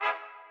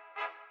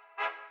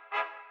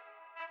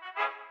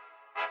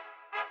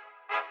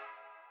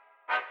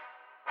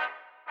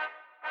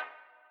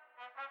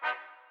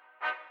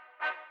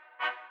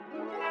Bring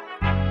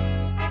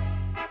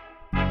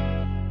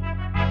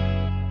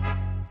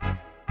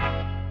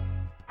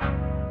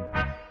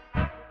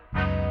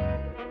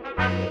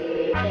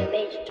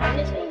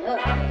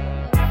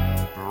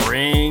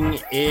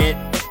it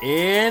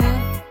in.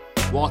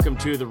 Welcome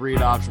to the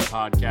Read Option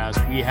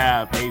Podcast. We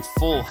have a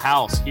full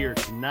house here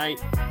tonight.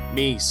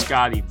 Me,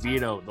 Scotty,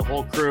 Vito, the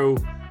whole crew.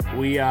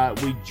 We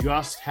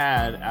just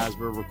had, as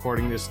we're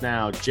recording this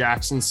now,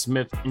 Jackson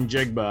Smith and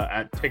Jigba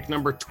at pick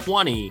number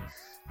 20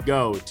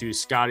 go to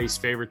Scotty's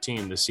favorite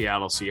team, the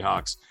Seattle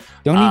Seahawks.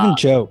 Don't even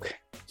joke.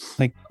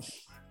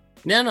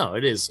 No,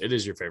 it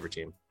is your favorite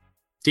team.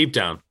 Deep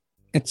down.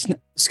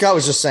 Scott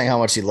was just saying how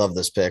much he loved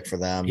this pick for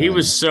them. He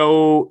was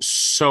so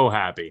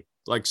happy,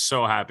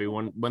 so happy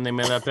when they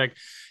made that pick.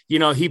 You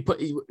know,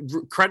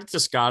 credit to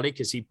Scotty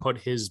because he put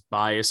his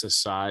bias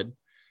aside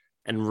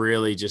and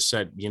really just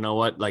said, you know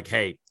what,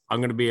 hey, I'm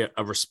going to be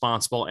a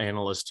responsible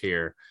analyst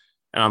here,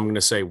 and I'm going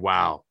to say,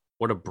 wow,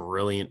 what a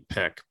brilliant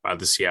pick by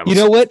the Seattle. You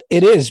know what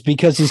it is,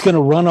 because he's going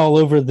to run all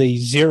over the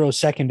 0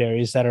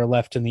 secondaries that are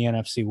left in the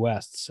NFC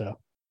West. So,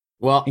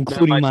 well,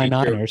 including my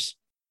Niners.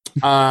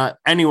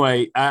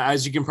 Anyway,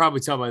 as you can probably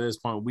tell by this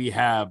point, we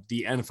have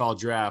the NFL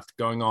draft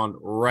going on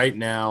right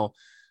now.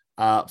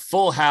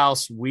 Full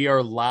house. We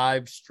are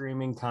live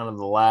streaming kind of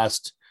the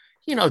last,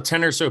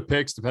 10 or so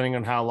picks, depending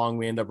on how long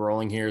we end up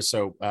rolling here.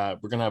 So we're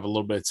going to have a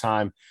little bit of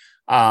time.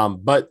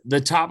 But the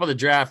top of the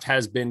draft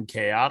has been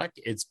chaotic.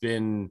 It's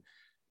been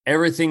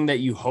everything that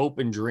you hope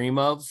and dream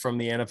of from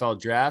the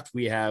NFL draft.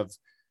 We have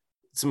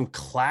some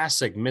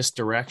classic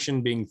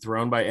misdirection being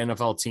thrown by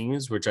NFL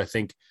teams, which I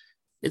think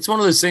it's one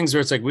of those things where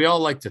it's we all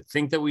like to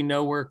think that we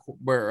know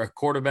where a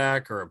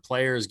quarterback or a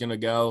player is going to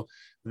go.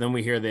 But then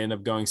we hear they end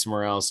up going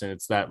somewhere else. And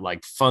it's that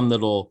fun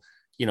little,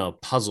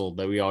 puzzle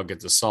that we all get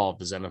to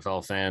solve as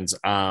NFL fans.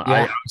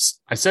 I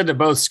said to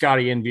both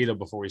Scotty and Vito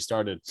before we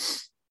started,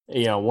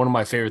 one of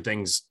my favorite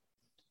things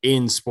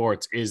in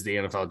sports is the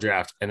NFL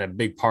draft. And a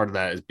big part of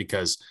that is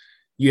because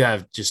you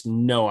have just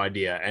no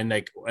idea.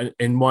 And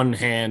in one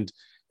hand,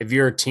 if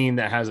you're a team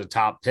that has a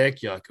top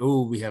pick, you're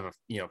oh, we have a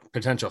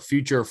potential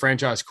future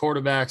franchise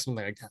quarterback,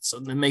 something like that.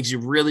 Something that makes you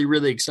really,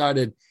 really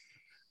excited.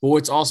 But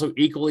what's also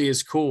equally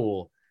as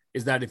cool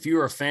is that if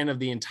you're a fan of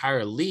the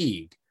entire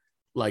league,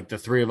 like the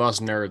three of us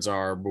nerds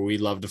are, where we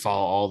love to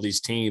follow all these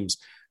teams,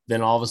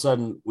 then all of a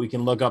sudden we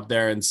can look up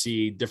there and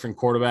see different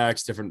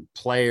quarterbacks, different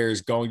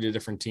players going to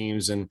different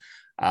teams, and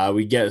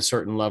we get a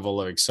certain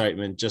level of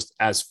excitement just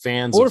as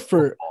fans of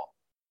football.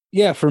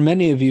 Yeah, for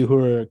many of you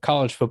who are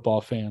college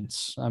football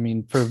fans, I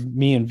mean, for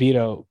me and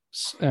Vito,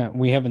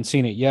 we haven't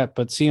seen it yet,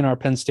 but seeing our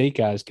Penn State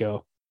guys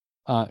go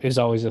is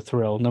always a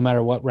thrill, no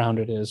matter what round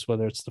it is,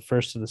 whether it's the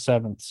 1st or the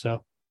 7th.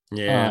 So,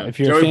 yeah, if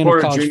you're Joey a fan Porter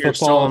of college Jr. football,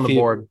 still on the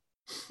board.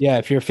 Yeah,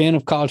 if you're a fan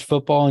of college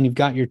football and you've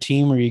got your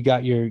team or you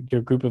got your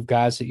group of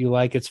guys that you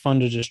like, it's fun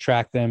to just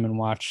track them and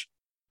watch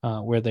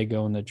where they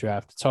go in the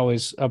draft. It's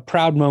always a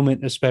proud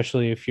moment,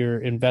 especially if you're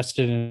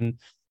invested in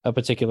a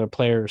particular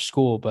player or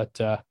school. But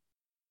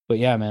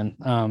yeah,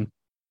 man,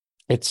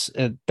 it's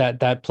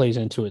that plays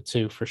into it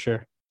too, for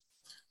sure.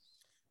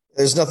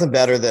 There's nothing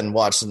better than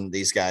watching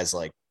these guys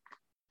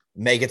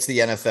make it to the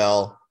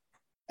NFL,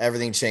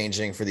 everything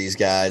changing for these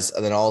guys.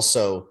 And then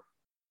also,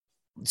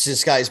 to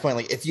this guy's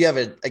point, if you have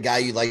a guy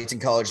you liked in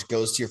college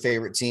goes to your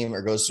favorite team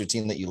or goes to a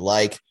team that you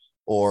like,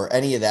 or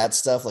any of that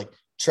stuff,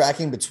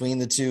 tracking between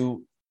the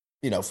two,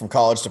 from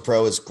college to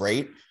pro is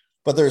great.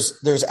 But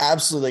there's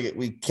absolutely,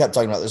 we kept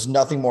talking about, there's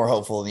nothing more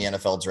hopeful in the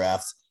NFL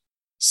draft.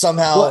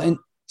 Somehow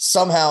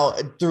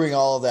during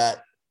all of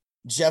that,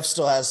 Jeff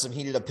still has some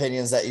heated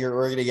opinions that we're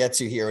going to get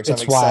to here, which I'm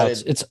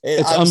excited. Wild.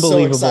 It's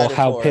unbelievable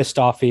how pissed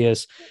off he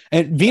is.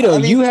 And Vito,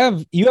 you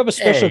have a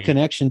special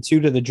connection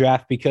to the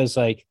draft because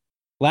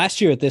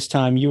last year at this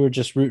time, you were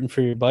just rooting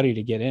for your buddy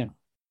to get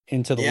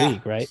into the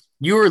league, right?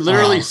 You were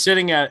literally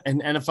sitting at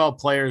an NFL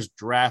player's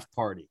draft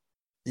party.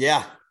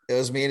 Yeah, it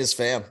was me and his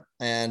fam.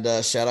 And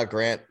shout out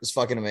Grant. It was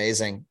fucking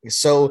amazing.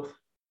 So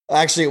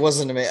actually, it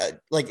wasn't amazing.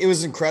 It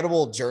was an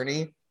incredible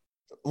journey.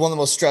 One of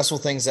the most stressful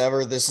things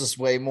ever. This is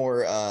way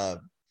more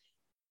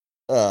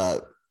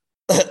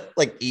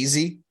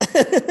easy.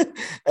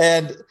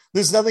 And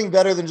there's nothing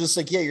better than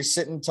just you're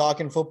sitting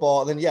talking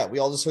football. And then, we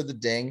all just heard the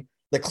ding.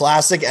 The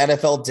classic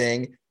NFL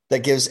ding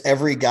that gives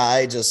every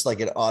guy just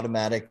an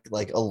automatic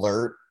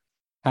alert.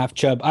 Half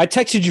chub. I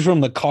texted you from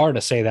the car to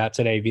say that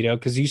today, Vito,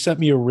 because you sent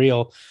me a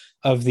reel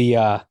of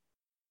the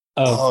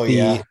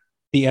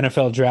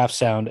NFL draft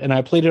sound, and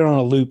I played it on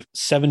a loop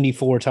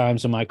 74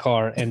 times in my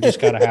car and just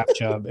got a half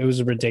chub. It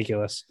was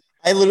ridiculous.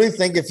 I literally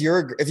think if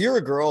you're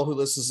a girl who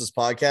listens to this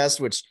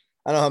podcast, which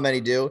I don't know how many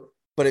do,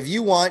 but if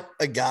you want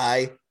a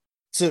guy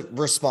to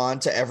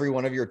respond to every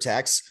one of your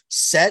texts,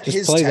 set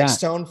his text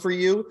tone for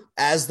you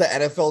as the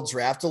NFL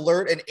draft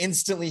alert, and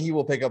instantly he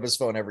will pick up his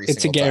phone every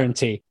single time. It's a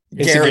guarantee.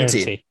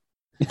 Guaranteed.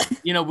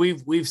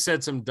 We've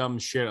said some dumb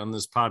shit on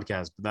this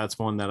podcast, but that's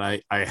one that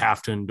I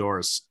have to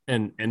endorse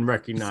and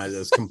recognize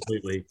as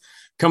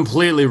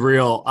completely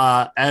real.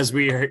 As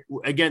we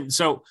again,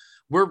 so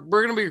we're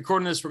going to be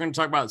recording this. We're going to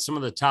talk about some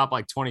of the top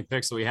 20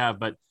 picks that we have,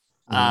 but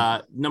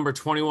Number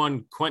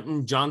 21,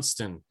 Quentin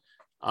Johnston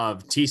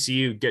of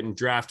TCU getting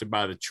drafted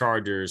by the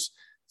Chargers.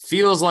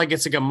 Feels like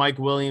it's like a Mike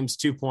Williams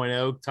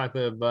 2.0 type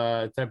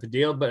of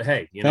deal, but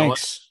hey, you know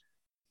what?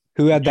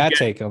 Who had that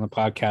take on the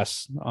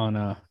podcast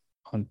on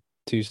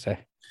Tuesday?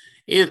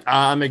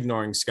 I'm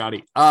ignoring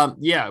Scotty.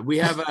 Yeah, we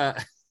have a.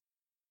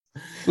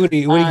 What are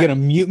you gonna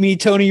mute me,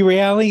 Tony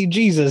Reale?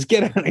 Jesus,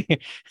 get out of here!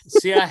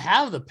 See, I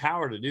have the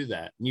power to do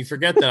that, and you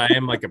forget that I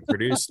am like a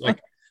producer.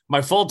 Like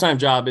my full-time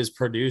job is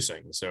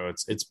producing, so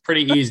it's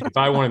pretty easy. If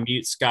I want to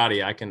mute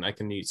Scotty, I can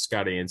mute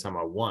Scotty anytime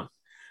I want.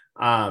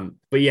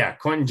 But yeah,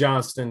 Quentin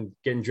Johnston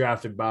getting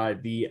drafted by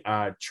the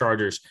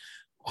Chargers.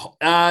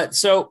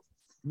 So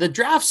the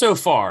draft so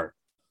far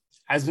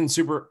has been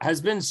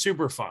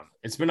super fun.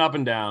 It's been up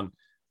and down.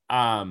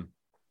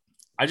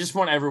 I just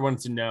want everyone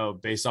to know,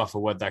 based off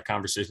of what that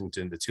conversation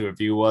between the two of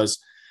you was,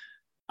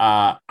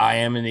 I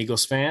am an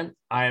Eagles fan.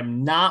 I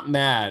am not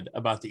mad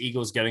about the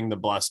Eagles getting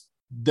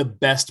the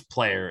best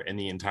player in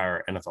the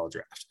entire NFL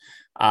draft.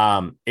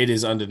 It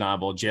is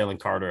undeniable. Jalen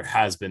Carter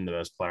has been the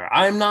best player.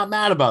 I am not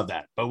mad about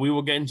that, but we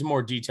will get into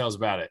more details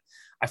about it.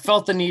 I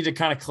felt the need to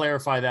kind of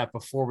clarify that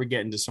before we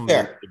get into some of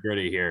the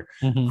gritty here.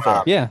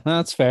 Mm-hmm. Yeah,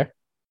 that's fair.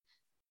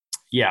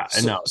 Yeah,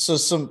 I know. So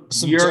some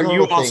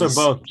you also things.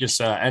 both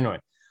just anyway.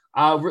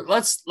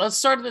 Let's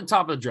start at the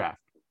top of the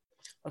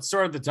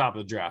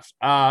draft.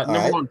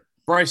 Number one,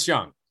 Bryce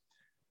Young.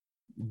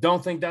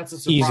 Don't think that's a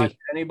surprise to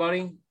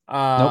anybody.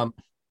 Nope.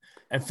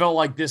 I felt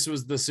like this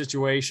was the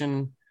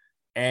situation,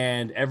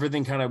 and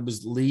everything kind of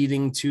was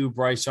leading to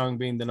Bryce Young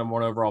being the number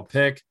one overall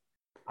pick.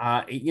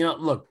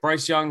 Look,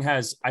 Bryce Young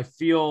has, I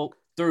feel,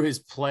 through his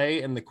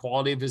play and the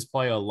quality of his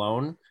play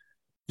alone,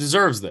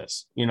 deserves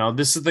this.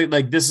 This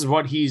is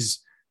what he's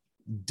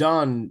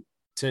done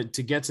to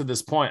get to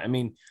this point. I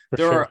mean,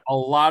 there are a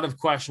lot of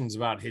questions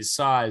about his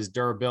size,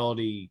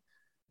 durability,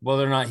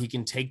 whether or not he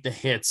can take the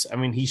hits. I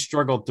mean, he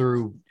struggled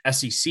through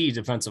SEC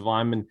defensive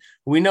linemen.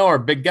 We know are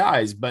big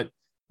guys, but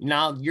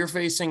now you're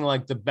facing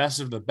like the best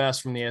of the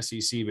best from the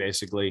SEC,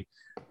 basically,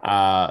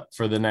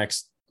 for the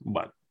next,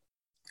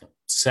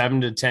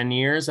 7 to 10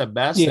 years at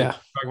best. Yeah.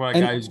 Talking about a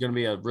guy who's going to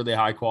be a really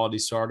high quality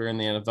starter in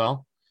the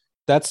NFL.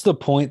 That's the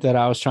point that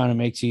I was trying to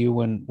make to you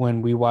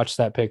when we watched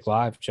that pick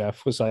live,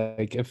 Jeff, was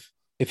like,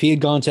 if he had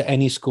gone to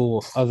any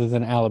school other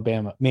than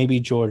Alabama, maybe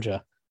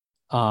Georgia,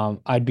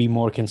 I'd be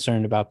more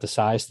concerned about the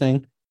size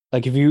thing.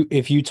 Like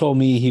if you told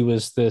me he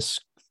was this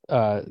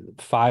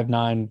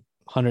 5'9",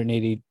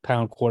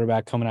 180-pound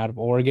quarterback coming out of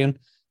Oregon,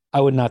 I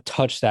would not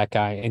touch that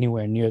guy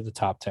anywhere near the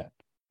top 10,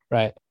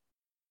 right?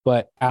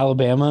 But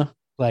Alabama,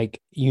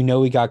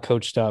 he got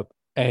coached up,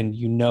 and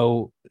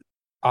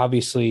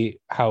obviously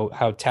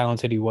how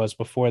talented he was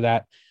before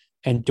that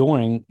and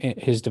during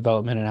his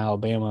development in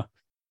Alabama.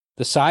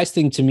 The size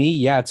thing, to me,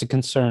 yeah, it's a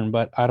concern,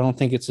 but I don't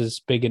think it's as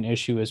big an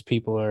issue as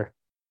people are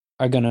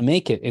going to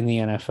make it in the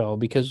NFL,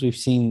 because we've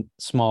seen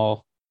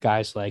small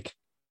guys like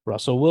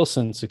Russell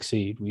Wilson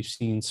succeed. We've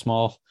seen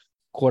small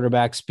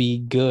quarterbacks be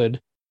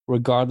good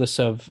regardless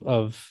of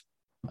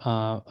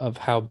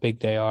how big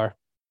they are,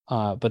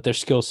 but their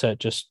skill set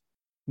just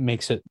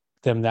makes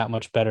them that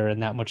much better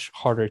and that much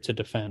harder to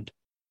defend.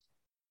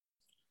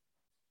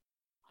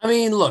 I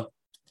mean, look,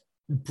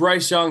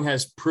 Bryce Young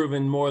has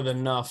proven more than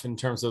enough in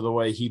terms of the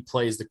way he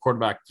plays the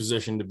quarterback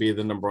position to be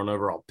the number one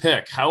overall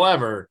pick.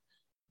 However,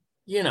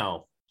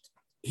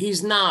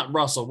 he's not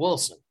Russell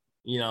Wilson.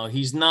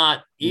 He's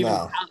not even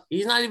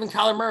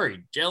Kyler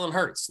Murray, Jalen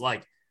Hurts.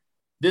 Like,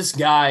 this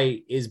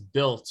guy is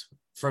built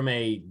from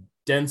a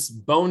dense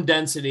bone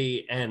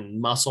density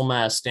and muscle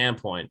mass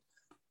standpoint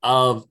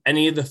of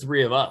any of the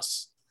three of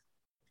us.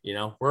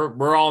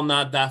 We're all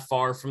not that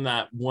far from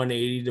that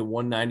 180 to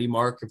 190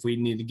 mark. If we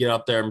need to get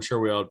up there, I'm sure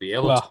we ought to be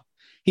able to.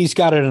 He's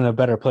got it in a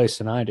better place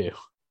than I do.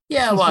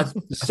 Yeah, well, I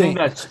think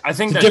that's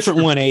different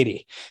true.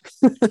 180.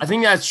 I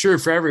think that's true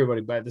for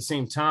everybody, but at the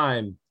same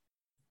time,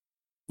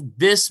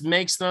 this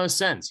makes no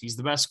sense. He's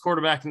the best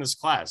quarterback in this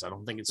class. I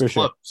don't think it's close.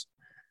 Sure.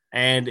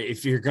 And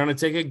if you're going to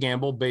take a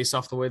gamble based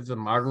off the way that the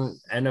modern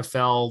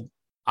NFL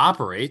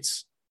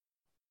operates,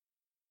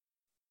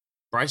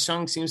 Bryce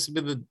Young seems to be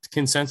the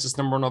consensus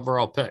number one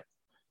overall pick.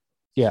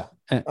 Yeah.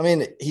 I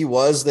mean,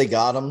 they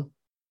got him.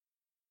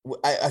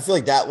 I feel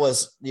like that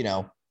was,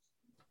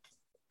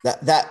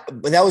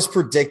 that was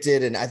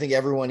predicted. And I think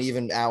everyone,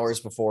 even hours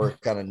before,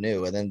 kind of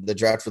knew. And then the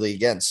draft really,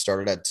 again,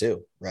 started at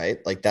 2, right?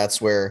 Like, that's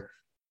where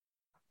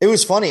it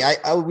was funny.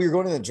 We were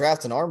going to the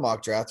draft in our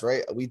mock draft,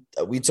 right?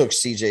 We took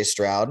CJ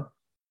Stroud,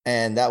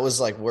 and that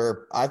was like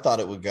where I thought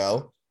it would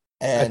go.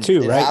 And at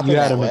 2, right? You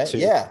had him at 2.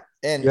 Yeah.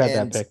 And you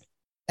had that pick.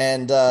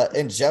 And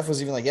Jeff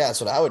was even like, yeah, that's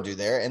what I would do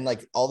there. And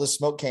like, all this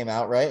smoke came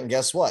out, right? And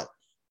guess what?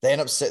 They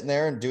end up sitting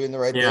there and doing the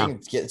right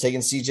thing and taking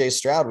CJ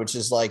Stroud, which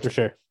is like, for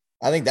sure.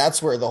 I think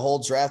that's where the whole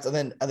draft,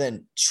 and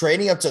then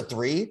trading up to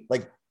 3,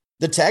 like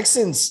the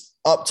Texans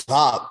up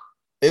top,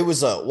 it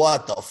was a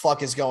what the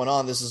fuck is going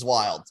on? This is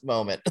wild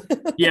moment.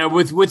 Yeah,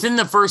 within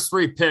the first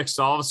 3 picks,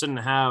 all of a sudden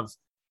have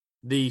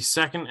the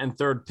second and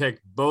third pick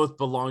both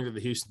belong to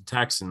the Houston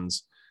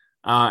Texans.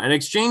 in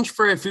exchange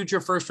for a future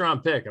first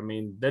round pick. I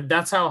mean,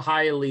 that's how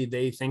highly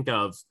they think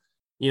of,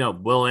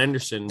 Will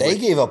Anderson. They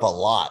gave up a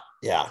lot.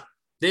 Yeah,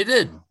 they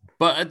did.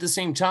 But at the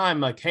same time,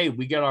 like, hey,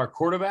 we got our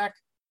quarterback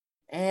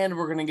and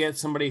we're going to get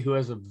somebody who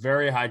has a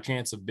very high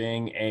chance of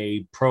being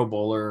a Pro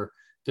Bowler,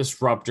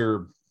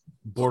 disruptor,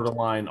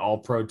 borderline all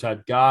pro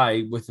type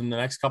guy within the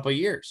next couple of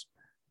years.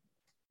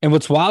 And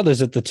what's wild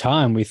is at the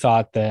time we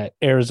thought that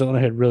Arizona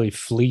had really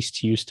fleeced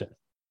Houston,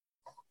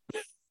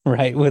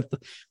 right? With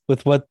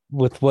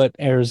what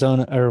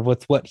Arizona or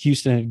with what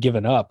Houston had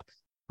given up,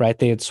 right?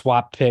 They had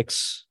swapped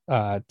picks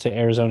to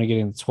Arizona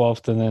getting the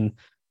 12th, and then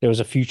there was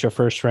a future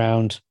first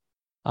round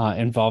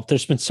involved.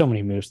 There's been so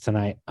many moves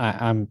tonight.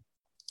 I'm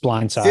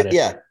blindsided.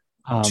 Yeah.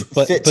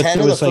 But 10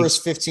 of the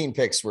first 15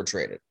 picks were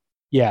traded.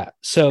 Yeah.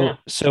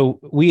 So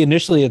we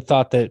initially had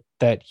thought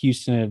that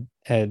Houston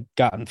had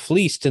gotten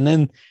fleeced, and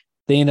then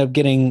they ended up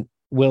getting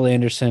Will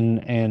Anderson,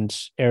 and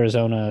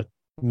Arizona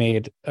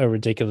made a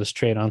ridiculous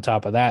trade on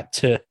top of that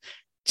to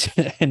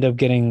end up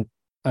getting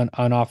an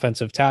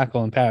offensive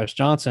tackle in Paris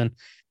Johnson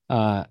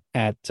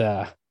at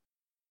what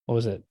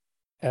was it,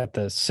 at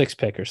the 6th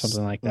pick or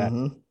something like that.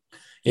 Mm-hmm.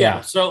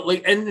 Yeah. So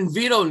like, and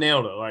Vito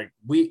nailed it. Like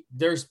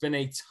there's been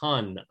a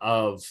ton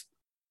of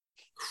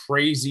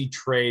crazy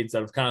trades that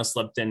have kind of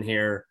slipped in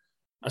here,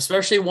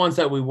 especially ones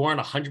that we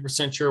weren't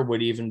 100% sure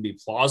would even be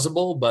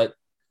plausible, but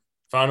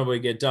found a way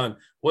to get done.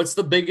 What's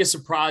the biggest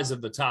surprise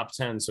of the top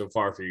 10 so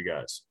far for you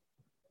guys?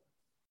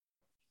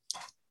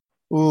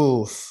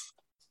 Oof.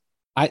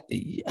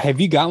 Have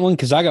you got one?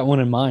 Because I got one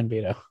in mind,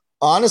 Vito.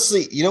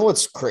 Honestly, you know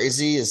what's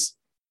crazy is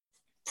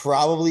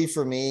probably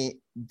for me,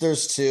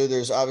 there's two.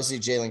 There's obviously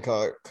Jalen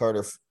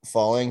Carter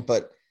falling,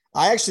 but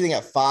I actually think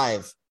at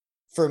 5,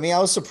 for me, I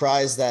was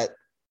surprised that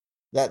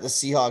the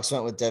Seahawks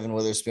went with Devin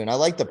Witherspoon. I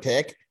like the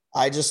pick.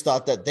 I just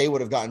thought that they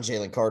would have gotten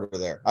Jalen Carter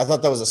there. I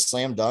thought that was a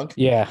slam dunk.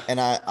 Yeah. And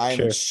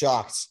I'm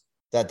shocked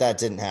that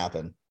didn't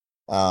happen.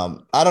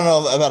 I don't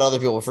know about other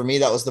people. For me,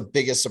 that was the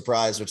biggest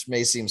surprise, which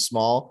may seem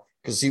small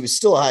because he was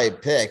still a high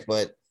pick,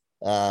 but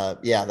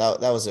that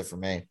was it for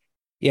me.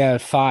 Yeah,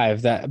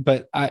 5.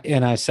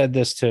 I said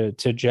this to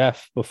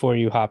Jeff before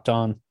you hopped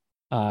on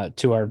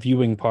to our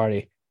viewing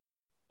party.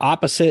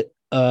 Opposite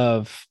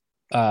of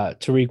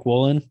Tariq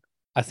Woolen,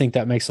 I think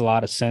that makes a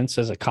lot of sense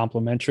as a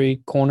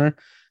complimentary corner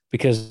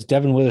because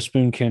Devin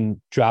Witherspoon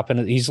can drop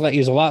in. He's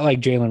a lot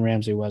like Jalen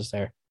Ramsey was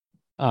there,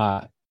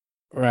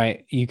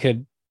 right? You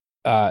could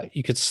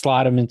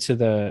slot him into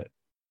the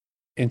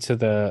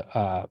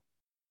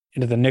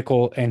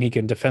nickel, and he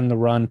can defend the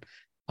run.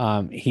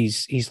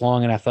 He's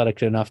long and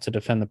athletic enough to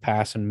defend the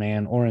pass in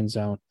man or in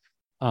zone.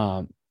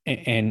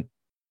 And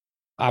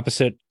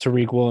opposite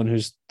Tariq Woolen,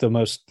 who's the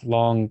most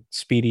long,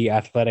 speedy,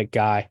 athletic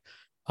guy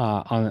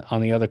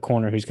on the other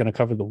corner, who's going to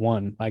cover the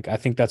one. Like, I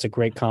think that's a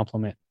great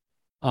compliment.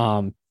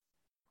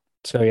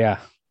 So yeah.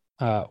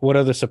 What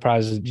other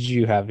surprises did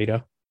you have,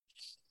 Vito?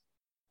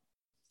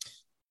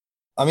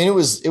 I mean, it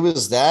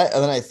was that,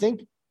 and then I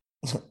think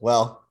it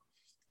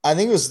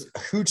was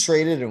who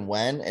traded and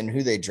when and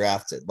who they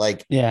drafted.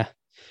 Like, yeah.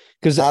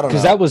 Because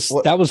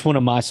that was one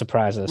of my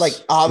surprises. Like,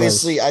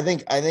 obviously, I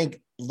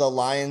think the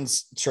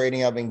Lions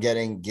trading up and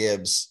getting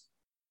Gibbs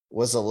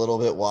was a little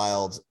bit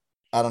wild.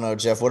 I don't know,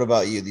 Jeff. What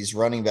about you? These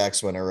running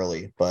backs went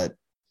early, but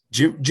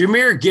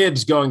Jahmyr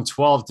Gibbs going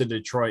 12 to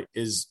Detroit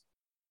is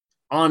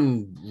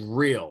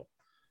unreal.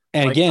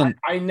 And like, again,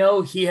 I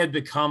know he had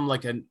become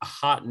like a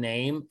hot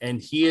name,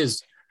 and he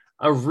is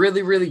a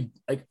really, really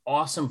like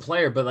awesome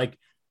player. But like,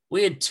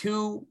 we had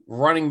 2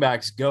 running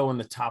backs go in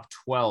the top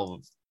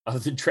 12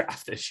 of the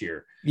draft this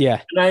year.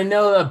 Yeah. And I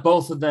know that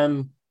both of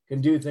them can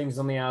do things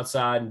on the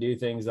outside and do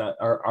things that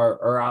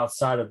are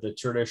outside of the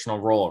traditional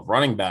role of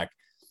running back.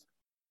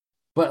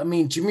 But I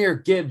mean,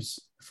 Jahmyr Gibbs,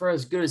 for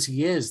as good as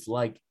he is,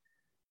 like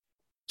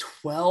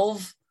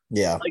 12.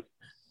 Yeah. Like,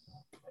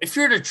 if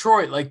you're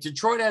Detroit, like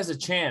Detroit has a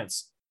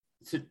chance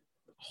to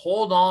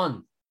hold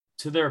on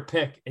to their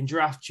pick and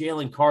draft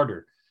Jalen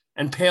Carter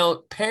and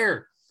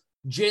pair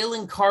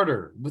Jalen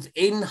Carter with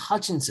Aiden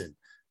Hutchinson.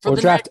 Or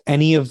draft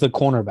any of the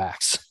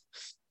cornerbacks.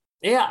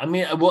 Yeah, I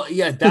mean, well,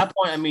 yeah, at that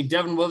point, I mean,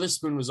 Devin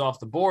Witherspoon was off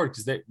the board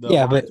because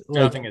but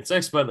drafting at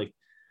 6, but like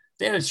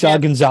they had a Shaw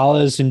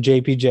Gonzalez and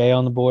JPJ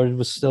on the board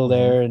was still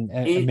there, and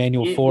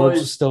Emmanuel Forbes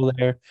was still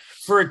there.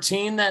 For a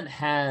team that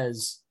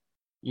has,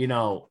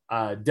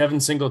 Devin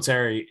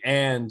Singletary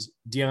and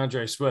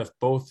DeAndre Swift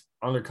both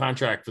under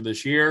contract for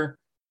this year.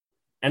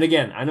 And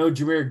again, I know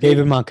Jahmyr Gibbs.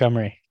 David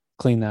Montgomery,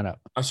 clean that up.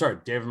 I'm sorry,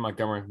 David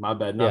Montgomery. My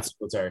bad, not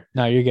Singletary.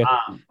 No, you're good.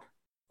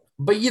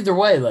 But either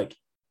way, like,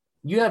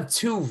 you have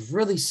 2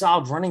 really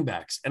solid running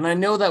backs. And I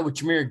know that with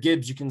Jahmyr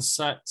Gibbs, you can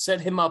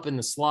set him up in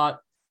the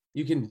slot.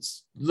 You can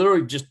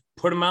literally just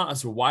put him out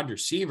as a wide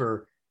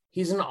receiver.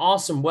 He's an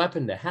awesome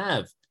weapon to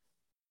have.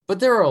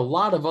 But there are a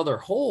lot of other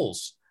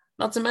holes.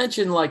 Not to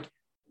mention, like,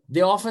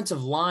 the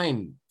offensive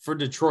line for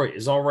Detroit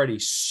is already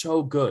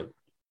so good.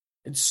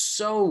 It's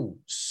so,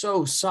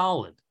 so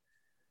solid.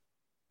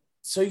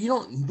 So you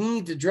don't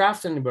need to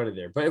draft anybody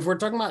there. But if we're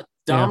talking about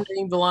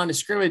dominating the line of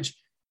scrimmage,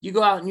 you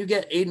go out and you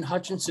get Aiden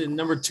Hutchinson,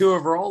 number 2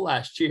 overall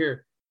last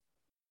year.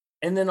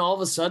 And then all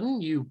of a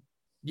sudden you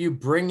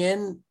bring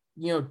in,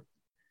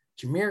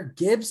 Jahmyr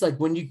Gibbs, like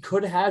when you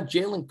could have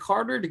Jalen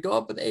Carter to go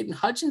up with Aiden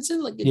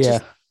Hutchinson. Like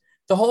just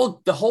the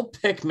whole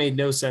pick made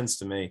no sense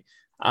to me.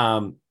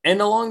 And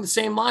along the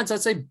same lines,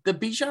 I'd say the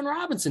Bijan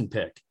Robinson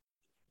pick.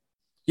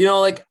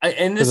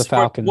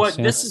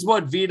 This is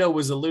what Vito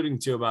was alluding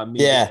to about me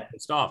being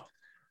pissed off.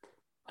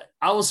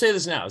 I will say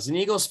this now. As an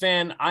Eagles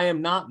fan, I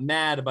am not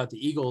mad about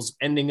the Eagles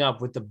ending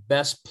up with the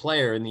best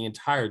player in the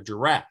entire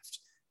draft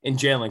in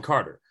Jalen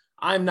Carter.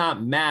 I'm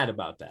not mad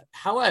about that.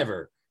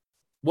 However,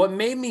 what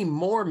made me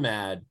more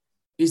mad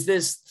is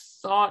this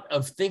thought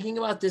of thinking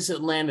about this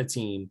Atlanta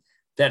team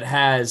that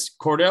has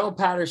Cordell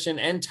Patterson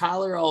and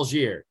Tyler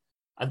Algier.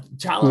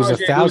 Tyler was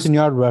Algier, a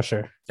 1,000-yard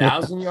rusher.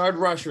 1,000-yard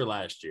rusher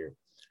last year.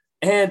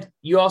 And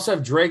you also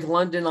have Drake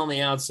London on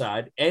the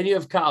outside, and you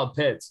have Kyle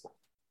Pitts.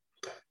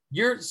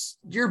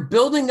 You're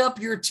building up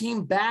your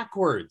team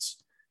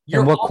backwards.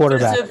 And what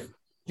quarterback?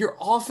 Your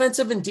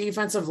offensive and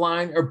defensive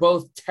line are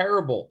both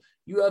terrible.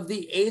 You have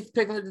the 8th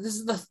pick. This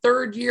is the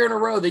 3rd year in a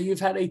row that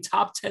you've had a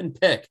top 10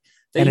 pick.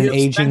 And an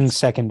aging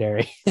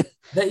secondary.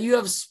 That you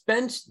have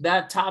spent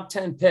that top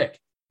 10 pick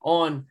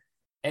on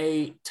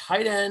a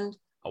tight end,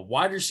 a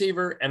wide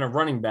receiver, and a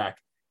running back.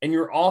 And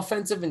your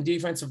offensive and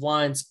defensive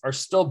lines are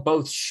still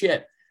both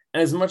shit.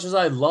 And as much as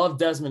I love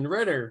Desmond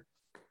Ridder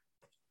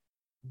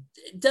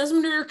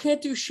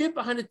can't do shit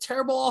behind a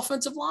terrible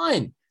offensive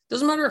line.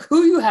 Doesn't matter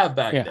who you have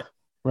back there.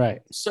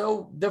 Right.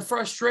 So the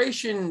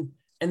frustration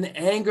and the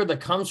anger that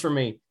comes from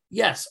me,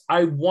 yes,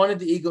 I wanted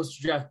the Eagles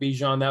to draft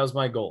Bijan. That was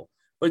my goal.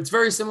 But it's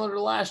very similar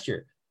to last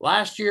year.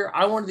 Last year,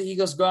 I wanted the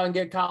Eagles to go out and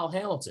get Kyle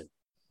Hamilton.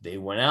 They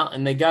went out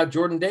and they got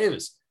Jordan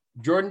Davis.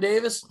 Jordan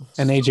Davis.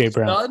 And A.J.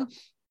 Brown.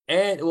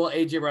 And,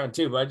 A.J. Brown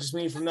too. But I just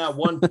mean from that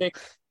one pick,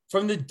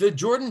 from the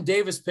Jordan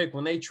Davis pick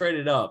when they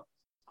traded up,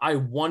 I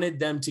wanted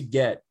them to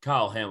get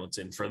Kyle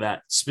Hamilton for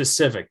that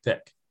specific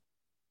pick.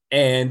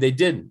 And they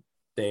didn't.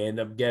 They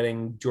ended up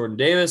getting Jordan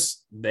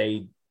Davis.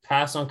 They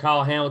passed on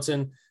Kyle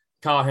Hamilton.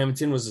 Kyle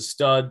Hamilton was a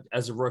stud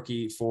as a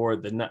rookie for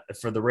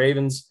the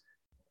Ravens.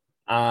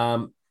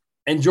 And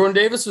Jordan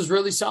Davis was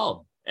really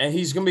solid. And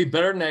he's going to be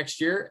better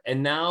next year.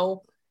 And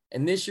now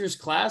in this year's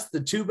class,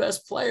 the 2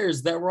 best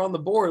players that were on the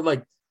board,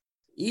 like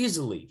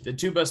easily the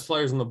 2 best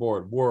players on the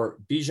board were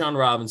Bijan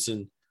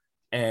Robinson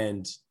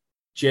and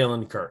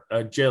Jalen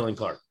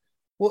Clark.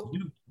 Well,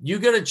 you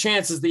get a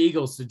chance as the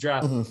Eagles to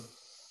draft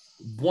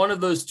one of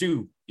those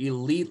 2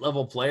 elite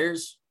level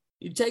players.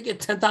 You take it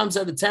 10 times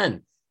out of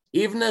 10.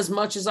 Even as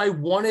much as I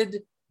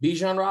wanted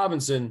Bijan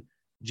Robinson,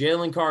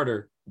 Jalen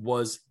Carter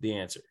was the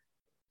answer.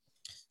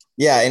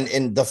 Yeah,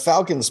 and the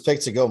Falcons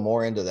picked to go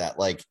more into that.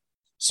 Like,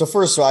 so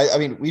first of all, I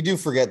mean, we do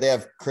forget they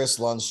have Chris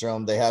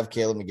Lundstrom, they have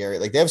Caleb McGarry,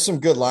 like they have some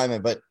good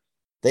linemen, but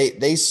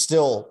they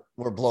still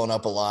were blown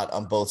up a lot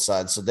on both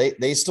sides. So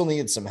they still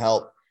needed some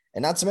help.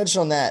 And not to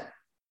mention on that,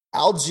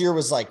 Algier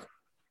was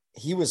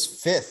he was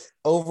 5th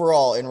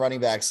overall in running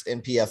backs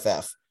in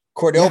PFF.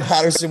 Cordell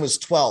Patterson was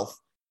 12th.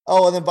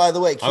 Oh, and then by the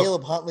way,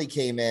 Caleb Huntley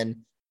came in,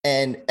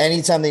 and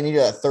anytime they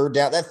needed a third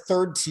down, that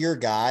 3rd tier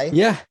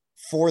guy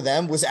for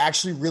them was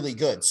actually really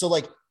good. So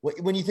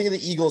when you think of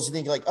the Eagles, you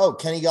think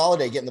Kenny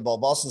Golladay getting the ball,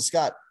 Boston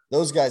Scott,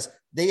 those guys,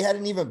 they had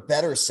an even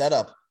better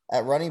setup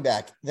at running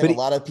back than a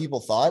lot of people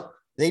thought.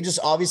 They just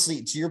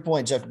obviously, to your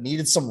point, Jeff,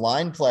 needed some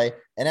line play.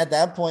 And at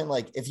that point,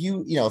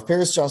 if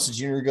Paris Johnson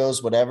Jr.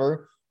 goes,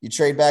 whatever, you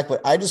trade back.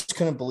 But I just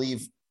couldn't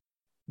believe,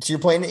 to your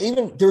point, and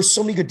even there's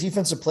so many good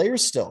defensive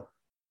players still.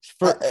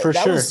 For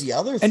that sure. was the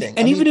other thing.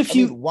 And even if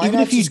you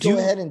go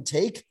ahead and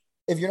take,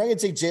 if you're not going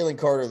to take Jalen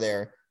Carter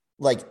there,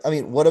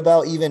 what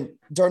about even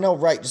Darnell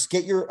Wright? Just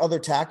get your other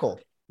tackle.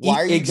 Why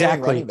are you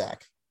going running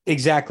back?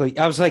 Exactly.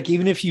 I was like,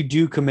 even if you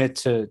do commit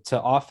to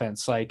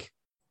offense,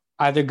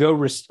 either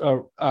go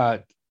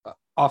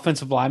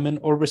offensive lineman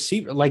or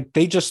receiver.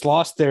 They just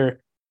lost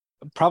their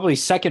probably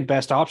 2nd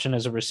best option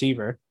as a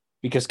receiver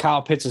because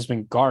Kyle Pitts has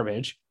been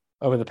garbage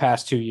over the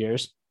past 2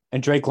 years.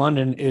 And Drake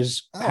London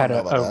had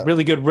a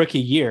really good rookie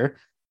year,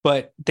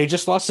 but they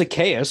just lost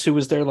Zacchaeus, who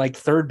was their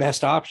 3rd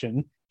best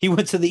option. He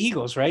went to the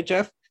Eagles, right,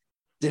 Jeff?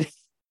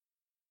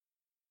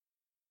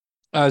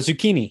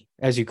 Zucchini,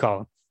 as you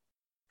call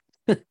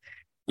him.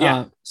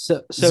 Yeah.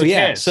 So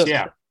Zacchaeus,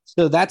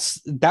 So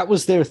that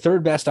was their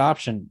 3rd best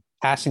option,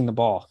 passing the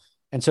ball.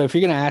 And so if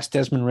you're going to ask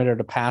Desmond Ridder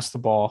to pass the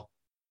ball,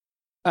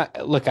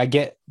 look, I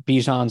get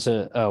Bijan's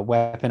a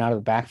weapon out of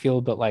the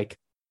backfield, but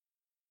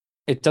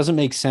it doesn't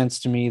make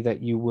sense to me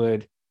that you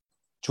would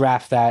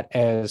draft that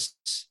as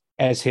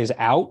his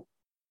out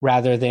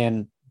rather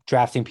than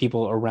drafting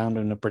people around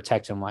him to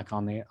protect him,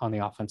 on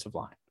the offensive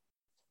line.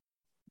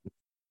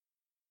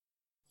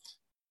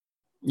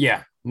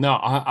 Yeah, no,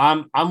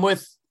 I'm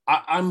with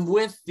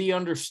the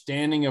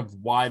understanding of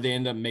why they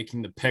end up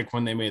making the pick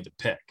when they made the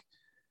pick.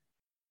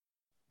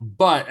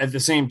 But at the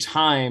same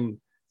time,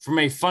 from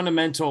a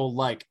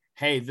fundamental,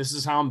 hey, this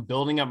is how I'm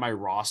building up my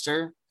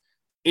roster,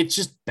 it's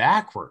just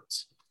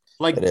backwards.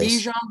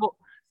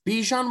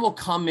 Bijan will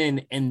come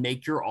in and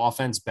make your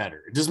offense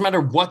better. It doesn't matter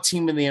what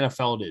team in the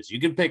NFL it is. You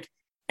can pick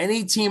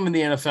any team in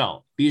the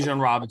NFL,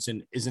 Bijan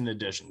Robinson is an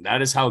addition.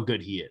 That is how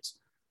good he is.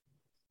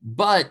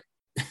 But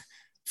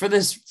for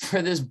this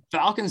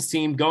Falcons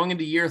team going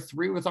into year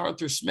 3 with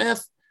Arthur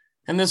Smith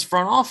and this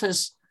front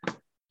office,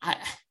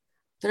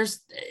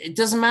 it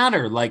doesn't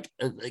matter. Like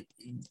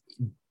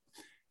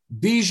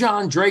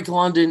Bijan, Drake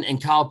London,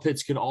 and Kyle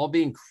Pitts could all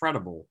be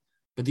incredible,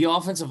 but the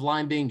offensive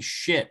line being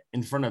shit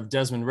in front of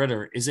Desmond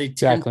Ridder is a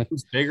 10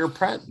 times bigger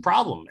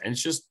problem. And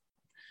it's just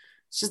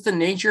the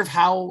nature of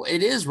how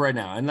it is right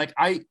now. And like,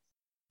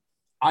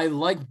 I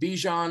like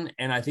Bijan,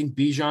 and I think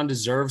Bijan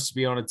deserves to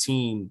be on a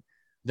team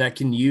that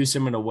can use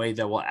him in a way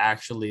that will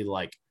actually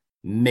like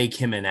make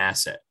him an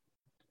asset.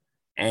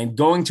 And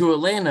going to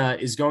Atlanta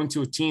is going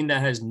to a team that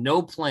has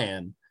no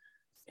plan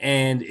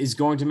and is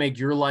going to make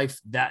your life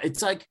that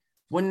it's like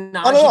when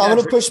I don't know, I'm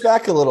going to push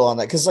back a little on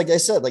that. Cause like I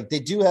said, like they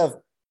do have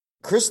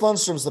Chris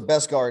Lundstrom's the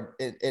best guard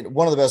and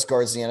one of the best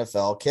guards in the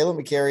NFL. Caleb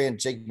McCary and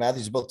Jake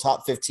Matthews are both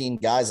top 15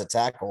 guys at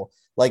tackle.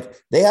 Like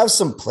they have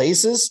some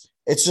places.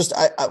 It's just,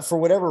 I for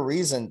whatever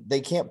reason,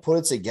 they can't put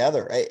it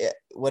together,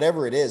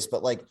 whatever it is.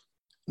 But like,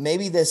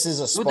 maybe this is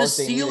a smart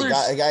thing.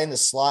 A guy in the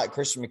slot,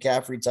 Christian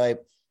McCaffrey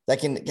type, that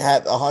can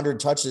have 100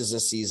 touches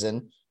this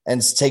season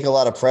and take a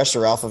lot of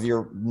pressure off of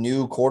your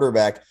new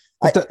quarterback.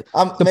 The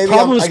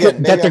problem is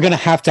that they're going to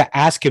have to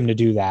ask him to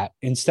do that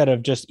instead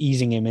of just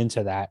easing him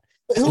into that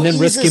and then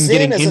risk him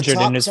getting injured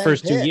in his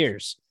first 2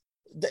 years.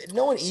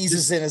 No one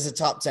eases in as a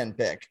top 10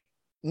 pick.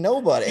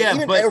 Nobody. Yeah,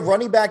 even a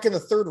running back in the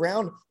 3rd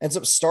round ends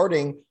up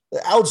starting.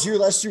 Algier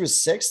last year was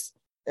 6th.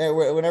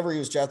 Whenever he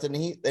was drafted,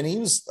 and he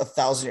was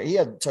 1,000. He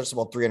had touched the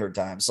ball 300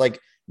 times. Like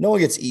no one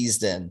gets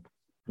eased in,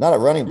 not a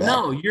running back.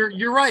 No,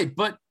 you're right.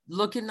 But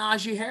look at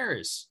Najee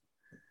Harris.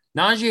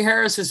 Najee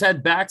Harris has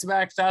had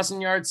back-to-back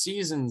 1,000-yard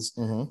seasons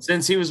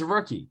since he was a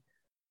rookie.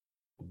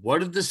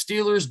 What have the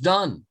Steelers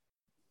done?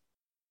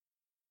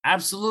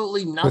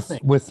 Absolutely nothing.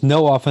 With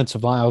no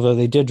offensive line, although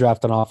they did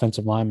draft an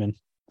offensive lineman.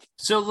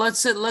 So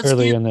let's give,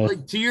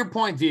 to your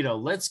point, Vito.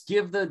 Let's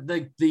give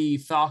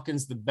the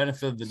Falcons the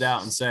benefit of the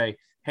doubt and say,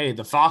 hey,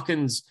 the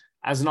Falcons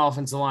as an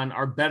offensive line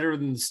are better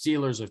than the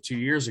Steelers of 2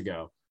 years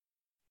ago.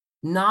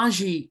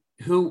 Najee,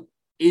 who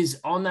is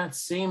on that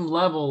same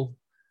level,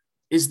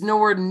 is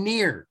nowhere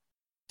near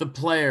the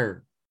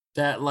player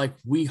that like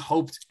we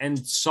hoped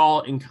and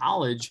saw in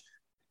college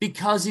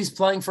because he's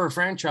playing for a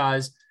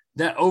franchise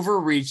that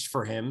overreached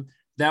for him,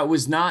 that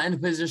was not in a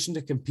position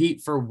to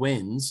compete for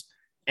wins,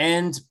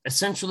 and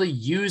essentially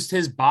used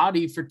his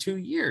body for 2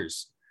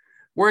 years.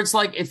 Where it's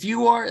like, if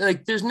you are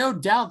like, there's no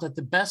doubt that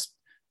the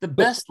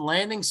best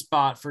landing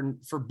spot for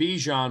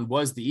Bijan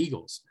was the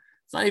Eagles.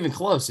 It's not even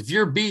close. If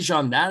you're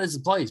Bijan, that is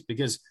the place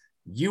because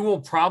you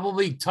will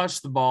probably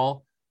touch the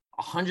ball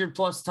 100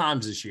 plus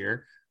times this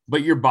year,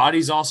 but your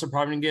body's also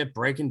probably going to get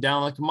breaking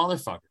down like a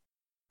motherfucker.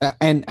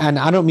 And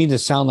I don't mean to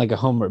sound like a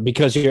homer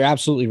because you're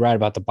absolutely right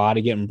about the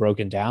body getting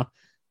broken down,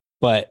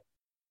 but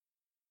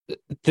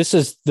this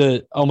is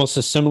almost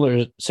a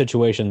similar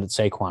situation that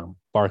Saquon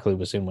Barkley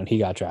was in when he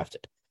got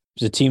drafted.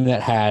 It was a team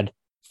that had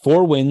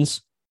 4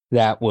 wins,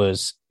 that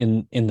was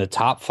in the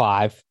top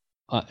 5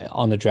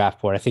 on the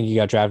draft board. I think he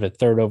got drafted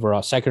 2nd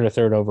or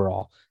 3rd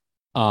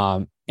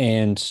overall,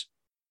 and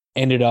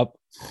ended up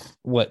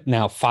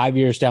 4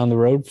 years down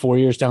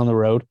the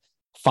road,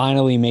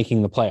 finally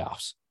making the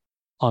playoffs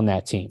on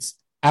that team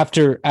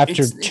after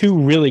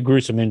 2 really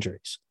gruesome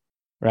injuries,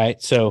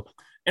 right? So,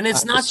 and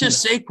it's not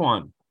just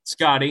Saquon,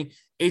 Scotty.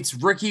 It's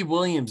Ricky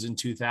Williams in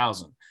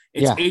 2000.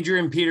 It's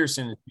Adrian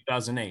Peterson in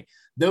 2008.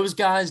 Those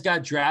guys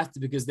got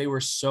drafted because they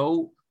were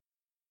so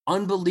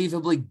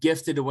unbelievably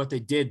gifted at what they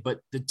did, but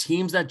the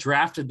teams that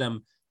drafted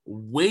them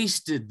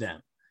wasted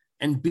them.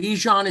 And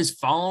Bijan is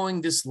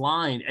following this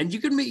line. And you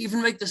can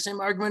even make the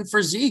same argument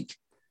for Zeke.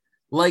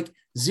 Like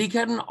Zeke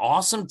had an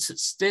awesome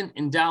stint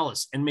in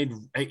Dallas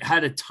and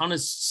had a ton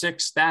of sick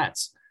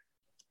stats.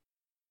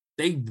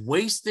 They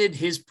wasted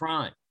his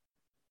prime.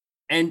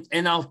 And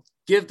I'll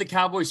give the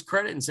Cowboys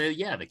credit and say,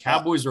 yeah, the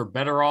Cowboys are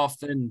better off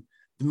than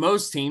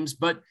most teams.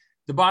 But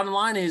the bottom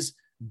line is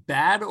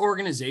bad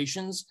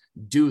organizations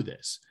do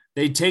this.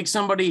 They take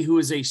somebody who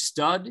is a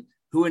stud,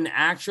 who an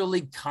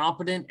actually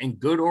competent and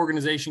good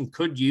organization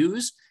could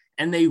use,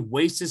 and they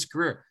waste his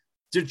career.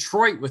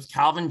 Detroit with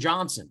Calvin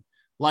Johnson,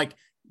 like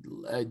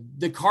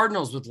the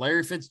Cardinals with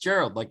Larry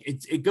Fitzgerald, like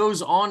it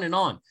goes on and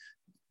on.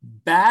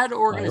 Bad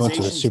organizations.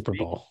 Went to the Super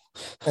Bowl.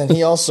 And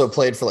he also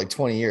played for like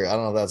 20 years. I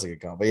don't know if that's a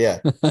good comp, but yeah,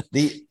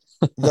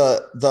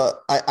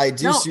 I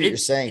do see what you're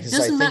saying because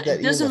I think that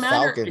even the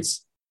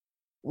Falcons.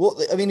 Well,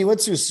 I mean,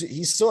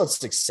 he still had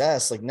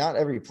success. Like, not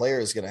every player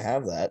is going to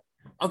have that.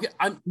 Okay,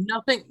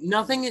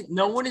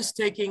 no one is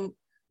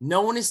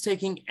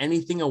taking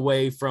anything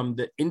away from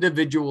the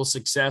individual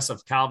success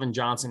of Calvin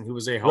Johnson, who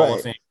was a Hall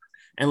of Famer,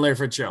 and Larry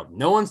Fitzgerald.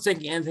 No one's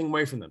taking anything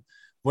away from them.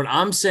 What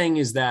I'm saying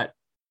is that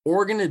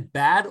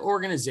bad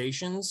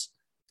organizations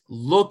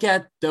look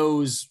at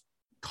those,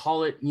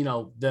 call it,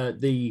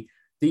 the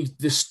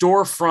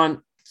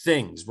storefront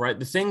things, right?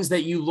 The things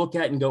that you look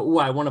at and go, oh,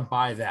 I want to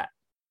buy that.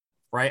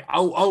 right?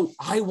 Oh,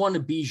 I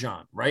wanted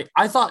Bijan, right?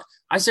 I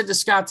said to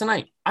Scott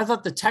tonight, I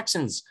thought the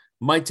Texans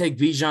might take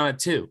Bijan at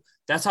 2.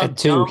 That's how At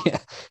 2, dumb. yeah.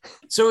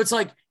 So it's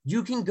like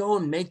you can go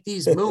and make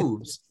these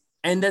moves,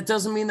 and that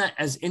doesn't mean that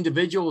as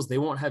individuals they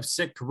won't have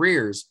sick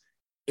careers.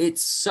 It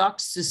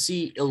sucks to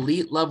see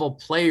elite level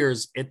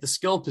players at the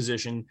skill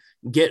position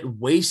get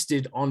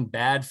wasted on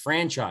bad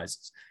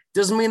franchises.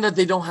 Doesn't mean that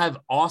they don't have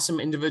awesome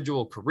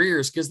individual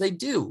careers, because they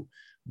do.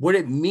 What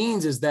it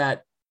means is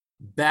that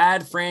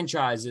bad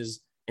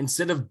franchises,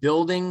 instead of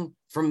building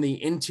from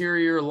the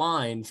interior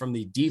line, from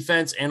the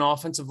defense and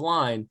offensive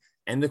line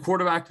and the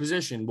quarterback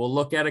position, will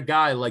look at a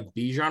guy like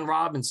Bijan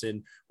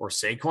Robinson or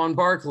Saquon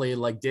Barkley,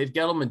 like Dave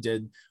Gettleman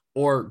did,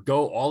 or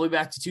go all the way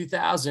back to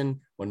 2000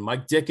 when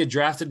Mike Ditka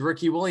drafted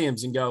Ricky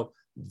Williams, and go,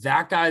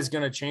 that guy's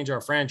going to change our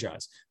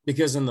franchise.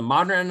 Because in the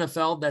modern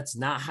NFL, that's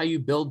not how you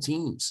build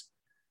teams.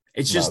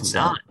 It's just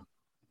not.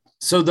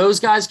 So those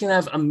guys can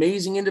have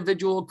amazing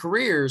individual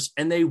careers,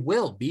 and they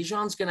will.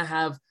 Bijan's going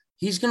to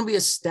he's going to be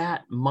a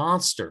stat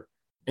monster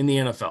in the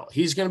NFL.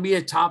 He's going to be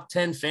a top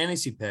 10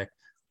 fantasy pick,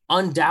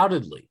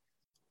 undoubtedly.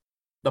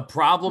 The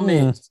problem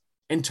is,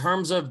 in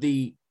terms of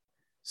the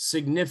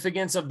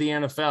significance of the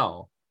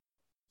NFL,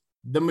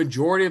 the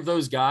majority of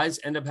those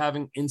guys end up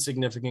having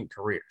insignificant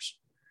careers.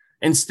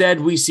 Instead,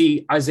 we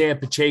see Isaiah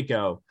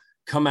Pacheco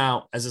come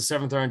out as a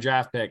 7th round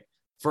draft pick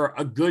for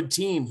a good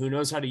team who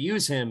knows how to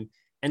use him,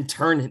 and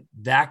turn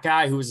that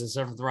guy who was a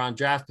 7th round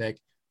draft pick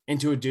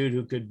into a dude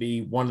who could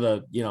be one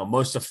of the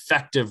most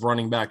effective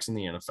running backs in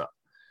the NFL.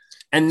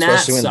 And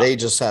especially when they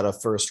just had a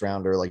 1st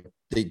rounder like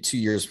 2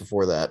 years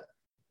before that.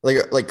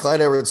 Like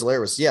Clyde Edwards-Helaire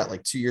was,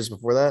 like 2 years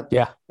before that.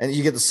 Yeah. And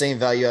you get the same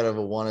value out of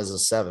a 1 as a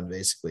 7,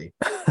 basically.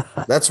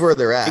 That's where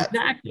they're at.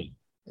 Exactly.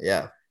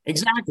 Yeah.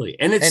 Exactly.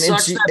 And it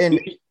sucks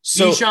that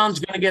Bijan's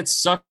going to get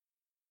sucked.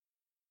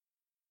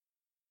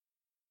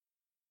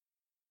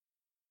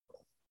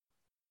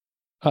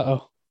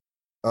 Uh-oh.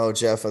 Oh,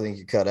 Jeff, I think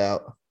you cut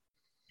out.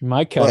 You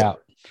might cut out.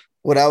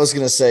 What I was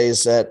going to say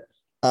is that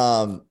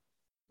I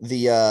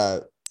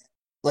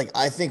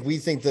think we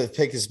think the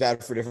pick is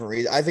bad for different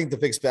reasons. I think the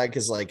pick's bad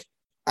because,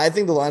 I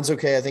think the line's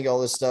okay. I think all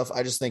this stuff.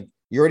 I just think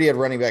you already had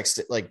running backs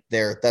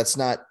there. That's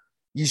not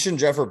 – you shouldn't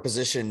draft for a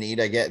position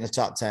need, I get, in the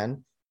top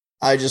 10.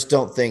 I just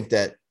don't think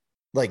that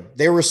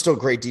there were still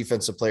great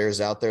defensive players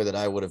out there that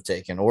I would have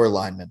taken, or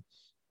linemen.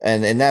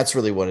 And that's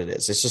really what it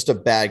is. It's just a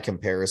bad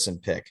comparison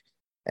pick.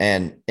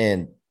 And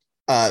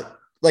I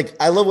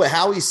love what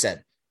Howie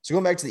said. So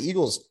going back to the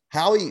Eagles,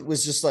 Howie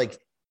was just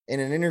in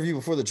an interview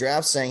before the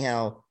draft saying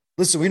how,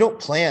 listen, we don't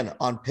plan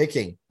on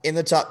picking in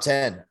the top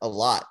 10 a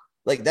lot.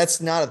 That's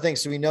not a thing.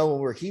 So we know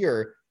when we're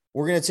here,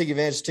 we're going to take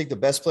advantage, take the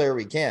best player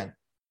we can.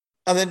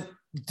 And then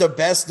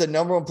the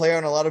number 1 player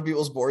on a lot of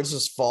people's boards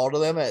just fall to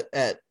them it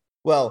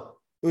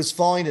was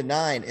falling to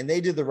 9, and they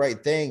did the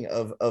right thing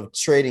of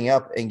trading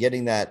up and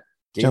getting that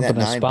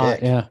 9 spot,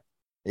 pick. Yeah.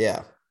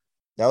 Yeah.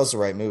 That was the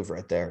right move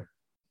right there.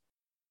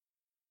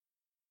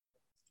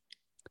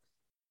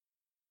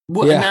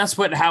 Well, and that's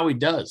what Howie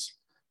does.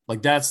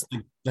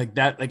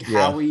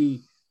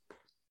 Howie,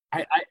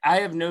 I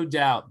have no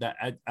doubt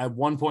that at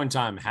one point in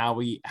time,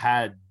 Howie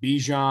had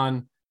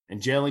Bijan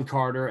and Jalen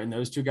Carter and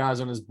those 2 guys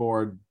on his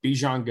board.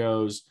 Bijan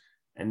goes,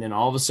 and then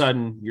all of a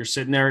sudden you're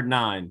sitting there at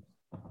 9,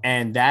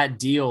 and that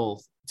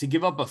deal to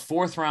give up a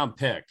 4th round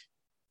pick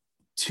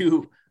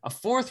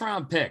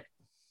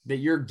that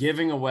you're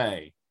giving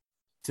away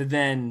to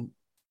then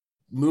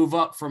move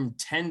up from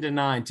 10 to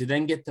 9 to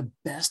then get the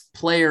best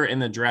player in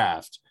the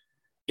draft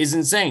is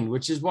insane,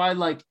 which is why,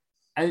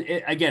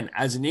 again,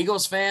 as an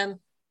Eagles fan,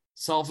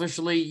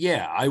 selfishly,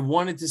 I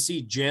wanted to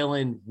see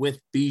Jalen with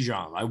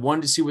Bijan. I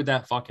wanted to see what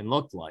that fucking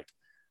looked like.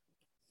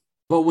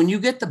 But when you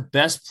get the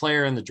best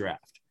player in the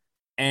draft,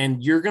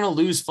 and you're going to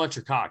lose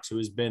Fletcher Cox, who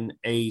has been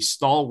a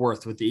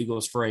stalwart with the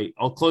Eagles for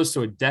close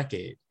to a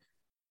decade,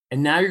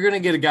 and now you're going to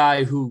get a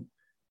guy who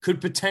could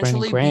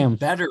potentially be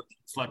better than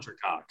Fletcher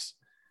Cox,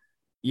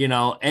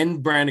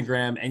 and Brandon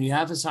Graham, and you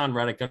have Hassan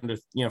Reddick under,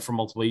 for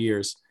multiple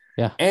years.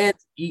 Yeah. And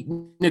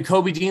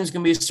Nakobe Dean's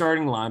going to be a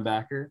starting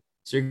linebacker.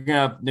 So you're going to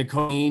have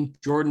Nakobe,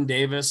 Jordan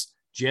Davis,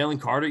 Jalen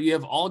Carter. You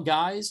have all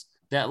guys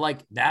that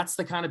that's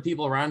the kind of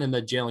people around him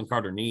that Jalen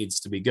Carter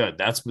needs to be good.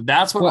 That's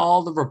what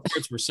all the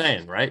reports were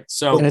saying, right?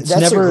 So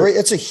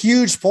it's a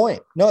huge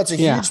point. No, it's a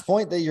huge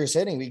point that you're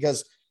saying,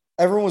 because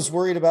everyone was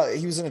worried about,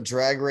 he was in a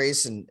drag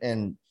race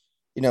and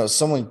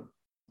someone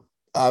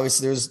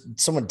obviously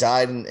someone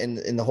died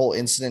in the whole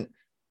incident.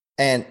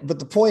 But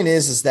the point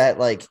is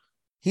that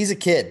he's a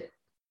kid.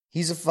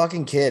 He's a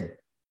fucking kid.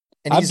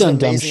 And he's an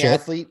amazing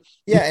athlete.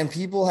 Yeah. And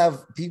people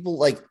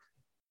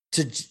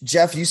to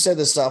Jeff, you said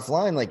this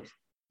offline,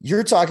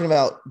 you're talking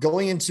about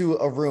going into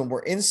a room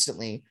where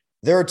instantly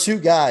there are 2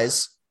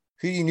 guys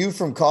who you knew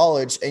from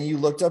college and you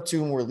looked up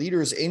to and were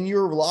leaders in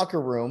your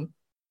locker room.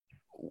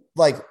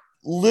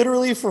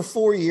 Literally for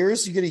 4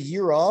 years, you get a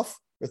year off,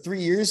 or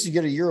 3 years, you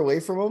get a year away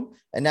from them.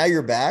 And now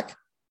you're back.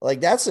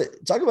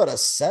 Talk about a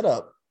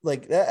setup.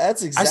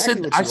 That's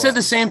exactly I said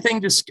the same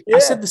thing to I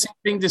said the same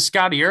thing to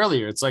Scotty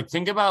earlier. It's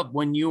think about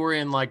when you were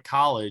in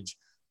college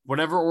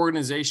whatever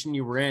organization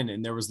you were in,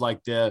 and there was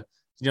like the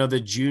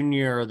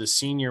junior or the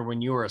senior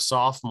when you were a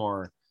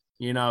sophomore,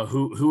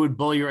 who would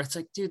bully you. It's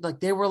like, dude, like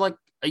they were like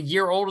a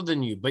year older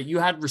than you, but you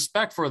had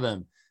respect for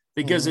them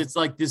because it's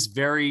like this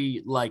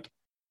very like,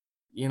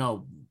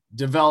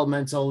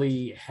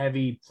 developmentally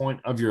heavy point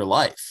of your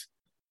life,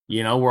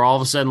 where all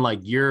of a sudden, like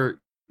you're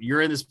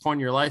in this point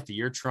in your life that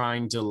you're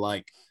trying to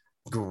like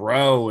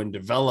grow and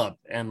develop.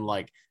 And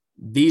like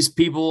these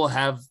people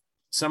have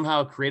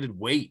somehow created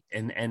weight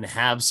and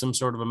have some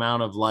sort of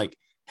amount of like,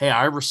 hey,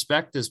 I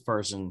respect this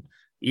person,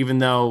 even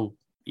though,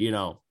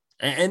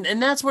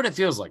 and that's what it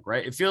feels like,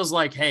 right? It feels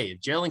like, hey, if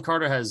Jalen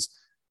Carter has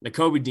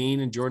Nakobe Dean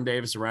and Jordan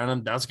Davis around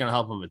him, that's going to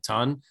help him a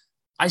ton.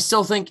 I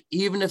still think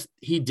even if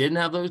he didn't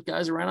have those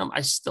guys around him,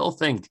 I still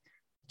think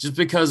just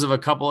because of a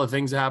couple of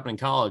things that happened in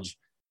college,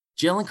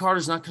 Jalen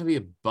Carter's not going to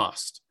be a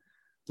bust.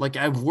 Like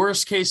a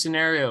worst case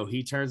scenario,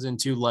 he turns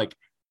into like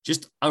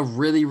just a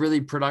really, really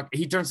productive.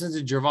 He turns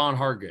into Javon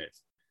Hargrave.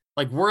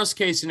 Like worst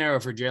case scenario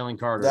for Jalen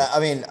Carter.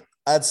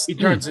 That's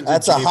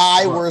a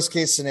high worst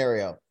case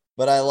scenario,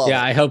 but I love it.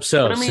 Yeah, I hope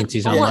so. Since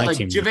he's on my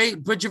team.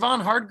 But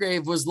Javon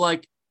Hargrave was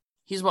like,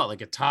 he's what,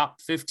 like a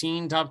top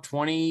 15, top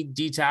 20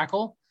 D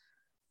tackle?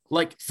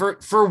 Like for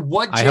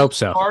what I hope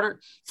so.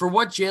 For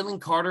what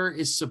Jalen Carter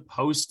is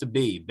supposed to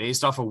be,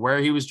 based off of where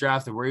he was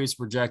drafted, where he was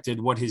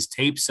projected, what his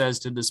tape says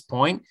to this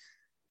point,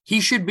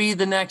 he should be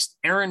the next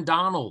Aaron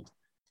Donald.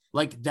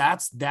 Like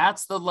that's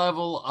the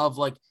level of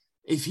like,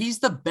 if he's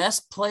the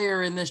best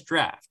player in this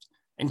draft,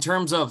 in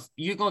terms of,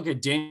 you can look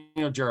at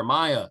Daniel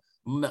Jeremiah,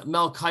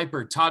 Mel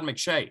Kiper, Todd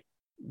McShay,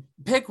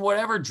 pick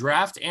whatever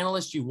draft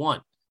analyst you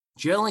want.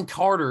 Jalen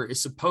Carter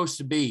is supposed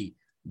to be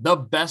the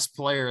best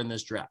player in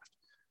this draft.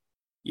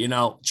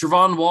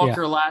 Trevon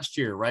Walker last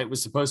year, right,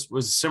 was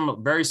similar,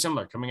 very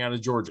similar coming out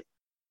of Georgia.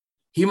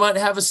 He might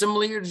have a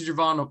similar year to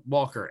Trevon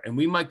Walker, and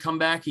we might come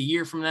back a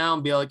year from now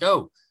and be like,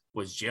 oh,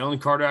 was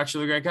Jalen Carter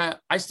actually a great guy?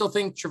 I still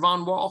think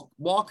Trevon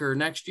Walker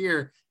next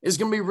year is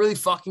going to be really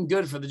fucking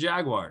good for the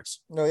Jaguars.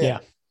 Oh, yeah.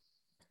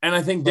 And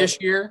I think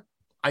this year,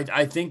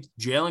 I think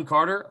Jalen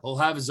Carter will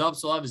have his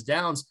ups, will have his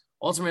downs.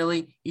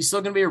 Ultimately, he's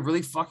still going to be a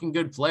really fucking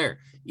good player.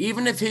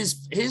 Even if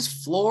his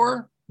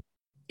floor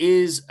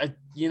is a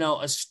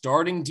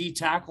starting D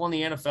tackle in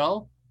the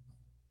NFL,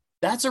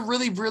 that's a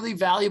really, really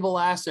valuable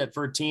asset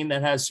for a team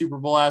that has Super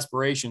Bowl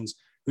aspirations,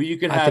 who you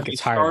could have. I think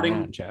it's starting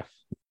higher than that, Jeff.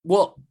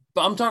 Well,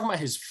 but I'm talking about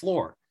his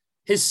floor.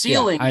 His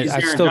ceiling is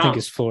Aaron still Donald. think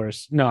his floor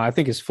is I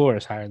think his floor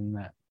is higher than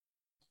that.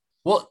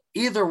 Well,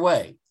 either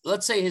way,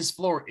 let's say his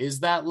floor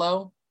is that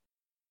low.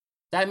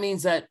 That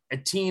means that a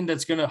team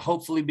that's going to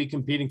hopefully be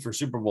competing for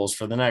Super Bowls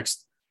for the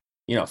next,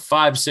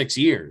 5-6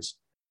 years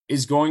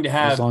is going to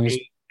have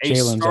a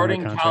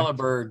starting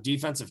caliber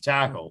defensive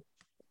tackle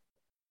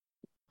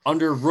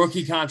under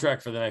rookie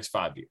contract for the next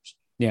 5 years.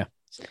 Yeah.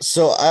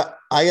 So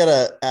I got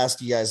to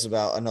ask you guys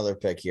about another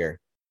pick here.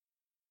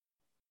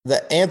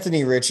 The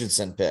Anthony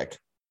Richardson pick.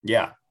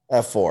 Yeah.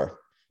 At 4.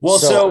 Well,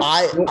 so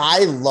I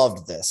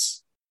loved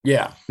this.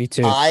 Yeah. Me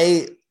too.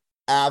 I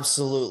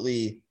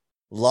absolutely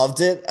loved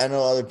it. I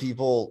know other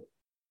people,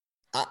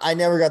 I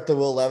never got the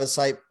Will Levis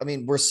hype. I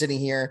mean, we're sitting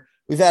here.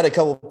 We've had a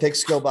couple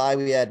picks go by.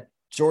 We had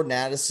Jordan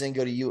Addison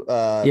go to you.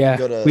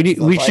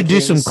 We should do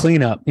some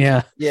cleanup.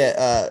 Yeah.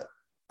 Yeah.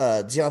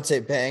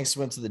 Deontay Banks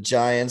went to the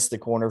Giants, the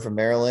corner from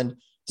Maryland.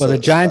 Well, the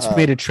Giants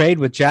made a trade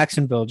with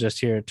Jacksonville just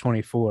here at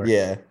 24.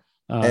 Yeah.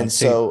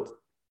 So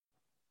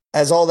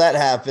as all that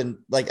happened,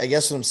 like, I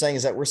guess what I'm saying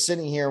is that we're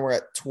sitting here and we're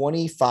at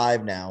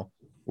 25 now.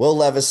 Will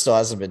Levis still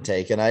hasn't been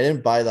taken. I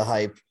didn't buy the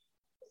hype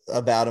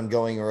about him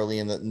going early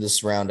in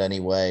this round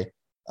anyway.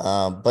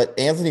 But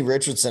Anthony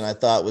Richardson, I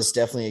thought, was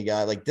definitely a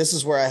guy, like, this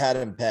is where I had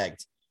him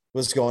pegged,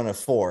 was going to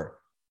 4.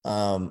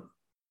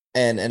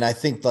 And I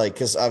think, like,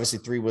 because obviously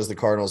 3 was the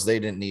Cardinals. They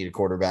didn't need a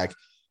quarterback.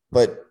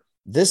 But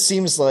this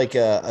seems like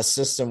a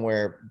system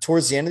where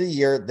towards the end of the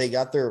year, they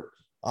got their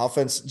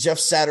offense. Jeff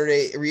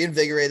Saturday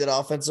reinvigorated the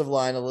offensive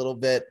line a little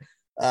bit.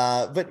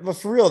 But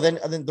for real,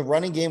 then the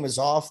running game was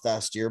off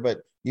last year, but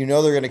they're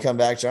going to come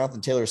back. Jonathan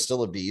Taylor is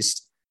still a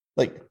beast.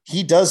 Like,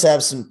 he does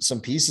have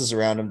some pieces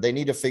around him. They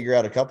need to figure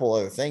out a couple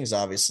other things.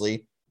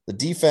 Obviously, the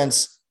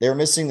defense, they were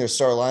missing their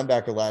star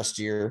linebacker last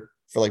year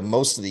for like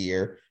most of the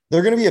year.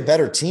 They're going to be a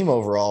better team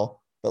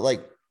overall, but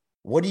like,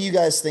 what do you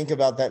guys think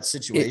about that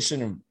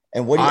situation?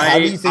 And how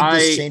do you think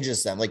this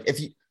changes them? Like,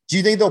 do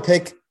you think they'll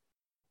pick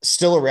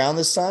still around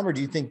this time, or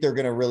do you think they're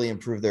going to really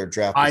improve their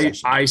draft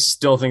position? I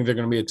still think they're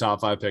going to be a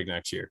top 5 pick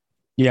next year.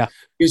 Yeah.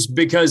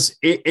 Because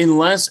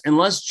unless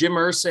Jim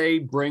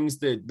Irsay brings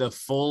the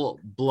full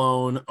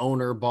blown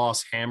owner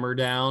boss hammer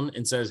down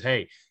and says,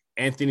 hey,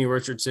 Anthony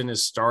Richardson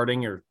is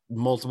starting or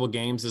multiple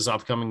games this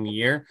upcoming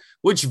year,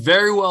 which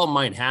very well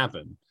might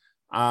happen.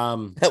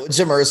 Jim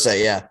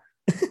Irsay. Yeah.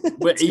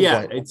 But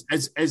yeah, it's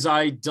as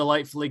I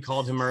delightfully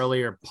called him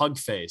earlier, pug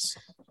face.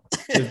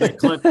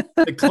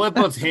 The clip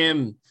of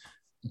him,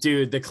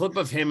 dude, the clip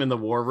of him in the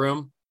war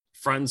room,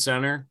 front and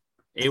center,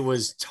 it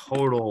was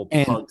total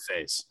pug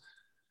face.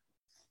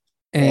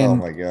 And oh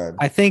my God.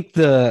 I think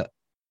the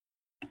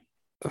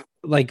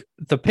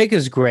pick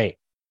is great.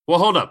 Well,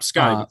 hold up,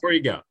 Scotty, before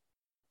you go.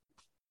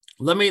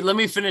 Let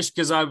me finish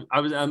because I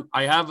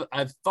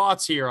have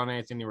thoughts here on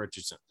Anthony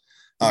Richardson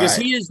because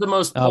he is the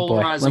most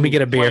polarizing. Let me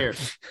get a beer.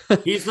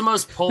 Player. He's the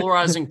most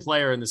polarizing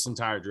player in this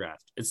entire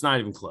draft. It's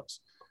not even close.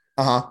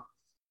 I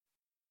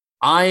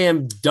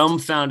am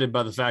dumbfounded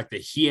by the fact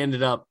that he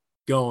ended up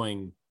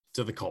going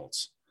to the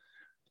Colts.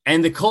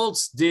 And the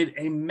Colts did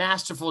a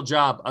masterful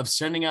job of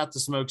sending out the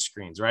smoke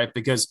screens, right?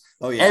 Because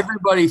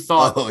everybody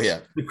thought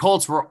the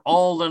Colts were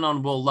all in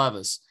on Will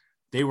Levis.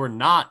 They were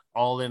not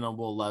all in on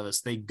Will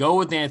Levis. They go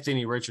with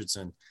Anthony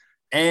Richardson.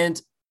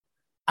 And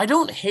I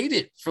don't hate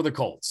it for the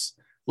Colts.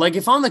 Like,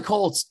 if I'm the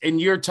Colts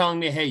and you're telling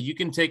me, hey, you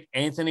can take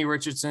Anthony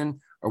Richardson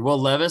or Will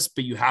Levis,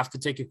 but you have to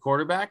take a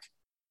quarterback,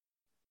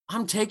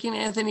 I'm taking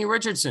Anthony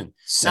Richardson.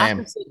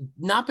 Same.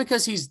 Not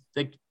because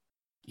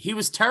he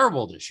was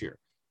terrible this year.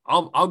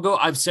 I'll go.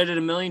 I've said it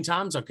a million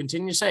times. I'll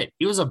continue to say it.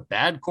 He was a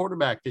bad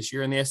quarterback this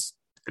year in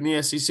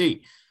the SEC.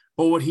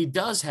 But what he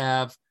does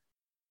have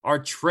are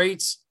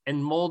traits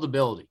and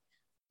moldability.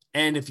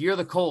 And if you're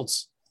the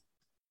Colts,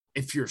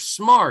 if you're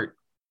smart,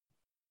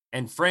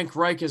 and Frank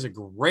Reich is a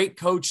great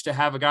coach to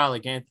have a guy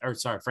like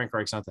Frank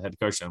Reich's not the head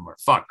coach anymore.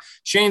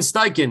 Shane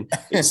Steichen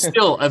is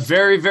still a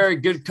very, very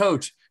good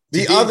coach.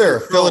 The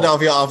other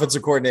Philadelphia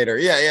offensive coordinator.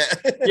 Yeah.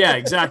 Yeah,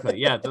 exactly.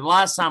 Yeah, the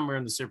last time we were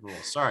in the Super Bowl.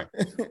 Sorry.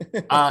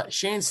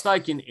 Shane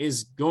Steichen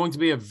is going to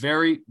be a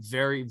very,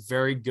 very,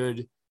 very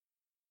good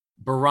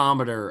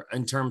barometer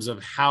in terms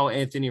of how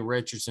Anthony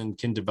Richardson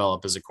can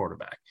develop as a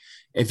quarterback.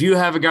 If you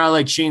have a guy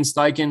like Shane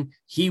Steichen,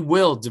 he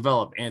will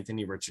develop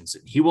Anthony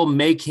Richardson. He will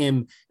make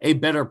him a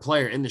better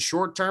player in the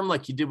short term,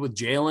 like he did with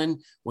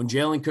Jalen, when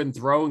Jalen couldn't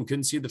throw and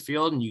couldn't see the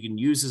field, and you can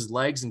use his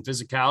legs and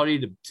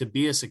physicality to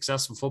be a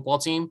successful football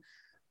team.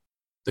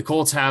 The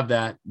Colts have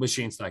that with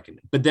Shane Steichen.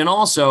 But then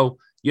also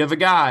you have a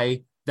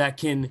guy that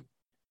can,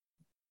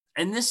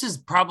 and this is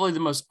probably the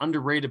most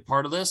underrated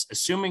part of this,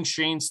 assuming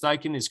Shane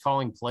Steichen is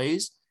calling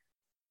plays,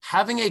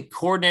 having a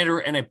coordinator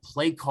and a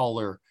play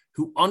caller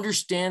who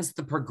understands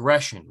the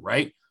progression,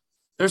 right?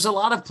 There's a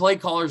lot of play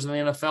callers in the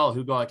NFL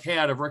who go like, hey,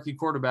 I had a rookie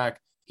quarterback.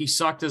 He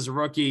sucked as a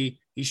rookie.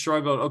 He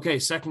struggled. Okay,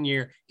 second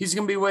year, he's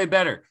going to be way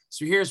better.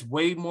 So here's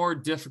way more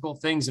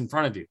difficult things in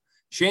front of you.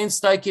 Shane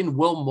Steichen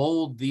will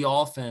mold the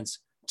offense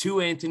to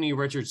Anthony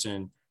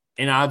Richardson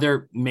in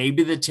either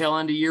maybe the tail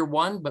end of year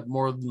one, but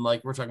more than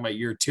like we're talking about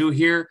year two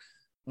here,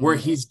 where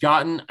he's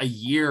gotten a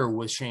year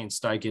with Shane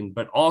Steichen,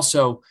 but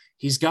also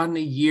he's gotten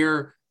a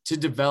year to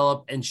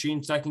develop, and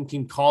Shane Steichen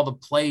can call the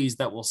plays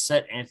that will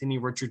set Anthony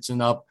Richardson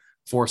up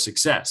for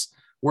success.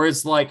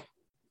 Whereas like,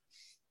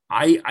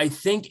 I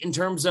think in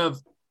terms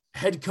of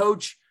head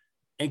coach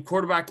and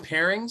quarterback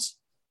pairings,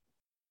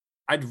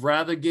 I'd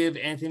rather give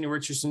Anthony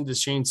Richardson to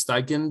Shane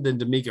Steichen than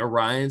D'Amico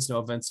Ryans. No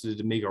offense to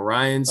D'Amico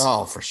Ryans.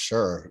 Oh, for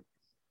sure.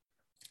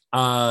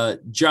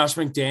 Josh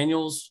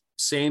McDaniels,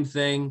 same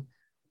thing.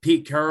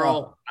 Pete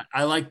Carroll.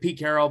 I like Pete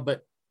Carroll,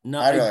 but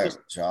no.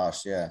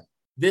 Josh, yeah.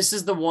 This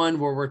is the one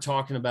where we're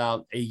talking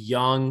about a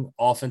young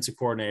offensive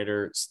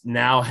coordinator,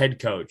 now head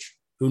coach,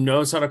 who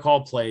knows how to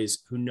call plays,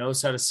 who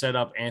knows how to set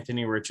up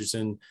Anthony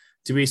Richardson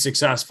to be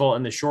successful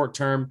in the short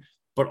term,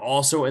 but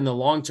also in the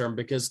long term,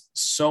 because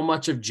so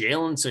much of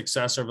Jalen's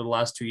success over the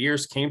last 2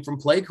 years came from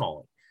play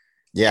calling.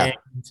 Yeah.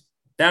 And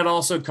that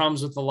also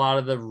comes with a lot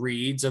of the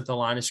reads at the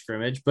line of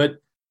scrimmage. But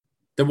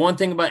the one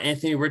thing about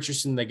Anthony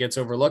Richardson that gets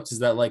overlooked is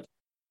that like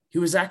he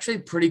was actually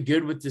pretty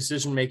good with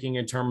decision-making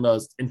in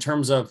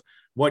terms of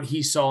what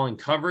he saw in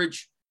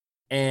coverage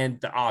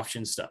and the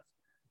option stuff.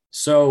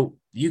 So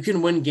you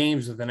can win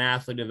games with an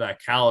athlete of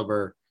that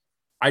caliber.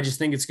 I just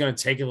think it's going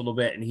to take a little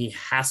bit, and he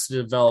has to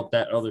develop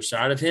that other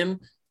side of him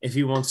if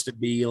he wants to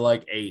be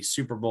like a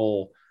Super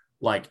Bowl,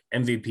 like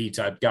MVP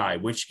type guy,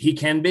 which he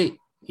can be.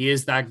 He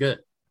is that good.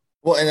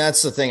 Well, and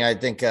that's the thing. I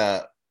think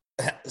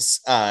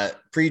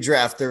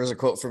pre-draft, there was a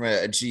quote from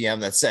a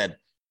GM that said,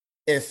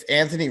 if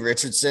Anthony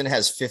Richardson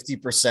has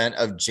 50%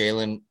 of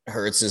Jalen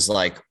Hurts'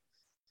 like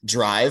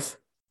drive,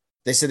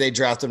 they said they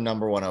draft him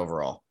number one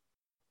overall.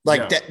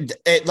 Like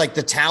like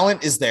the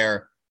talent is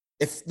there.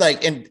 If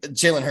like, and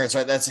Jalen Hurts,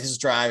 right? That's his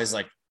drive is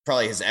like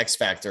probably his X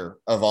factor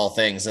of all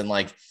things. And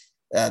like,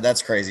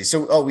 that's crazy.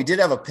 So, we did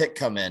have a pick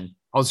come in.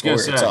 I was going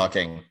to say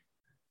talking.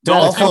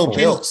 Dalton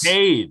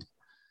Kincaid.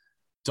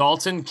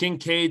 Dalton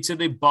Kincaid to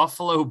the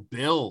Buffalo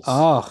Bills.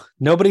 Oh,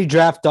 nobody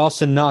draft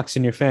Dawson Knox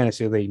in your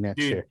fantasy league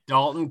next year.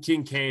 Dalton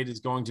Kincaid is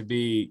going to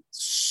be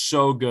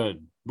so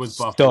good with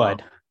Buffalo.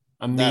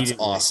 That's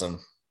awesome.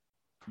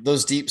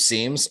 Those deep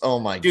seams. Oh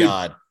my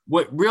God.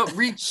 What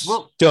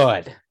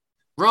stud.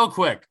 Real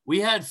quick. We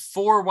had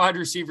 4 wide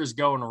receivers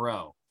go in a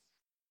row.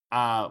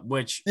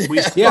 Which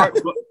we how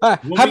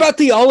about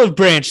the olive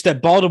branch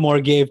that Baltimore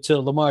gave to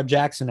Lamar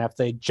Jackson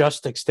after they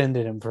just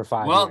extended him for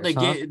 5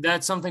 years?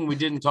 That's something we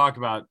didn't talk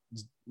about.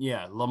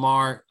 Yeah,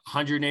 Lamar,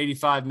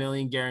 $185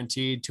 million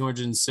guaranteed,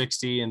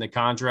 $260 in the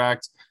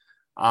contract.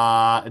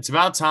 It's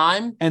about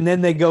time. And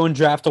then they go and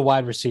draft a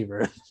wide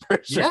receiver.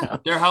 Yeah,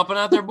 they're helping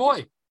out their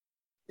boy.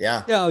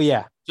 Yeah. Oh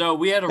yeah. So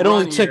we had it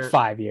only took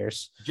 5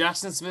 years.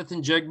 Jackson Smith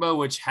and Jigba,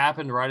 which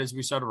happened right as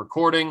we started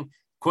recording.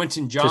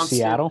 Quentin Johnson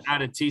Seattle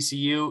out of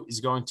TCU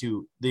is going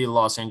to the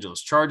Los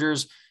Angeles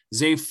Chargers.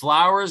 Zay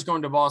Flowers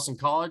going to Boston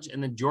College,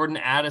 and then Jordan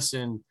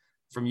Addison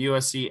from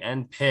USC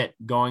and Pitt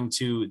going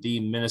to the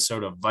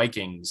Minnesota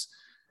Vikings.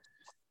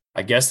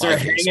 I guess they're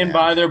hanging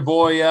by their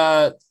boy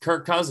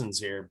Kirk Cousins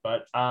here,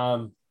 but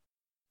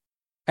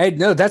hey,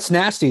 no, that's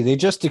nasty. They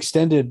just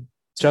extended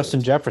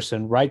Justin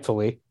Jefferson,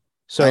 rightfully.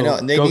 So I know,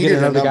 and they go get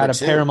another guy to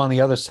two. pair him on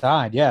the other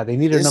side. Yeah, they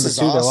needed a number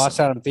two. Awesome. They lost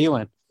out on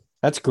Thielen.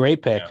 That's a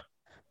great pick.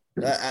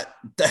 Yeah.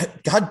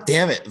 God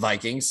damn it,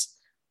 Vikings!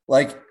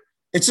 Like,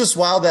 it's just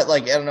wild that,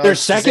 like, I don't know, their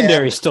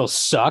secondary still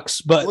sucks.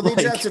 But they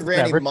drafted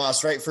Randy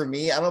Moss, right? For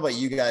me, I don't know about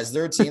you guys.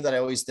 They're a team that I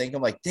always think,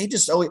 I'm like, they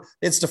just always,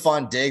 it's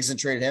Stephon Diggs and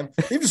traded him.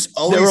 They just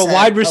always they were a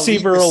wide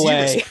receiver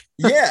away.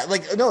 Yeah,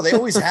 like, no, they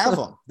always have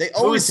them. They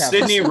always have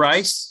Sidney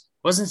Rice.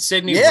 Wasn't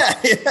Sidney? Yeah.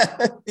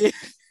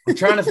 I'm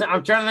trying to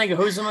think of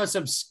who's the most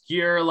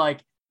obscure, like,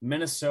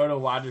 Minnesota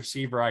wide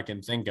receiver I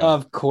can think of.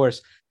 Of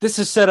course, this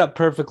is set up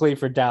perfectly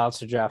for Dallas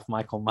to draft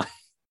Michael Myers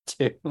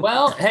too.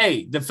 Well,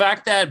 hey, the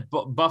fact that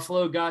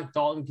Buffalo got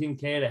Dalton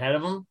Kincaid ahead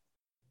of him,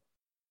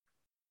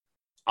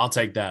 I'll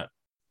take that.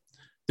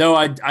 Though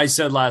I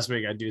said last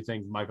week I do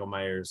think Michael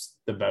Myers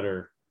the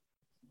better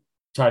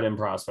tight end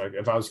prospect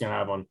if I was going to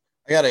have one.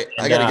 I got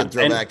a good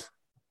throwback.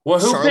 Well,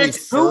 who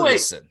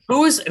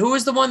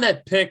was the one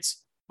that picked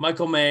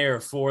Michael Mayer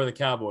for the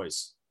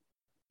Cowboys?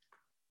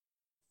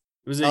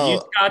 Was it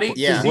you, Scotty?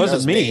 Yeah, it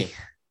wasn't me.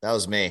 That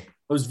was me. It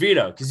was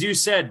Vito, because you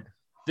said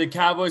the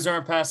Cowboys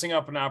aren't passing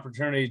up an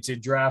opportunity to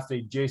draft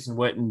a Jason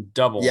Witten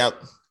double. Yep.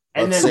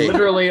 And then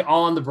literally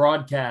on the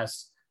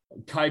broadcast,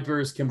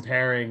 Kuiper's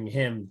comparing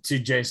him to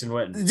Jason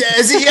Witten.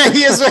 Yeah,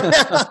 he is.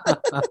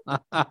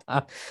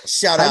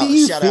 Shout out. How do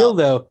you feel,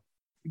 though?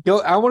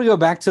 I want to go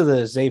back to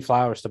the Zay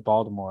Flowers to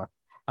Baltimore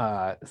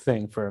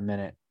thing for a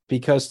minute,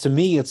 because to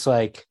me, it's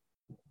like,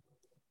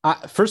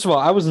 first of all,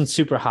 I wasn't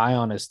super high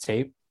on his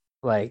tape.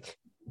 Like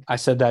I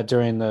said that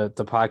during the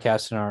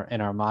podcast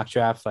in our mock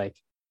draft, like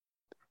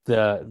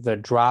the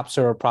drops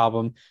are a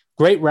problem.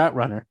 Great route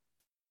runner,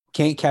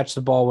 can't catch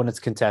the ball when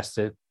it's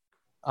contested.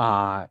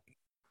 I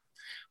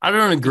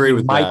don't agree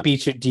with might that.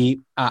 Beat you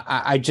deep.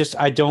 I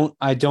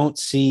don't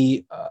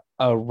see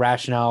a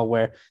rationale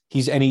where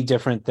he's any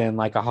different than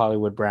like a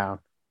Hollywood Brown,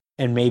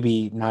 and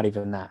maybe not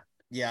even that.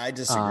 Yeah, I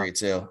disagree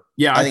too.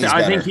 Yeah,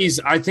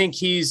 I think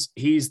he's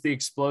the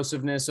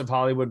explosiveness of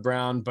Hollywood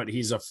Brown, but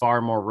he's a far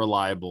more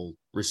reliable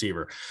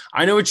receiver.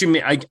 I know what you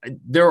mean.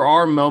 There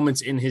are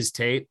moments in his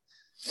tape.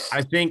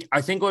 I think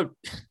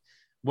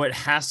what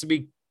has to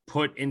be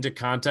put into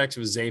context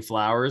with Zay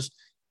Flowers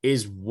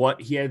is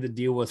what he had to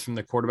deal with from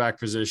the quarterback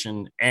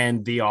position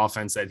and the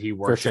offense that he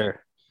worked.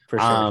 For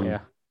sure. Yeah.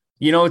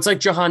 You know, it's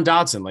like Jahan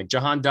Dotson. Like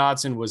Jahan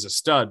Dotson was a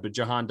stud, but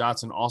Jahan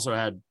Dotson also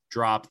had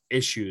drop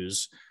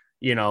issues.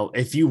 You know,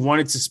 if you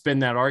wanted to spin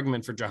that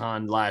argument for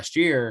Jahan last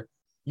year,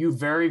 you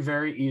very,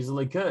 very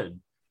easily could.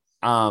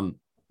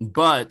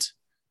 But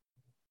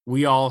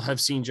we all have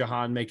seen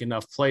Jahan make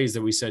enough plays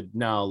that we said,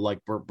 no, like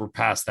we're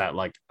past that.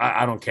 Like,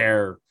 I don't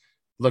care.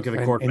 Look at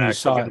the quarterback. And you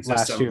saw it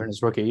last year in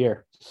his rookie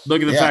year.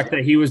 Look at the fact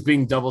that he was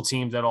being double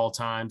teamed at all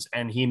times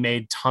and he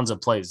made tons of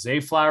plays. Zay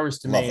Flowers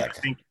to me,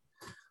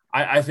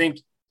 I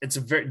think it's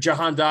a very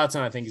Jahan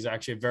Dotson, I think is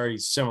actually a very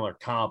similar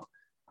comp.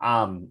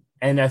 And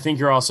I think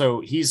you're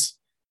also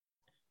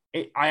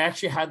I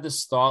actually had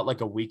this thought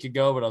like a week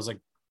ago, but I was like,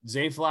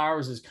 Zay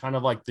Flowers is kind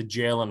of like the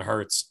Jalen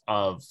Hurts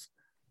of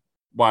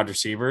wide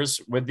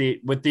receivers, with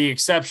the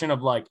exception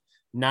of like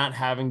not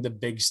having the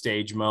big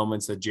stage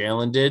moments that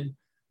Jalen did,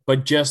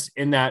 but just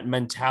in that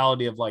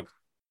mentality of like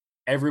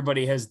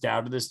everybody has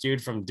doubted this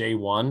dude from day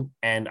one.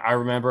 And I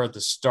remember at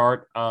the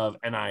start of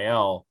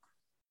NIL,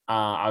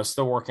 I was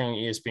still working on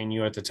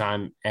ESPNU at the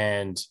time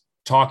and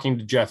talking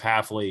to Jeff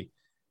Hafley,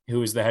 who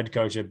was the head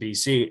coach at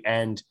BC,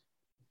 and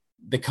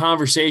the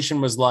conversation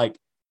was like,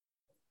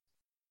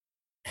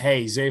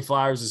 hey, Zay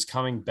Flowers is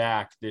coming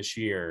back this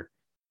year.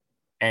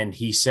 And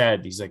he's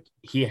like,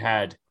 he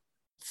had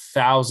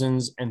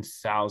thousands and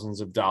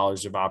thousands of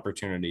dollars of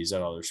opportunities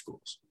at other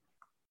schools.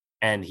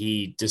 And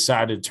he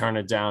decided to turn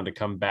it down to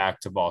come back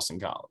to Boston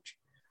College.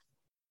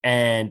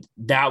 And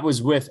that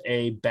was with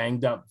a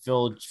banged up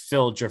Phil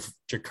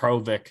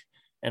Jakovic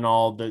and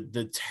all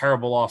the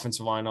terrible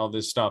offensive line, all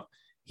this stuff.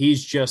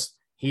 He's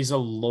a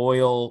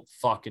loyal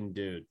fucking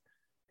dude.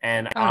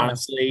 And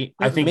honestly,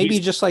 I think maybe he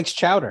just likes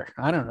chowder.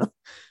 I don't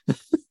know.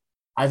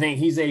 I think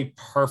he's a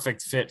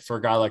perfect fit for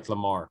a guy like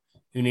Lamar,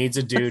 who needs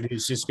a dude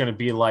who's just going to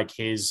be like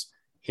his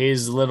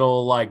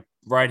little like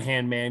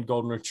right-hand man,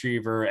 golden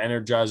retriever,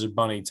 Energizer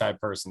bunny type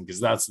person.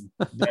 Cause that's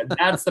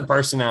the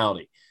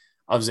personality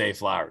of Zay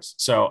Flowers.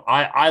 So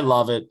I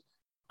love it.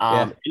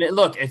 And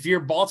look, if you're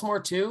Baltimore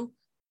too,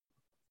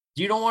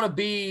 you don't want to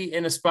be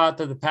in a spot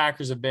that the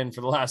Packers have been for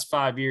the last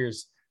 5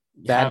 years.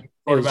 That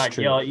quarterback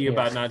yell at you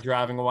about not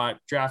drafting a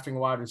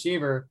wide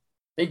receiver.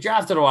 They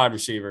drafted a wide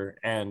receiver,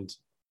 and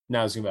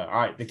now it's going to be all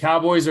right. The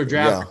Cowboys are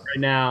drafting right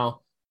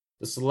now.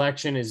 The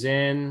selection is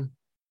in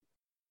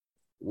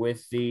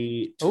with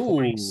the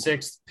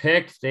 26th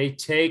pick. They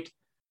take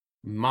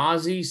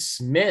Mozzie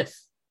Smith.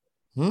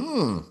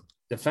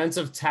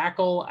 defensive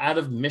tackle out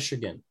of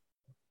Michigan.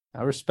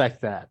 I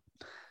respect that.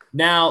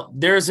 Now,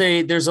 there's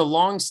a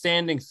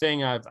long-standing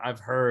thing I've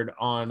heard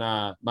on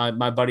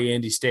my buddy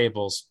Andy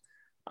Staples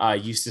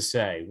used to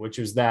say, which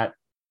was that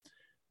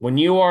when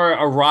you are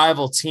a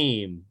rival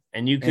team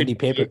and you could Andy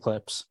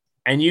Paperclips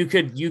and you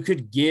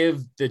could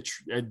give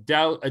a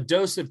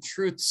dose of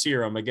truth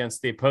serum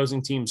against the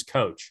opposing team's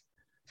coach,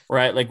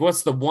 right? Like,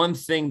 what's the one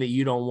thing that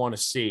you don't want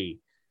to see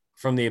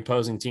from the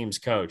opposing team's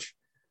coach?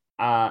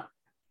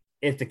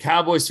 If the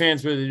Cowboys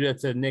fans were to do it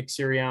to Nick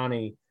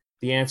Sirianni,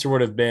 the answer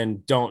would have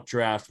been, don't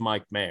draft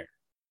Mike Mayer.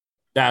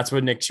 That's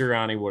what Nick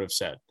Sirianni would have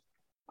said.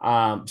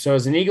 So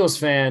as an Eagles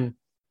fan,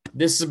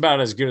 this is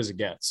about as good as it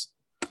gets.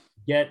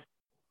 Get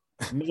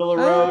middle of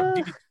the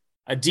road,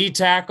 a D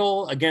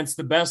tackle against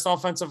the best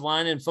offensive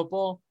line in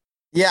football.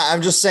 Yeah,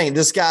 I'm just saying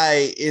this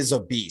guy is a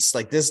beast.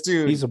 Like this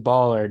dude, he's a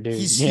baller, dude.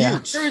 He's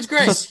huge. Sure, he's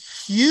great.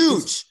 He's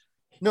huge.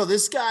 No,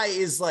 this guy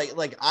is like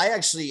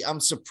I'm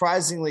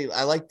surprisingly,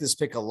 I like this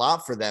pick a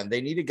lot for them.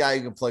 They need a guy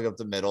who can plug up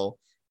the middle.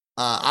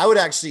 I would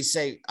actually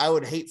say I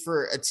would hate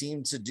for a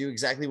team to do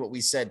exactly what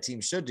we said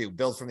teams should do,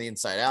 build from the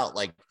inside out.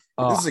 Like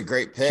this is a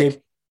great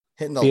pick.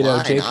 Hitting the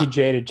line.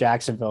 JPJ to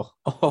Jacksonville.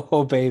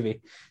 Oh,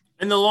 baby.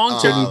 In the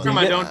long term,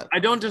 I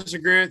don't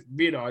disagree with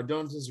Vito. I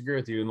don't disagree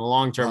with you. In the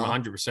long term,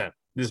 100%.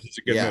 This is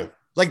a good move.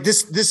 Like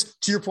this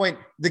to your point,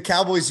 the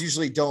Cowboys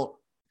usually don't.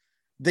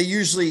 They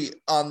usually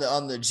on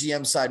the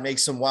GM side make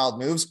some wild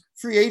moves.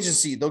 Free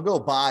agency, they'll go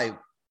buy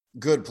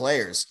good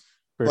players,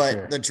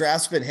 but the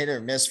draft's been hit or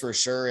miss for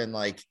sure. And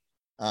like,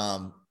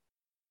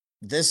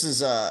 this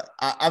is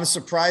I'm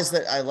surprised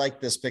that I like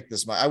this pick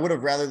this much. I would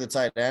have rather the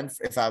tight end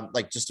if I'm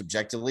like just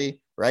objectively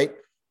right.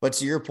 But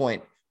to your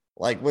point,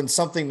 like when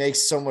something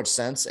makes so much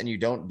sense and you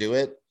don't do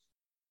it,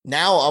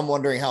 now I'm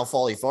wondering how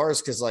far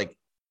is because like.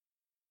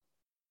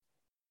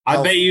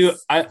 I bet you.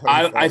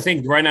 I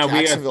think right now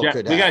we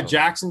got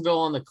Jacksonville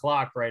on the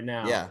clock right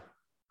now. Yeah,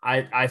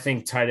 I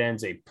think tight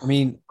ends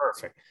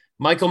perfect.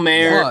 Michael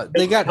Mayer.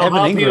 They got Evan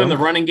help Ingram. You in the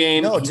running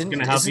game. No, he's going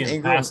to help you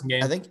in the passing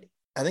game. I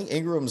think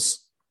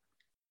Ingram's.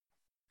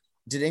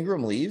 Did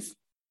Ingram leave?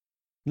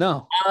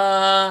 No.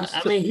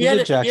 I mean he had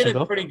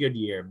a pretty good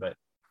year, but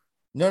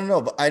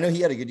no. But I know he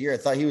had a good year. I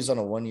thought he was on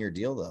a 1-year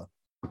deal though.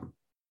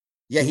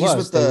 Yeah, he's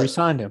with they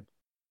re-signed him.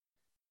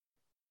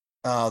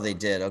 Oh, they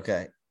did.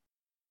 Okay.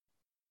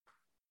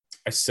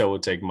 I still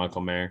would take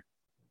Michael Mayer.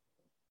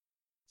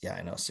 Yeah,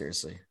 I know.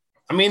 Seriously.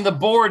 I mean, the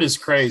board is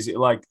crazy.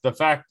 Like the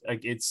fact,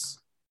 like it's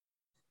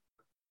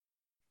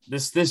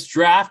this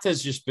draft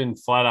has just been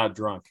flat out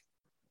drunk.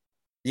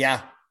 Yeah,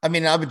 I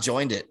mean, I've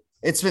enjoyed it.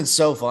 It's been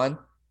so fun.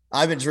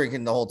 I've been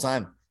drinking the whole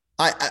time.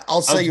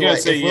 I'll tell you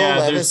what.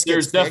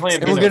 There's definitely.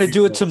 And we're gonna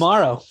do it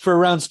tomorrow for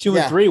rounds 2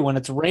 and 3 when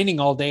it's raining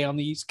all day on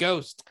the East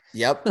Coast.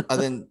 Yep.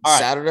 And then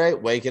Saturday,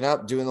 waking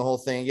up, doing the whole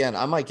thing again.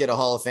 I might get a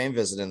Hall of Fame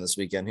visit in this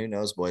weekend. Who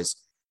knows, boys?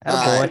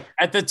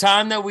 At the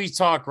time that we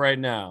talk right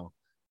now,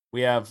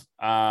 we have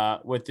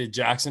with the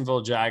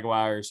Jacksonville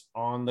Jaguars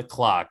on the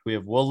clock. We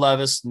have Will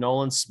Levis,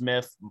 Nolan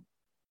Smith,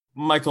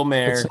 Michael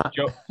Mayer,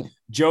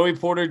 Joey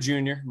Porter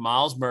Jr.,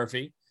 Miles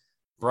Murphy,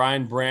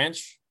 Brian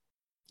Branch,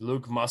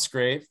 Luke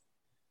Musgrave,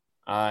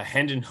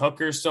 Hendon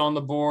Hooker still on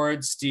the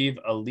board, Steve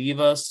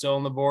Oliva still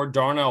on the board,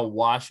 Darnell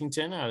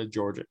Washington out of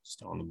Georgia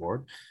still on the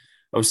board,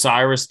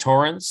 Osiris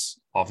Torrance,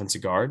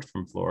 offensive guard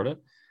from Florida.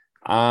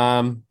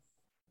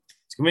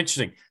 It's gonna be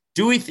interesting.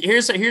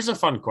 Here's a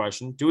fun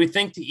question. Do we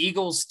think the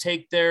Eagles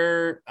take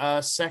their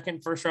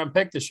second first round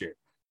pick this year?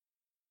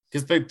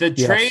 Because the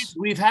trades,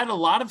 we've had a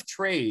lot of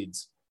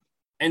trades.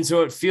 And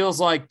so it feels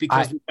like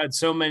because we've had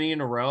so many in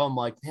a row, I'm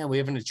like, man, we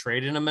haven't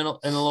traded in a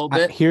little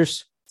bit.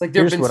 It's like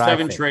there have been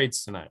 7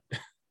 trades tonight.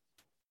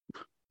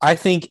 I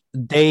think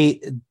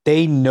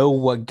they know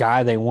what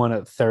guy they want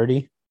at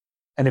 30.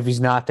 And if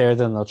he's not there,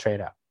 then they'll trade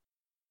out.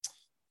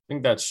 I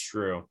think that's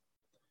true.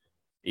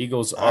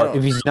 Eagles are.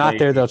 If he's not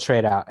there, they'll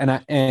trade out.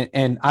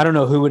 And I don't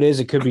know who it is.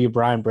 It could be a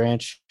Brian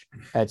Branch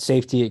at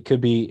safety. It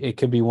could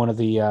be one of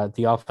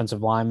the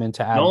offensive linemen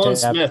to add. Nolan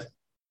Smith.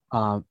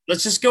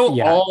 Let's just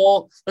go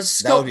all. Let's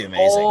just go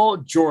all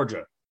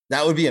Georgia.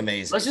 That would be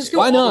amazing. Let's just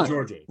go all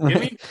Georgia.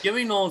 Give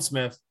me Nolan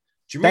Smith.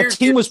 That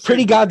team was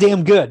pretty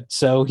goddamn good,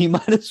 so he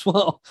might as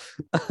well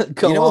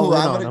go. You know who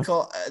I'm going to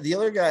call? The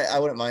other guy I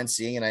wouldn't mind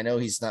seeing, and I know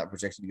he's not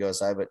projected to go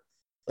aside, but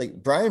like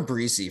Brian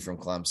Breesy from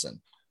Clemson.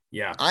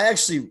 Yeah, I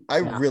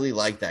really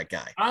like that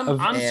guy. I'm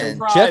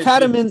surprised. Jeff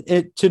had him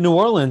to New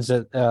Orleans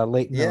at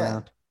late in the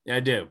round. Yeah, I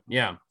do.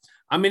 Yeah,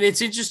 I mean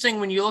it's interesting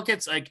when you look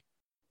at like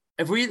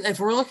if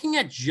we're looking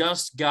at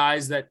just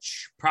guys that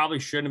probably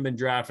shouldn't have been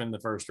drafted in the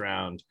first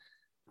round.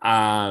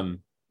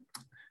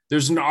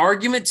 There's an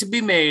argument to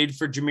be made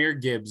for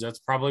Jahmyr Gibbs. That's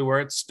probably where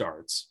it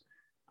starts.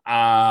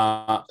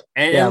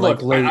 And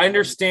look, I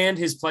understand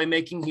his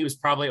playmaking. He was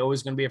probably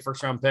always going to be a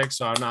first round pick,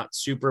 so I'm not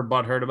super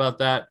butthurt about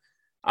that.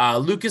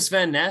 Lucas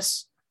Van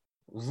Ness,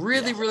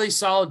 really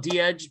solid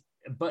D-edge,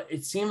 but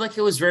it seemed like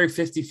it was very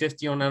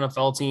 50-50 on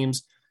NFL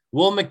teams.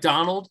 Will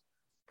McDonald.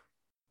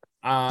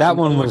 That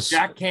one was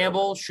Jack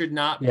Campbell should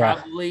not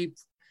definitely.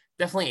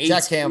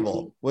 Jack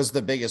Campbell was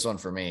the biggest one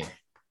for me.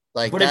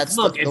 Like, But that's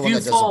the one that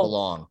doesn't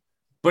belong.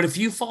 But if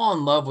you fall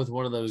in love with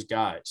one of those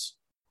guys,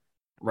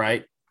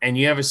 right, and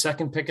you have a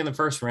second pick in the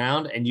first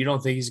round and you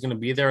don't think he's going to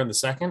be there in the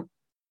second,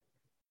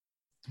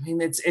 I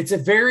mean, it's a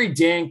very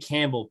Dan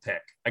Campbell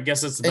pick. I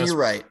guess that's the best. And you're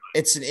right.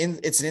 It's an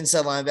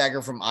inside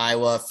linebacker from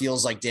Iowa.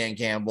 Feels like Dan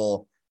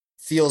Campbell.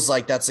 Feels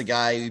like that's a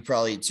guy who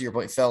probably, to your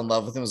point, fell in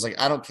love with him. Was like,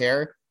 I don't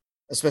care,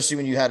 especially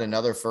when you had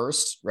another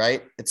first,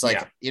 right? It's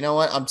like, you know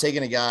what? I'm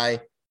taking a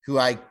guy who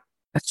I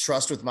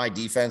trust with my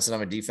defense, and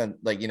I'm a defense,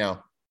 like,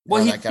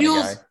 well, that kind of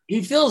guy.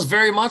 He feels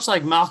very much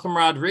like Malcolm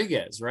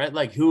Rodriguez, right?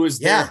 Like, who was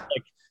their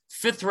like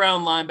fifth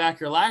round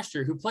linebacker last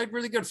year, who played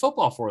really good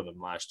football for them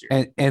last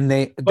year. And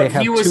they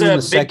have 2 in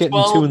the second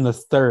and 2 in the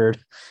third.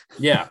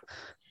 Yeah.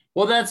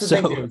 Well, that's the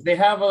thing too. They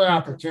have other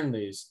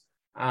opportunities.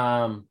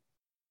 But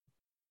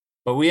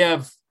we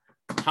have,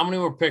 how many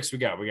more picks we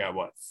got? We got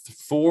what?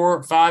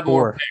 5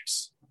 more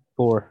picks.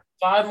 4.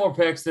 5 more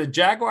picks. The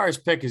Jaguars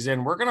pick is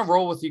in. We're going to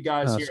roll with you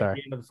guys at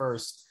the end of the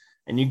first,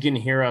 and you can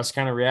hear us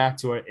kind of react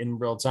to it in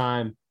real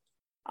time.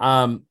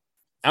 I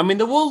mean,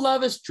 the Will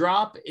Levis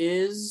drop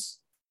is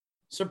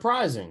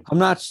surprising. I'm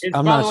not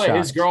shocked.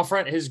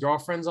 His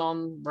girlfriend's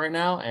on right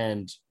now,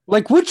 and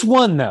like, which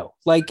one though?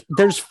 Like,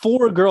 there's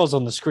 4 girls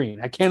on the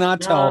screen. I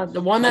cannot tell the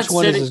one that's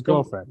which sitting, one is his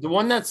girlfriend. The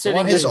one that's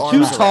sitting. There's 2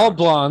 tall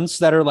blondes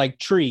that are like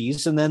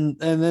trees, and then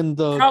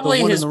the probably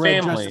the one his in the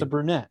red family. dress, the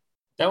brunette.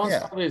 That one's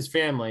probably his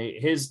family.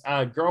 His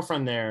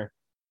girlfriend there,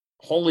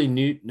 holy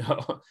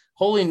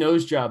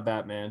nose job,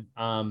 Batman.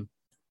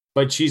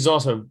 But she's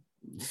also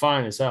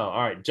fine as hell.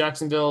 All right,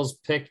 Jacksonville's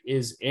pick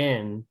is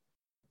in.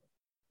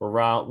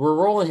 We're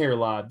rolling here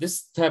live.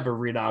 This type of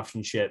read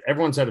option shit.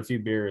 Everyone's had a few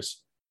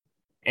beers.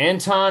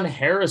 Anton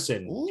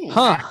Harrison,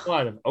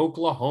 out of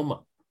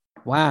Oklahoma.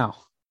 Wow.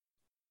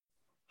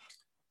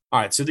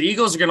 All right, so the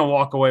Eagles are going to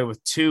walk away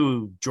with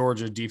 2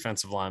 Georgia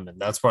defensive linemen.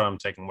 That's what I'm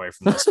taking away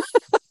from this.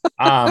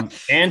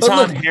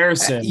 Anton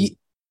Harrison.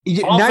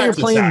 Now you're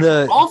playing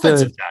the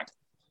offensive tackle.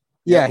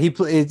 Yeah,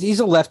 he's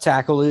a left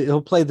tackle.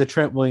 He'll play the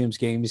Trent Williams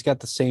game. He's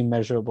got the same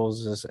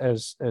measurables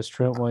as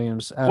Trent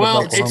Williams.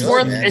 Well,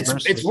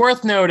 it's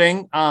worth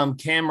noting.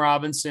 Cam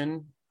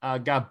Robinson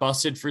got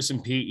busted for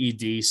some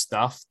PED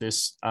stuff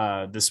this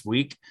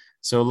week,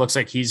 so it looks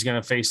like he's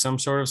going to face some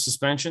sort of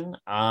suspension.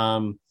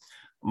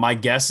 My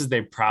guess is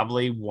they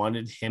probably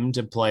wanted him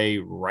to play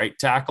right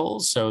tackle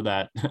so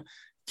that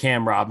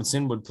Cam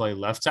Robinson would play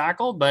left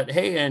tackle. But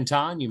hey,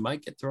 Anton, you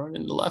might get thrown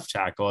into left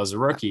tackle as a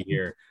rookie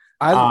here.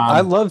 I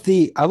love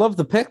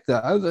the pick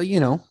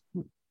though.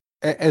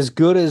 As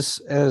good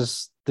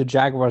as the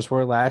Jaguars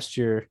were last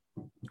year,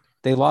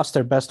 they lost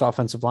their best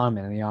offensive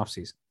lineman in the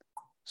offseason.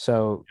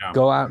 So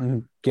go out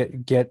and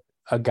get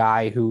a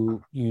guy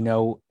who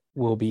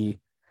will be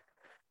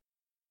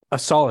a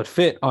solid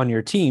fit on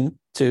your team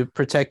to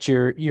protect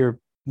your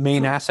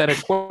main asset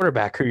at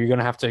quarterback, who you're going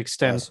to have to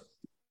extend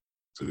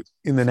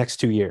in the next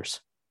 2 years.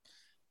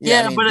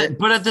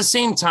 But at the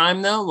same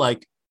time though,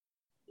 like,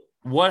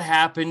 what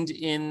happened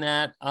in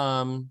that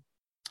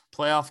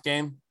playoff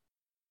game?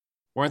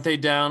 Weren't they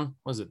down?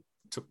 Was it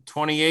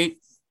 28-31?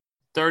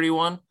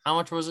 How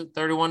much was it?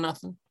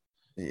 31-0?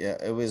 Yeah,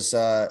 it was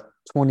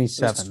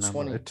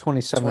 27.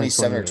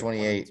 27 or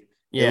 28.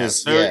 Yeah,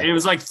 it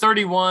was like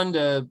 31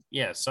 to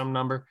some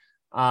number.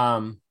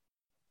 I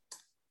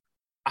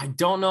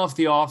don't know if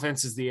the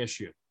offense is the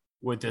issue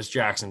with this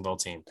Jacksonville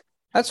team.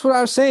 That's what I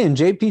was saying,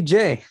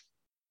 JPJ.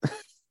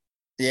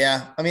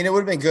 Yeah, I mean, it would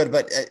have been good,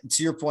 but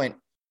to your point,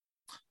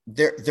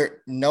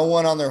 there no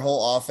one on their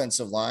whole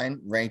offensive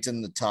line ranked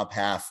in the top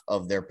half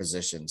of their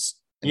positions.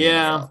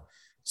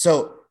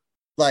 So,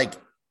 like,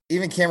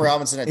 even Cam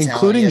Robinson,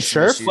 including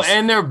Scherf,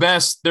 and their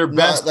best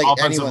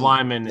offensive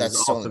lineman is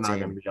also not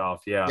going to be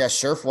off. Yeah,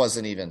 Scherf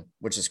wasn't even,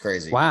 which is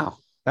crazy. Wow,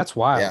 that's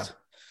wild. Yeah.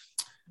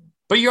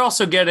 But you're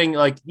also getting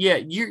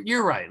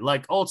you're right.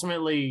 Like,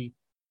 ultimately,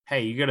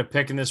 hey, you got to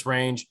pick in this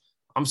range.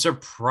 I'm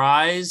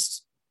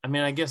surprised. I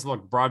mean, I guess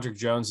look, Broderick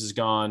Jones is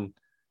gone.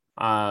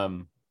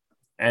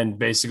 And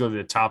basically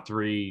the top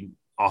 3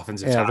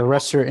 offensive tackles, the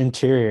rest are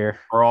interior.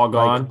 Are all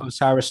gone. Like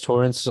Osiris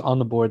Torrance is on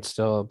the board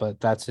still, but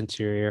that's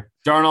interior.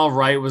 Darnell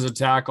Wright was a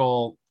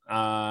tackle,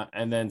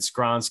 and then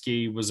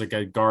Skronsky was like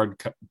a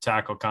guard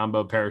tackle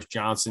combo. Paris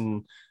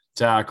Johnson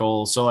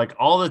tackle. So like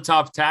all the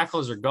top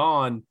tackles are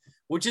gone,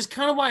 which is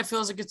kind of why it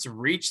feels like it's a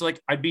reach. Like,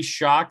 I'd be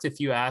shocked if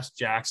you asked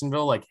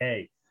Jacksonville, like,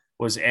 hey,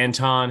 was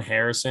Anton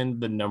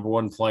Harrison the number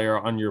 1 player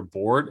on your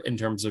board in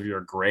terms of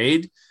your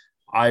grade?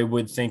 I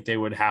would think they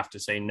would have to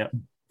say no.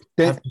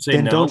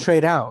 Then don't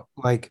trade out.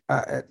 I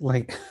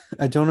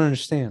don't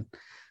understand.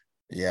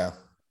 Yeah,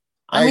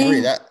 I agree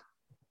that.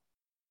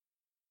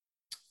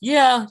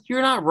 Yeah,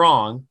 you're not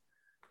wrong,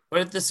 but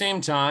at the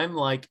same time,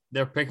 like,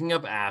 they're picking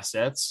up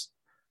assets.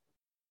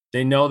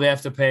 They know they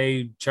have to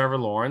pay Trevor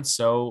Lawrence,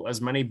 so as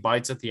many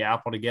bites at the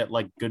apple to get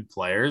like good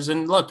players.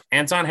 And look,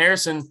 Anton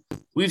Harrison,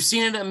 we've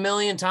seen it a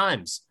million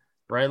times,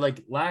 right?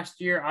 Like,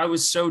 last year, I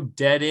was so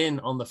dead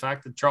in on the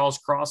fact that Charles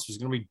Cross was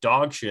going to be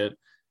dog shit.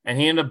 And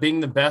he ended up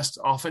being the best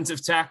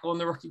offensive tackle in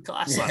the rookie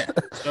class.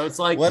 So it's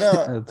like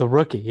the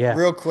rookie. Yeah.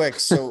 Real quick.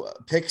 So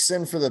picks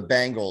in for the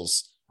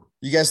Bengals.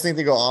 You guys think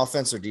they go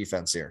offense or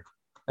defense here?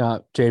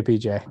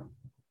 JPJ.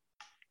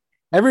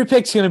 Every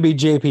pick's going to be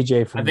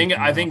JPJ for me.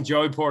 I think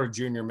Joey Porter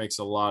Jr. makes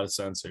a lot of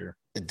sense here.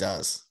 It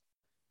does.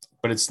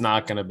 But it's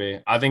not going to be.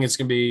 I think it's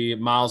going to be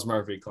Miles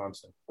Murphy,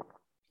 Clemson.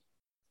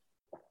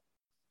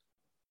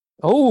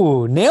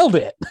 Oh, nailed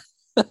it.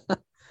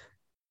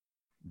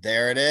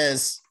 There it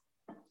is.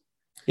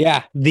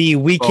 Yeah,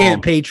 we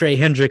can't pay Trey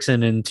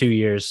Hendrickson in 2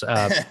 years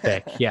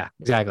pick. Yeah,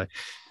 exactly.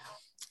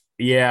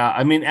 Yeah,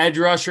 I mean, edge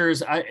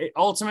rushers,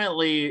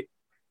 ultimately,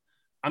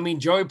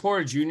 Joey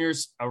Porter Jr.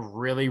 is a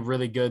really,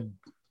 really good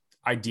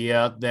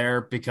idea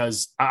there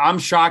because I'm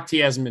shocked he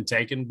hasn't been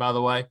taken, by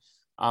the way.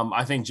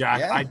 I think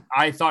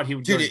I thought he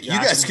would go to you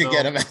guys could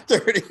get him at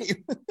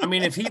 30.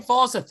 If he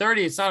falls to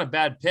 30, it's not a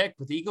bad pick.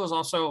 But the Eagles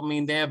also,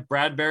 they have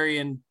Bradbury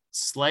and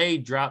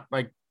Slade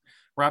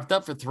wrapped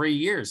up for 3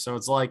 years. So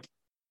it's like,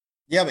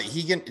 yeah, but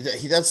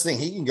that's the thing.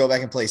 He can go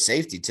back and play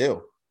safety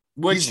too.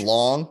 He's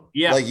long.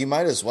 Yeah. Like you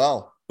might as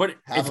well. But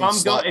if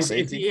I'm going,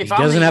 if he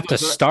doesn't have to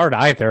start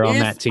either on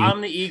that team.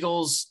 I'm the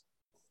Eagles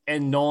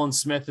and Nolan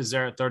Smith is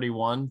there at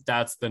 31.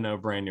 That's the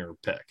no-brainer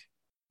pick.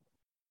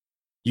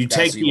 You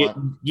take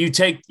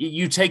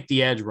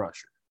the edge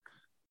rusher.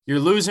 You're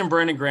losing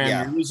Brandon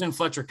Graham. You're losing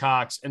Fletcher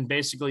Cox, and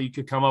basically you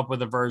could come up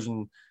with a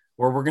version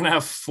where we're going to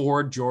have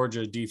 4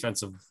 Georgia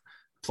defensive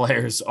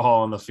players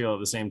all on the field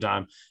at the same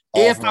time.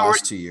 All for the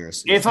last 2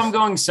 years. If I'm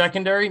going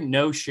secondary,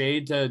 no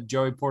shade to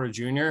Joey Porter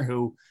Jr.,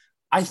 who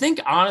I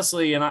think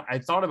honestly, and I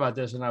thought about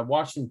this and I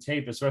watched him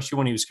tape, especially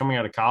when he was coming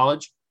out of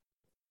college.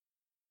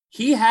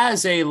 He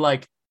has a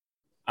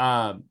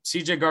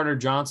CJ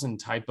Gardner-Johnson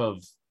type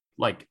of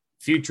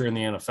future in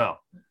the NFL.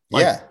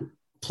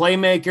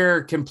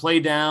 Playmaker, can play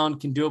down,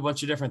 can do a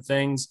bunch of different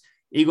things.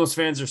 Eagles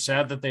fans are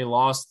sad that they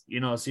lost,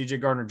 CJ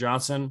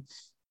Gardner-Johnson.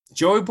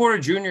 Joey Porter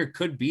Jr.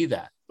 could be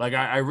that.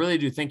 I really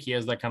do think he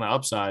has that kind of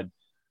upside.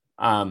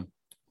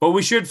 But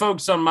we should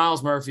focus on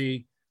Miles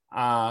Murphy.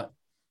 Go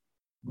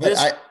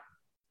ahead.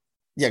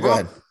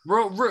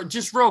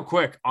 Just real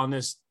quick on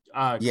this.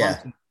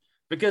 Clemson,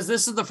 because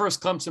this is the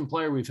first Clemson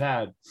player we've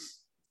had.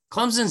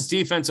 Clemson's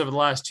defense over the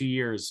last 2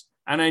 years,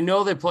 and I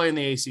know they play in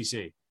the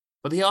ACC,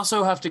 but they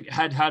also had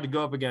to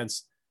go up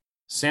against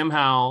Sam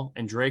Howell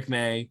and Drake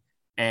May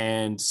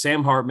and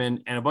Sam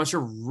Hartman and a bunch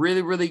of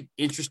really, really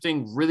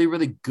interesting, really,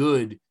 really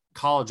good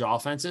college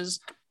offenses.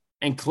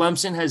 And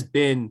Clemson has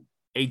been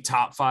a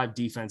top 5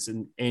 defense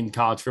in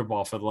college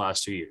football for the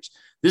last 2 years.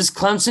 This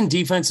Clemson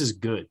defense is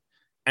good.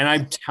 And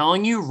I'm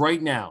telling you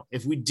right now,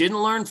 if we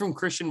didn't learn from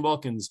Christian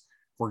Wilkins,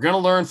 we're going to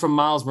learn from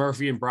Miles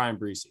Murphy and Brian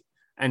Bresee.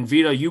 And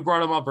Vito, you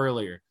brought him up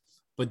earlier.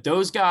 But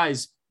those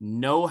guys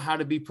know how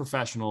to be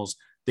professionals.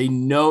 They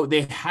know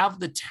they have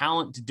the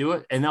talent to do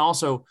it. And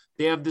also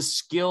they have the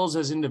skills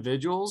as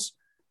individuals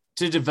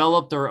to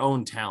develop their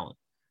own talent.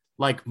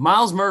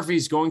 Miles Murphy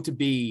is going to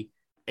be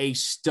a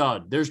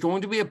stud. There's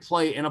going to be a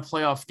play in a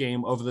playoff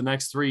game over the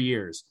next 3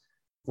 years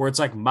where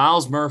it's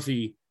Miles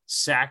Murphy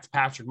sacked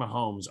Patrick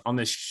Mahomes on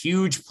this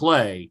huge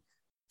play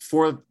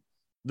for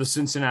the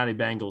Cincinnati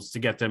Bengals to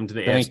get them to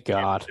the AFC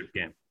Championship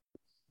game.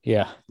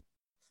 Yeah.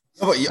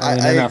 How about you?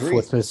 I enough agree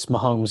with this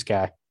Mahomes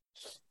guy.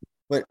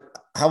 But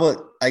how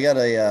about I got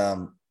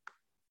a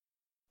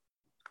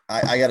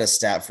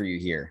stat for you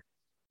here.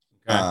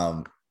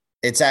 Okay.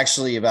 It's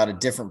actually about a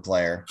different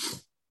player,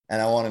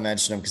 and I want to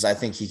mention him because I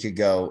think he could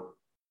go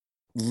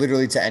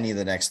literally to any of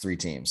the next 3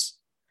 teams.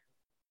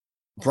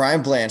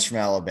 Brian Blanche from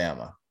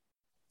Alabama.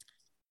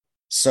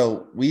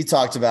 So we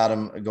talked about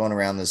him going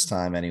around this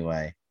time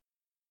anyway.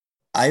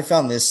 I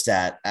found this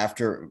stat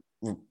after,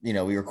 we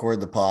recorded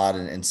the pod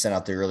and sent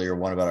out the earlier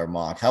one about our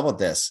mock. How about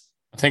this?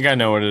 I think I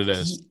know what it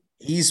is.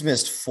 He's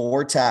missed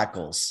 4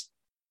 tackles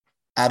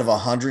out of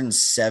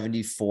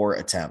 174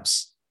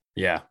 attempts.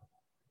 Yeah.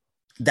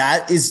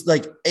 That is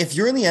if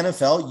you're in the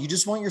NFL, you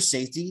just want your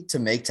safety to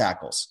make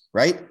tackles,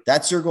 right?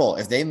 That's your goal.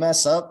 If they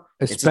mess up,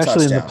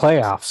 especially in the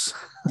playoffs.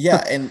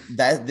 Yeah. And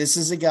this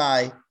is a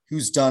guy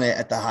who's done it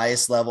at the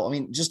highest level.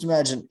 Just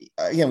imagine,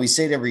 again, we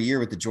say it every year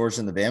with the Georgia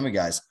and the Bama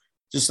guys,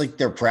 just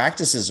their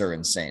practices are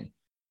insane.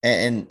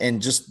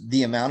 And just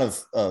the amount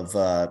of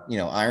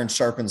iron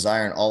sharpens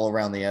iron all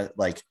around their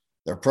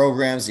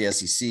programs, the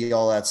SEC,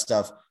 all that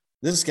stuff.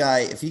 This guy,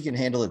 if he can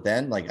handle it,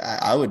 then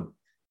I would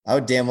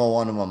damn well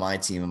want him on my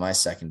team in my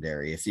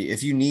secondary.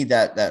 If you need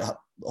that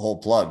whole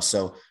plug.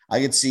 So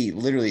I could see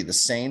literally the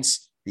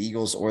Saints, the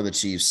Eagles, or the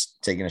Chiefs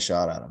taking a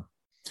shot at him.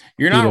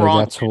 You're not wrong.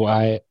 That's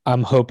why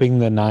I'm hoping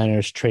the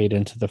Niners trade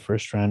into the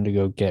first round to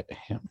go get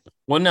him.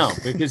 Well, no,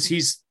 because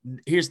here's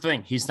the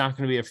thing. He's not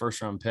going to be a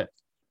first round pick.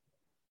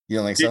 You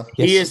don't think so?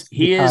 He is.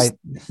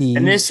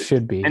 And this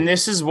should be. And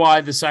this is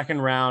why the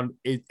second round,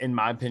 in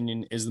my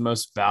opinion, is the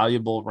most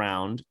valuable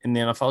round in the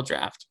NFL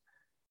draft.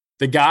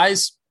 The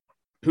guys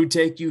who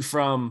take you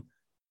from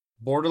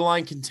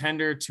borderline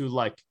contender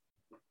to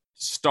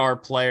star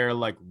player,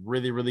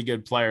 really, really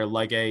good player,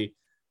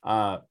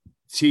 a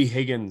T.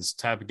 Higgins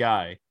type of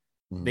guy.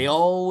 They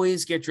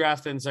always get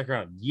drafted in the second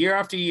round. Year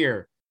after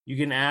year, you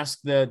can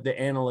ask the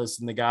analysts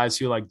and the guys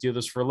who do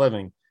this for a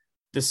living.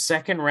 The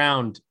second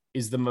round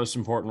is the most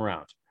important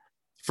round.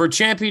 for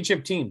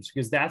championship teams,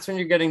 because that's when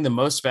you're getting the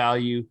most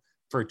value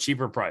for a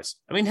cheaper price.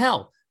 I mean,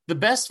 hell, the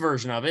best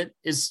version of it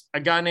is a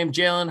guy named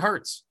Jalen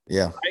Hurts.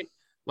 Yeah. Right?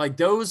 Like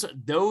those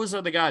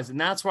are the guys. And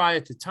that's why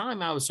at the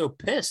time I was so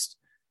pissed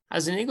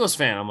as an Eagles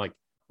fan. I'm like,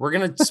 we're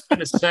going to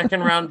spend a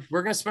second round.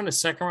 We're going to spend a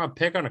second round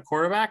pick on a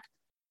quarterback.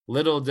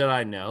 Little did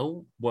I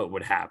know what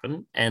would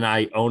happen. And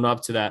I own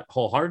up to that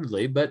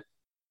wholeheartedly, but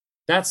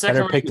that second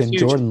Better round pick was than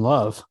huge. Jordan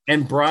Love.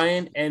 And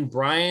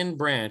Brian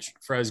Branch,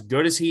 for as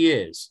good as he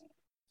is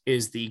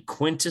the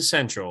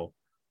quintessential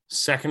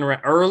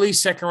early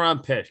second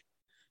round pick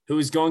who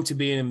is going to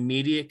be an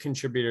immediate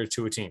contributor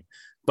to a team,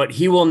 but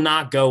he will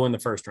not go in the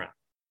first round.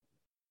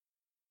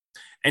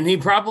 And he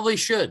probably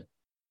should,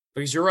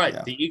 because you're right.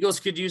 Yeah. The Eagles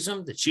could use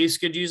him. The Chiefs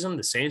could use him.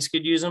 The Saints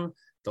could use him.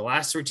 The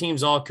last three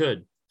teams all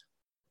could.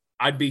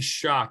 I'd be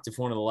shocked if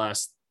one of the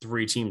last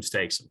three teams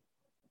takes him,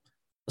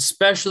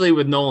 especially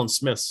with Nolan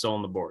Smith still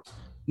on the board.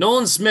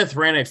 Nolan Smith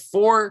ran a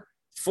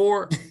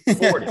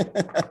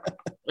 4.40.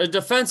 A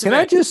defensive. Can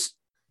end.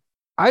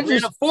 I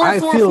ran a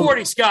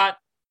 4.40, Scott.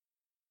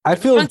 I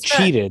feel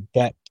cheated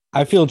that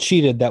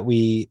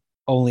we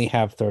only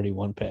have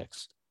 31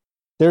 picks.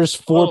 There's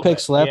 4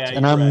 picks left,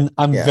 and I'm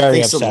very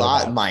thanks upset. A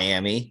lot, in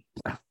Miami.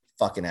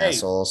 Fucking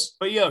assholes.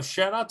 But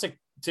shout out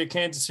to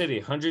Kansas City.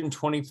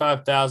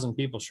 125,000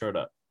 people showed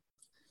up.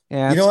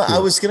 Yeah, you know what? Cool. I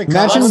was going to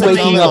imagine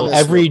waking up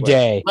every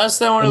day. Less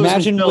than when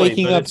imagine it was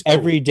waking up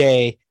every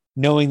day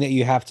knowing that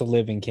you have to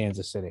live in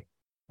Kansas City.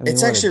 I mean,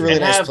 it's actually a really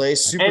nice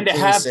place. Super and to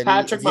clean have city.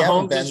 Patrick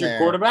Mahomes as your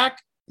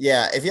quarterback.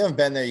 Yeah, if you haven't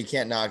been there, you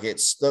can't knock it.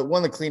 It's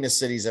one of the cleanest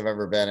cities I've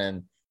ever been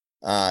in.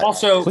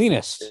 Also,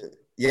 cleanest.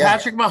 Yeah.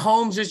 Patrick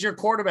Mahomes is your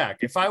quarterback.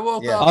 If I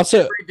woke up also,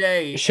 every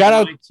day, shout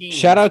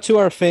out to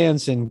our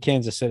fans in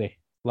Kansas City.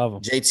 Love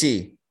them.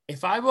 JT.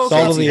 If I woke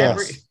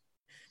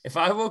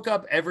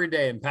up every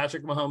day and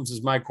Patrick Mahomes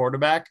is my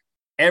quarterback,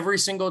 every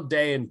single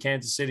day in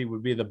Kansas City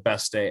would be the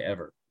best day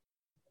ever.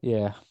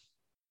 Yeah.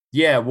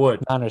 Yeah, it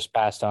would. Niners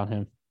passed on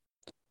him.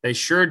 They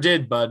sure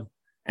did, bud.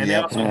 And they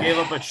also gave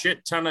up a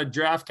shit ton of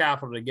draft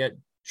capital to get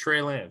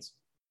Trey Lance.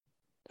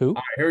 Who? All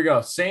right, here we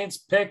go. Saints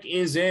pick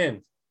is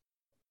in.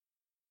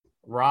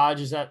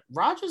 Raj is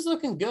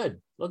looking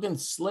good, looking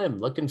slim,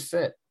 looking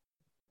fit.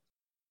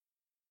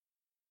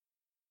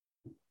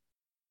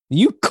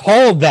 You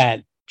called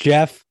that,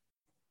 Jeff.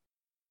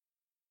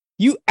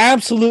 You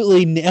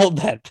absolutely nailed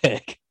that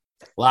pick.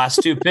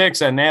 Last 2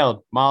 picks I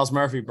nailed. Miles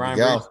Murphy, Brian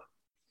Brees.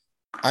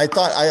 I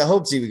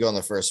hoped he would go in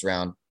the first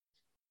round.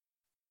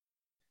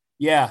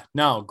 Yeah,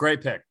 no,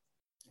 great pick.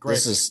 God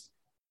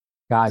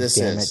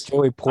damn it.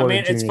 Joey Porter. I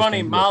mean, it's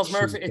funny. Miles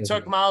Murphy, it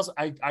took Miles.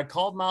 I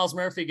called Miles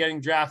Murphy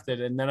getting drafted,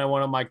 and then I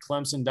went on my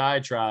Clemson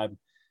diatribe,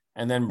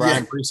 and then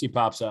Brian Breesy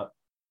pops up.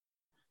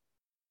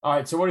 All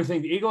right, so what do you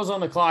think? The Eagles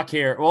on the clock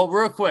here. Well,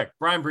 real quick,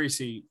 Brian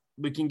Breesy,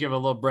 we can give a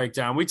little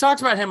breakdown. We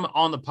talked about him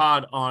on the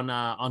pod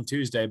on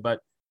Tuesday,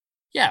 but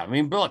yeah, I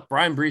mean, look,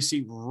 Brian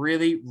Breesy,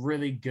 really,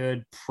 really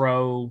good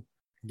pro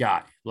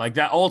guy. Like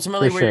that.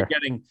 Ultimately, you're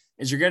getting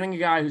a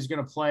guy who's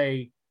going to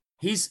play.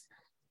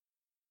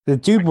 The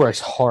dude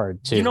works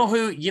hard too. You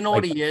know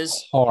what he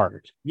is?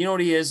 Hard. You know what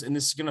he is, and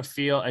this is going to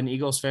feel. And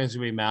Eagles fans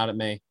will be mad at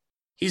me.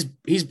 He's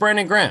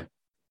Brandon Graham.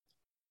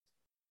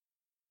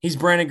 He's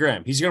Brandon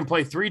Graham. He's going to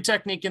play 3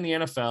 technique in the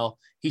NFL.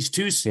 He's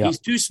too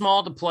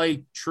small to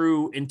play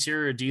true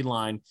interior D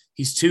line.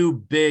 He's too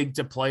big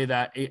to play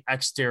that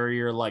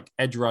exterior like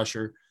edge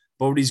rusher.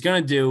 But what he's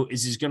going to do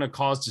is he's going to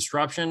cause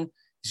disruption.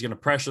 He's going to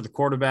pressure the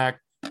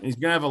quarterback, and he's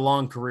going to have a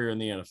long career in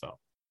the NFL.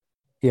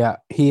 Yeah,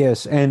 he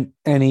is. And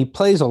he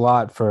plays a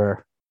lot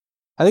for,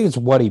 I think it's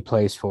what he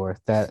plays for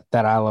that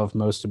I love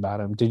most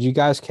about him. Did you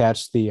guys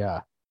catch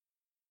I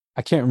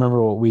can't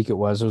remember what week it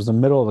was. It was the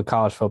middle of the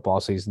college football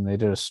season. They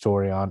did a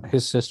story on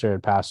his sister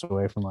had passed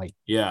away from I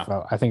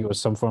think it was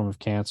some form of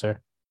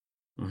cancer.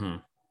 Mm-hmm.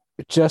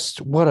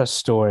 Just what a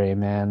story,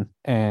 man.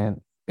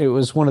 And it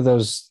was one of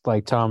those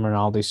like Tom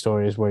Rinaldi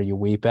stories where you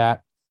weep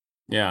at.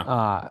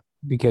 Yeah.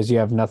 Because you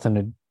have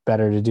nothing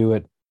better to do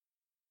at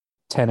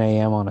 10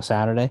 a.m. on a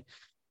Saturday.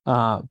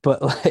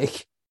 But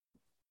like,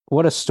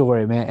 what a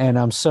story, man. And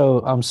I'm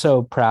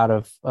so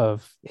proud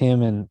of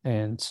him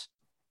and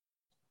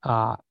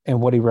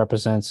what he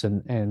represents.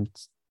 And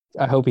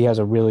I hope he has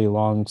a really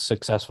long,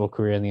 successful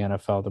career in the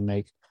NFL to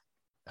make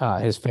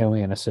his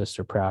family and his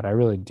sister proud. I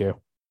really do.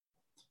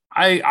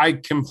 I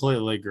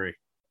completely agree.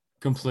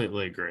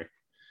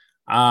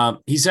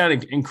 He's had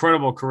an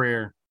incredible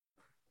career.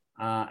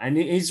 And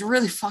he's a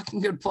really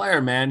fucking good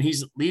player, man.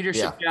 He's a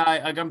leadership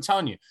guy. Like I'm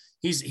telling you,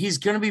 he's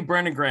going to be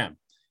Brandon Graham.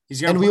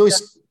 He's going to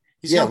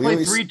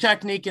play 3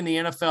 technique in the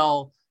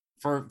NFL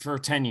for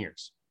 10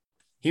 years.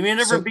 He may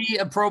never be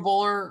a Pro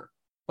Bowler,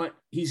 but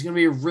he's going to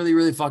be a really,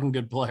 really fucking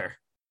good player.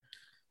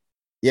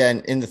 Yeah,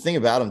 and the thing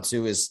about him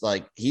too is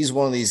like he's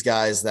one of these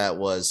guys that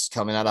was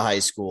coming out of high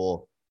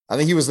school. I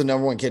think he was the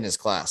number 1 kid in his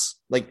class.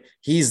 Like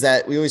he's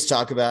that. We always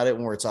talk about it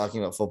when we're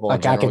talking about football.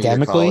 Like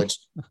academically.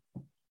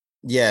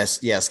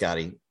 Yes,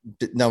 Scotty.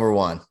 Number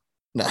 1.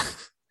 No,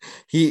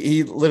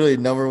 he literally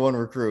number 1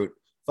 recruit.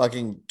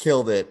 Fucking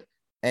killed it.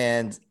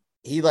 And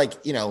he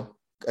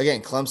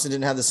again, Clemson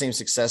didn't have the same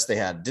success they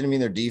had. Didn't mean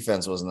their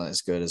defense wasn't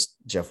as good as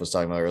Jeff was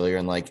talking about earlier.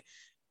 And like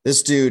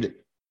this dude,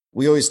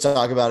 we always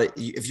talk about it.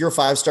 If you're a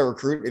 5-star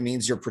recruit, it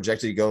means you're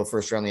projected to go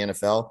first round in the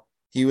NFL.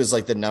 He was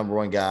like the number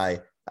one guy.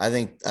 I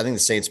think the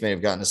Saints may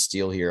have gotten a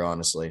steal here,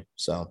 honestly.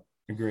 So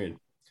agreed.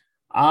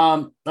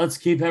 Let's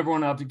keep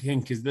everyone up to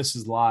King because this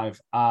is live.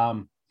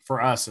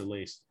 For us at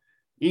least.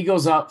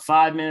 Eagles up,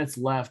 5 minutes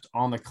left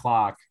on the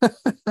clock.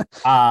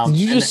 Did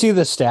you just see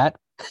the stat?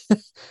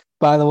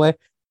 By the way,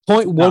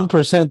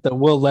 0.1% that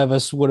Will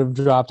Levis would have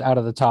dropped out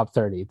of the top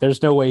 30.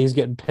 There's no way he's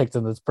getting picked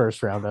in the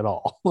first round at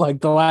all.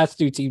 Like the last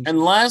two teams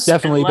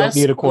definitely don't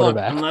need a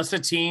quarterback. Unless a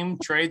team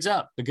trades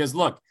up. Because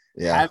look,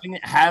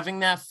 having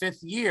that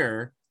fifth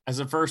year as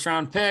a first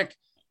round pick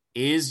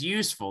is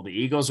useful. The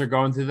Eagles are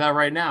going through that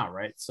right now,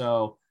 right?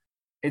 So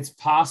it's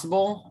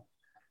possible.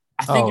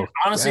 I think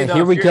honestly, though,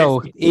 here we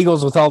go.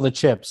 Eagles with all the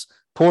chips.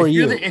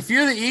 If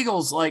you're the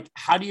Eagles, like,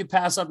 how do you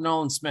pass up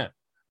Nolan Smith?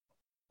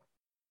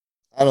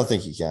 I don't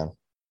think you can.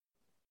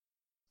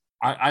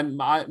 I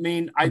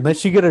mean,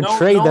 unless you get a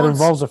trade that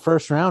involves a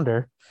first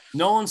rounder,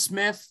 Nolan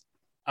Smith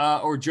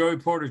or Joey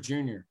Porter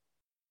Jr.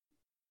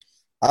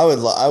 I would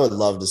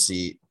love to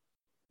see.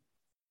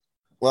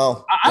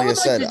 Well, I'd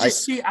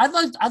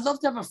love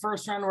to have a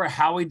first rounder where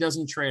Howie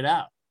doesn't trade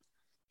out.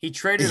 He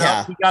traded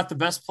up. He got the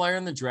best player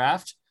in the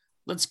draft.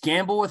 Let's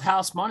gamble with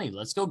house money.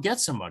 Let's go get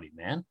somebody,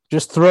 man.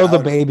 Just throw the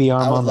baby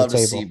arm on the table. I would love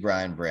to see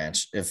Brian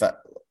Branch.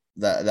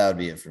 That would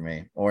be it for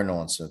me, or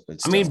Nolan Smith. But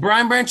I mean,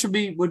 Brian Branch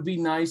would be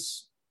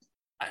nice.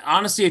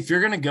 Honestly, if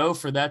you're gonna go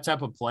for that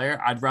type of player,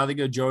 I'd rather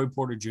go Joey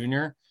Porter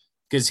Jr.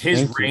 because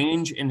his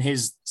range and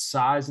his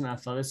size and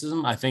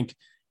athleticism, I think,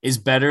 is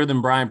better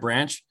than Brian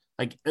Branch.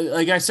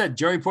 Like I said,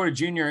 Joey Porter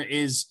Jr.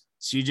 is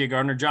C.J.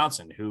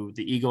 Gardner-Johnson, who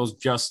the Eagles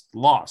just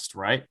lost,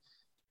 right?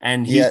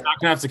 And he's not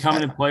going to have to come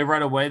in and play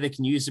right away. They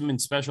can use him in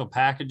special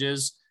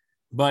packages.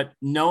 But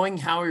knowing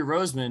Howie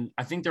Roseman,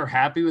 I think they're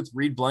happy with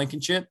Reed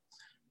Blankenship.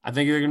 I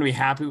think they're going to be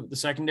happy with the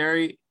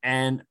secondary.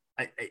 And,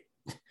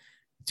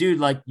 dude,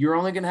 like, you're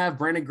only going to have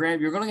Brandon Graham.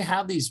 You're going to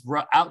have these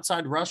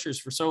outside rushers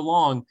for so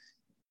long.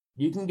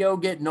 You can go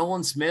get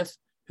Nolan Smith,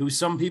 who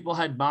some people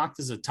had mocked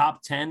as a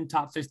top 10,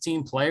 top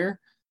 15 player.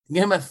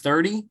 Get him at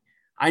 30.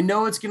 I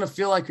know it's going to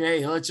feel like,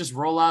 hey, let's just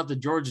roll out the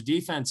Georgia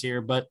defense here.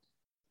 But,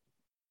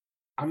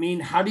 I mean,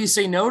 how do you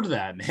say no to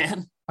that,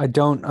 man? I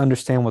don't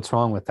understand what's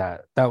wrong with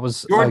that. That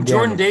was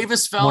Jordan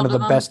Davis fell one of the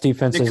best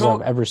defenses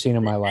I've ever seen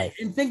in my life.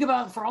 And think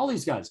about it for all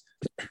these guys.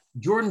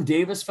 Jordan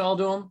Davis fell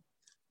to him.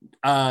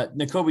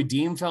 Nakobe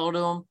Dean fell to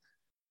him.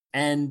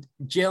 And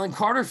Jalen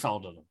Carter fell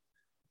to them.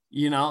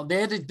 You know,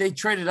 they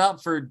traded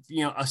up for,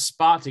 a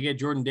spot to get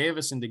Jordan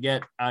Davis and to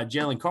get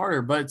Jalen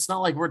Carter. But it's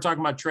not like we're talking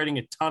about trading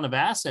a ton of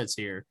assets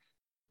here.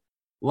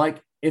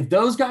 Like, if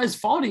those guys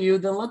fall to you,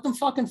 then let them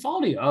fucking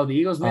fall to you. Oh, the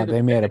Eagles made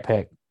a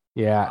pick.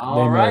 Yeah,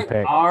 made a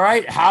pick. All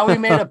right. Howie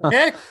made a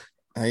pick.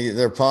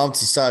 They're pumped.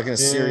 He's talking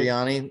to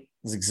Sirianni.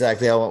 That's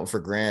exactly how I went for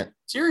Grant.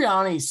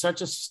 Sirianni's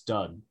such a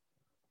stud.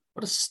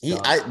 What a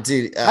stud.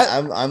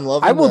 I'm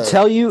loving I will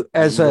tell you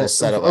as a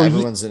setup.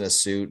 Everyone's in a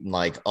suit and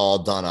like all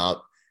done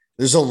up.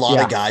 There's a lot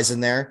of guys in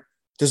there.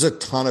 There's a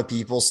ton of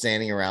people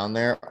standing around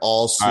there,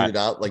 all suited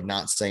up, like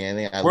not saying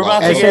anything. We're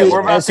about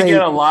to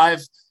get a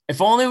live.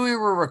 If only we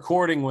were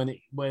recording when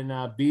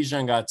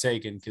Bijan got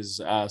taken,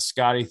 because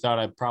Scotty thought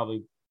I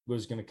probably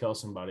was going to kill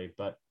somebody,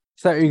 but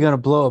thought you were going to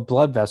blow a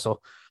blood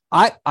vessel.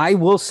 I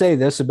will say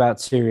this about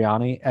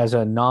Sirianni as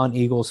a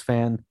non-Eagles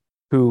fan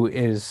who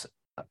is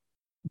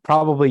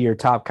probably your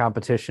top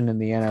competition in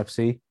the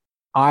NFC.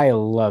 I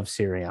love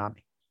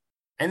Sirianni.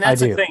 And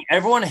that's the thing.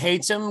 Everyone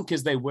hates him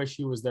because they wish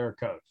he was their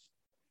coach.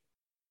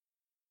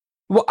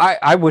 Well,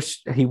 I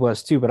wish he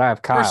was too, but I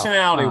have Kyle.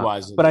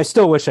 Personality-wise. But I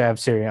still wish I have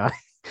Sirianni.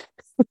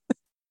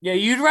 Yeah,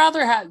 you'd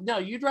rather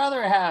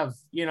have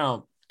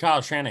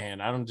Kyle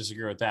Shanahan. I don't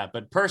disagree with that.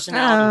 But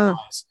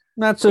personality-wise.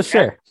 Not so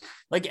sure.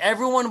 Like,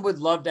 everyone would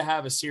love to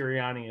have a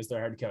Sirianni as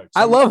their head coach.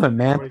 I love him,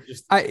 man.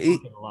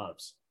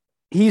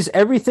 He's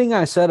everything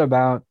I said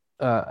about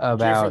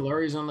Jeffrey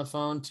Lurie's on the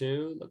phone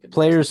too. Look at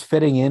players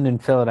fitting in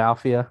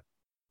Philadelphia.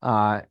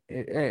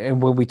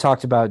 And when we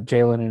talked about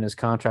Jalen and his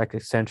contract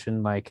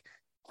extension, like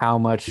how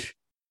much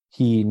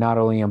he not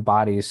only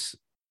embodies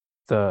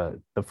the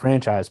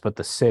franchise but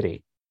the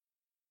city,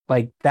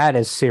 like that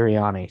is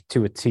Sirianni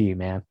to a T,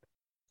 man.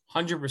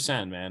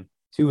 100%, man.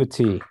 To a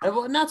T.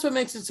 And that's what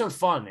makes it so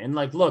fun. And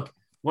like, look,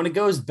 when it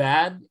goes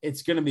bad,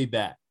 it's going to be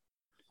bad.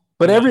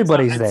 But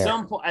everybody's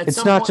there.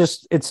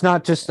 It's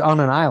not just on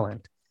an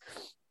island.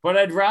 But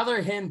I'd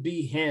rather him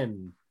be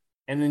him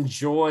and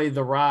enjoy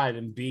the ride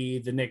and be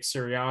the Nick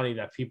Sirianni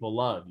that people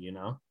love,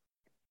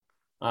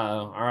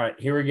 all right,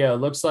 here we go.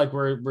 Looks like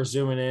we're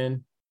zooming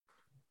in.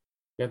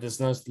 Got this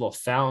nice little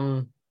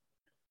fountain.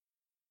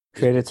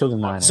 Traded to the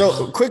Niners.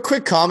 So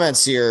quick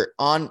comments here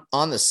on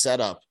the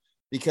setup,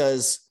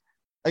 because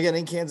again,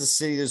 in Kansas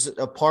City, there's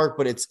a park,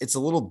 but it's a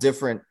little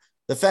different.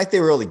 The fact they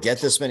were able to get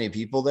this many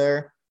people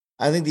there,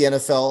 I think the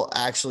NFL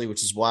actually,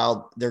 which is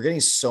wild, they're getting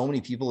so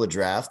many people to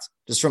draft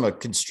just from a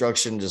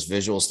construction, just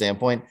visual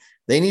standpoint.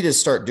 They need to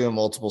start doing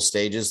multiple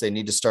stages. They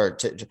need to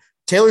start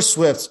Taylor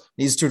Swift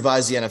needs to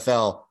advise the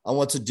NFL on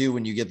what to do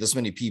when you get this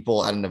many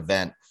people at an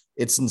event.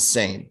 It's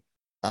insane.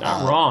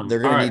 Not wrong. They're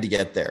going to need to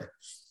get there.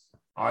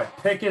 All right,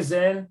 pick is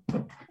in.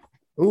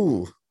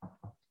 Ooh,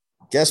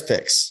 guest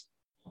picks.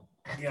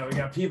 Yeah, we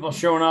got people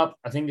showing up.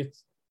 I think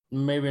it's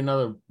maybe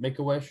another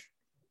Make-A-Wish.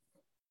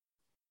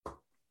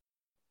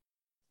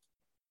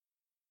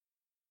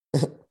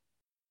 All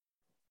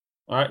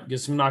right,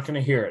 guess I'm not going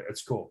to hear it.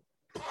 It's cool.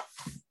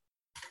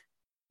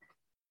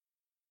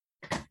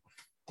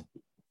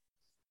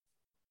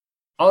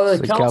 Oh,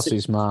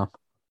 Kelsey's mom.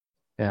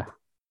 Yeah.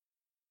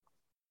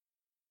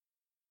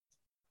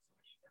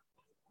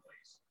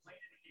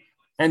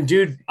 And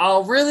dude,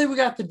 oh, really? We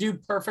got the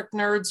dude perfect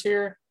nerds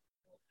here.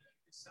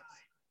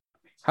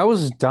 How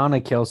is Donna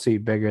Kelsey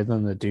bigger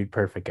than the dude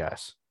perfect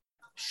guys?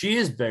 She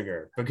is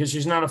bigger because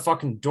she's not a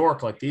fucking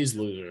dork like these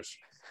losers.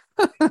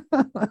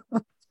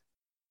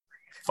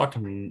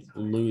 Fucking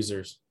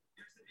losers.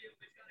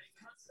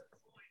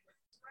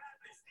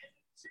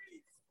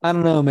 I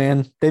don't know,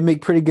 man. They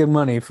make pretty good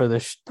money for the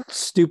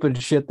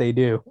stupid shit they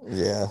do.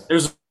 Yeah.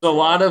 There's a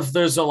lot of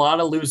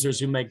losers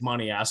who make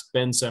money. Ask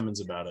Ben Simmons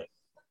about it.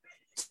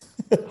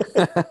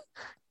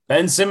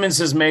 Ben Simmons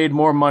has made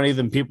more money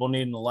than people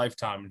need in a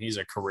lifetime, and he's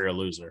a career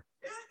loser.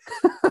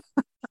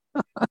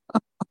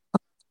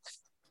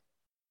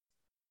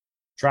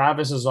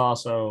 Travis is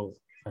also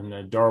an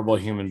adorable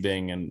human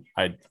being, and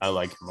I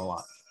like him a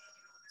lot.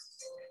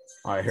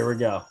 All right, here we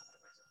go.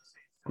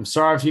 I'm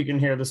sorry if you can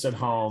hear this at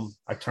home.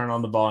 I turn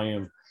on the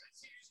volume.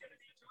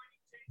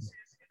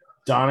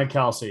 Donna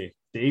Kelsey.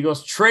 The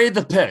Eagles trade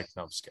the pick.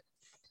 No, I'm just kidding.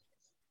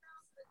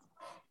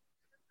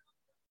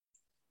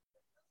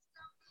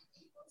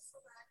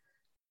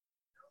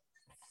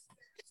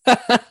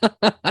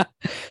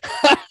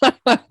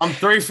 I'm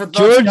 3 for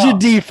Georgia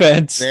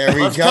defense. There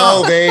we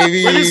go,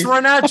 baby. We're just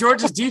run out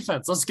Georgia's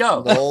defense. Let's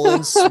go.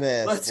 Nolan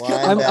Smith. Let's go.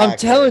 I'm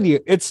telling you,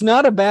 it's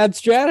not a bad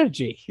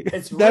strategy.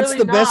 That's really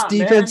the best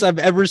defense man. I've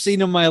ever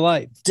seen in my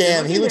life.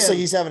 Damn, he looks like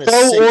he's having a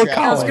Pro sick or draft.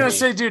 I was college. gonna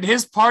say, dude,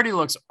 his party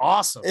looks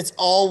awesome. It's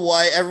all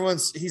white.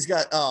 He's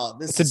got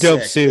It's a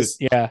dope sick.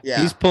 suit. Yeah.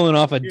 He's pulling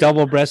off a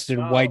double-breasted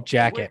white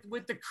jacket.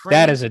 With the cream,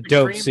 That is a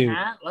dope suit.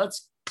 Hat.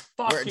 Let's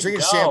We're fucking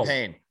drinking go.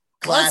 champagne.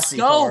 Classy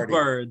Let's go, party.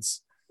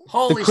 birds.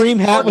 Holy The cream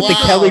shit. hat with the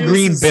Wow, Kelly this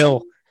Green is-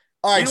 bill.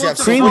 All right, You know Jeff. what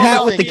the Cream so hat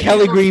what with the do you Kelly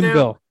think? Green do?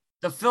 bill.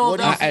 The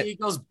Philadelphia I-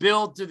 Eagles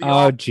build to the Oh,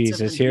 offensive Jesus,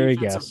 and here he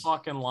defensive goes.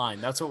 fucking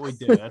line. That's what we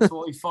do. That's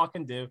what we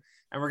fucking do.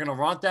 And we're gonna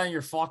run down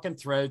your fucking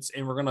throats,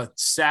 and we're gonna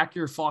sack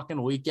your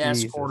fucking weak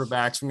ass Jesus.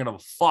 quarterbacks. We're gonna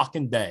have a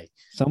fucking day.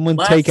 Someone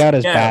Let's take out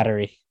his go.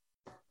 battery.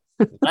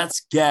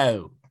 Let's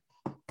go.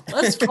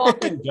 Let's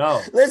fucking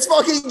go. Let's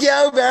fucking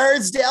go,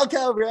 Birds.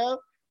 Delco, bro.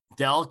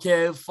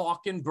 Delco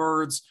fucking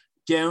birds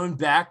going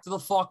back to the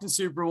fucking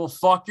Super Bowl.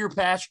 Fuck your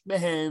Patrick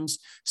Mahomes.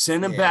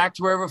 Send him back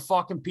to wherever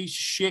fucking piece of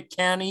shit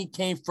county he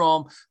came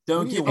from.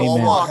 Don't give a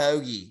Wawa fuck.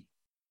 hoagie.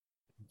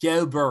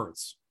 Go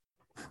birds.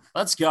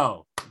 Let's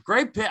go.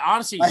 Great pick.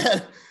 Honestly,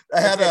 I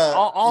had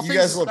all you things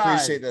guys will aside.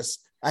 appreciate this.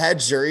 I had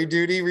jury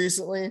duty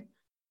recently.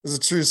 This is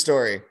a true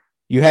story.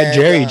 You had And,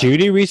 Jerry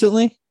Judy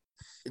recently?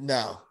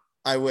 No,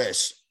 I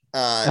wish.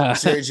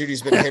 Jerry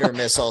Judy's been hit or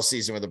miss all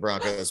season with the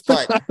Broncos,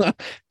 but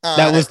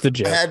That was the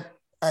joke.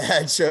 I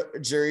had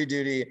jury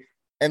duty,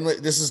 and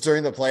this is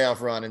during the playoff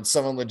run, and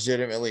someone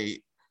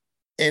legitimately,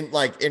 in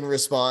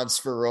response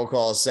for roll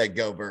call, said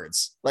 "Go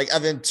Birds!"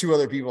 And then 2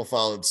 other people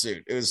followed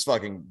suit. It was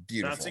fucking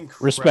beautiful. That's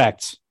incredible.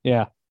 Respect.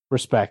 Yeah,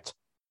 respect.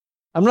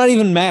 I'm not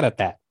even mad at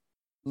that.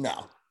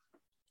 No,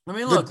 I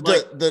mean, look,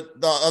 the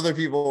other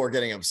people were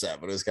getting upset,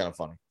 but it was kind of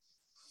funny.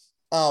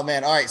 Oh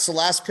man! All right, so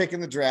last pick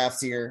in the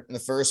draft here in the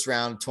first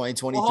round,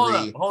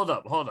 2023. Hold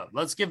up.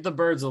 Let's give the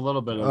birds a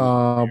little bit of.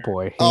 Oh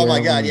boy. Oh my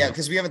Here God, we yeah, go.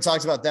 because we haven't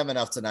talked about them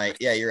enough tonight.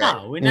 Yeah, you're right.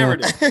 No, we never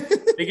do.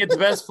 They get the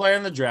best player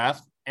in the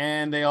draft,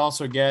 and they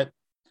also get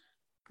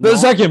The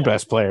second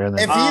best player in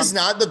If the he's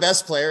not the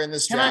best player in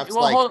this draft,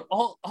 hold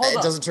it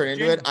up. doesn't turn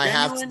into it. I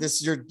have to. Genuine-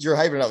 This you're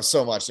hyping it up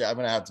so much. I'm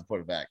gonna have to put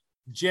it back.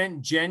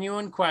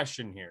 Genuine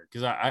question here,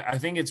 because I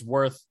think it's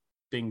worth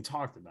being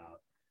talked about.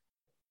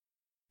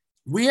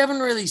 We haven't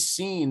really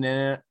seen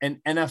an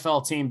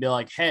NFL team be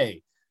like,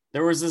 hey,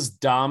 there was this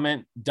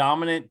dominant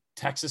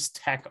Texas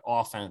Tech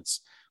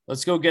offense.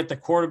 Let's go get the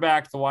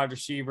quarterback, the wide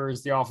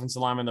receivers, the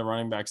offensive lineman, the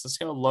running backs. Let's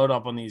go load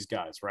up on these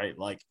guys, right?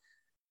 Like,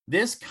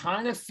 this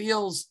kind of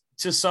feels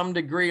to some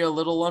degree a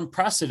little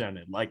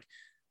unprecedented. Like,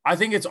 I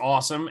think it's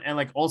awesome.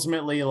 And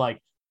ultimately,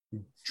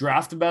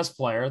 draft the best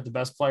player. The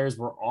best players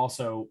were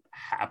also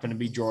happen to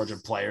be Georgia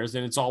players,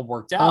 and it's all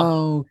worked out.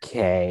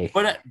 Okay.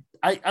 But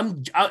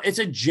it's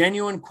a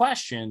genuine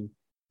question.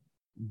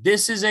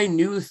 This is a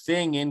new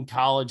thing in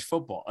college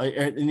football,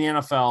 in the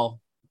NFL,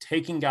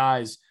 taking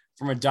guys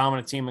from a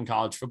dominant team in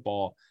college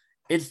football.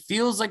 It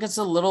feels like it's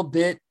a little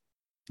bit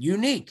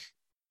unique.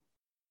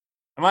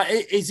 Am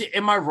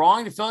I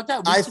wrong to feel like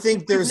that? I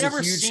think there's never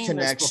a huge seen this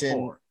connection.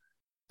 before.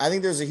 I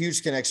think there's a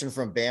huge connection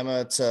from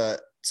Bama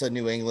to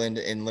New England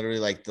in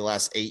literally the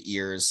last 8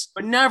 years.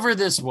 But never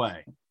this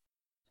way.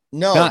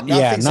 No, not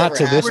ever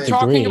to this We're happened.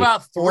 talking degree.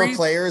 about Four three.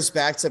 players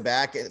back to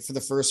back for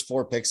the first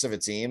 4 picks of a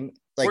team.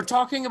 Like We're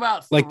talking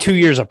about Like 2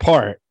 years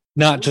apart,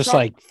 not We're just talk-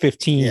 like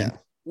 15. yeah.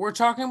 We're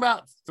talking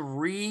about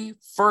 3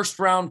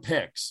 first-round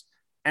picks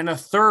and a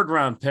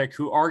third-round pick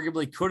who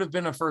arguably could have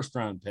been a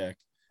first-round pick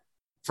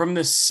from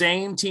the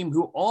same team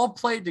who all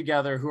played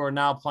together who are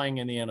now playing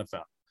in the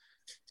NFL.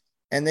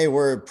 And they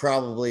were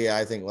probably,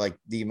 I think, like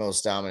the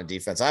most dominant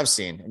defense I've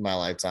seen in my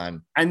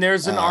lifetime. And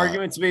there's an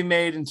argument to be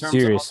made in terms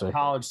of the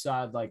college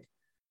side. Like,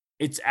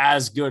 it's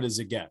as good as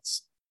it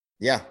gets.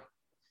 Yeah.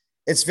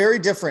 It's very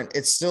different.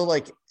 It's still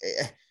like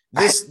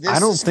this. I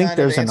don't think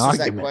there's an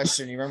argument. That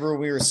question. You remember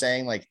we were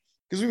saying, like,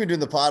 because we've been doing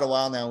the pod a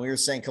while now, and we were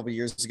saying a couple of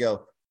years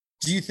ago,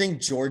 do you think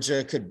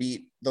Georgia could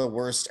beat the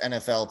worst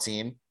NFL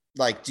team?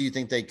 Like, do you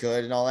think they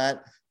could and all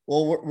that?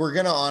 Well, we're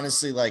going to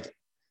honestly like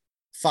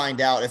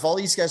find out if all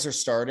these guys are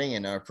starting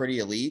and are pretty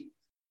elite.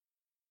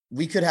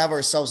 We could have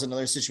ourselves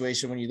another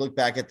situation when you look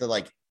back at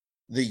the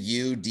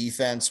U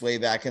defense way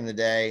back in the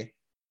day.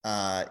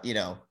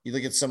 You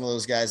look at some of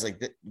those guys,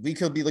 like we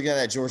could be looking at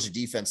that Georgia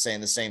defense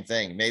saying the same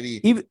thing. Maybe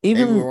we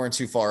weren't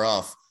too far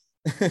off.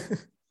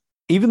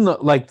 Even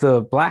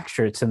the black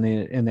shirts in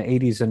the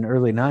 80s and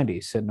early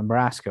 90s in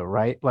Nebraska,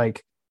 right?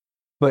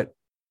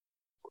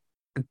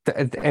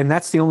 And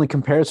that's the only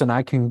comparison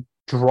I can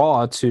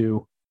draw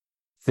to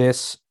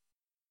this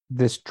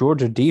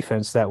Georgia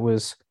defense that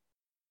was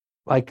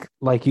like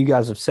you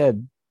guys have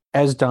said,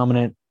 as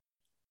dominant,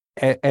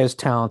 as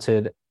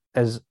talented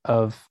as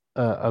of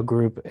a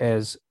group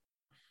as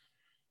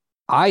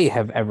I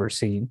have ever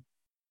seen.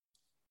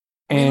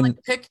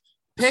 And pick.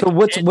 So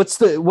what's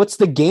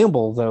the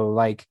gamble though?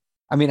 Like,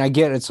 I mean, I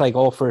get it's like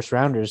all first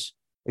rounders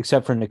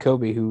except for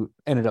Nakobe, who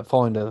ended up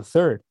falling to the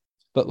third.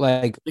 But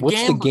like,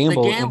 what's the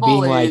gamble in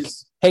being like,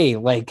 hey,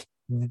 like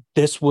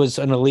this was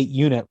an elite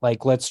unit.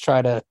 Like, let's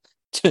try to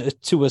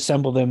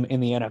assemble them in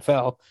the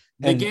NFL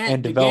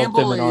and develop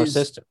them in our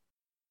system.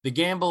 The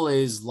gamble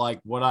is like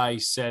what I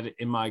said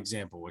in my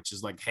example, which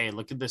is like, hey,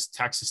 look at this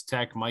Texas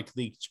Tech Mike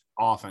Leach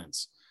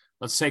offense.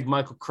 Let's take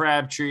Michael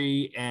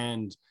Crabtree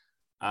and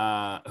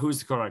who's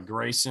the quarterback?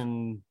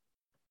 Grayson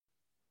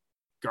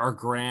or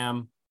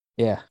Graham.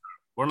 Yeah.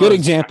 Good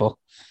example.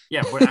 Guys.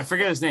 Yeah, but I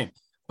forget his name.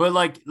 But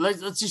like,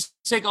 let's just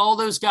take all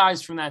those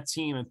guys from that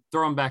team and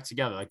throw them back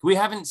together. Like, we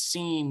haven't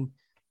seen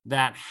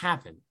that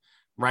happen,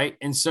 right?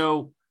 And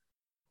so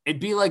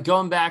it'd be like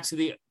going back to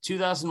the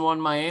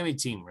 2001 Miami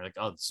team. We're like,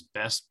 oh, this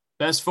is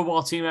best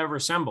football team ever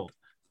assembled.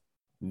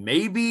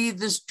 Maybe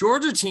this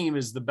Georgia team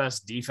is the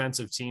best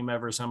defensive team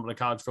ever assembled in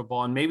college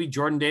football, and maybe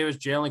Jordan Davis,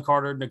 Jalen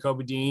Carter,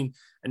 Nakobe Dean,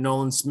 and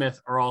Nolan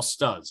Smith are all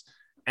studs.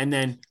 And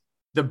then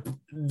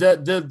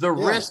the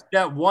risk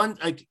that one,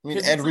 like, I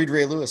mean, Ed Reed,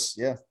 Ray Lewis,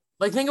 yeah.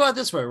 Like, think about it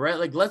this way, right?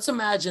 Like, let's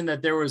imagine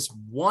that there was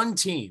one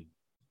team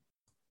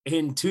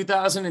in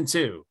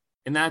 2002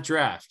 in that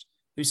draft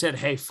who said,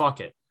 hey, fuck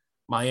it.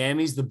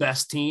 Miami's the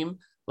best team.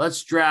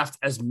 Let's draft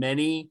as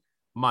many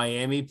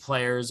Miami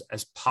players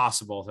as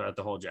possible throughout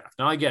the whole draft.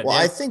 Now, I get it.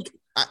 Well,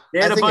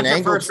 They had a bunch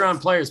of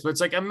first-round players, but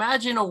it's like,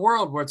 imagine a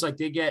world where it's like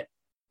they get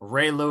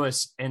Ray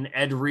Lewis and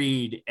Ed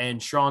Reed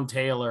and Sean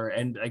Taylor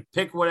and like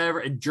pick whatever,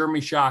 and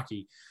Jeremy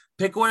Shockey.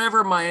 Pick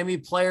whatever Miami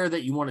player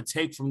that you want to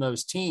take from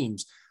those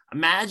teams.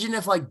 Imagine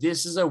if like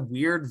this is a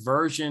weird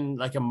version,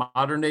 like a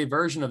modern day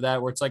version of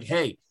that, where it's like,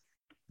 hey,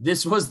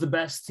 this was the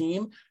best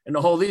team, and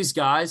all these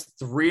guys,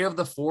 3 of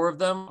the 4 of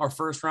them are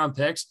first round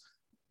picks.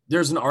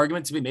 There's an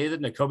argument to be made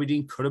that Nakobe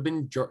Dean could have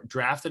been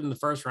drafted in the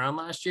first round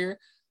last year.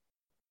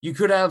 You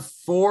could have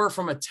 4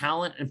 from a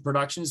talent and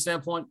production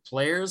standpoint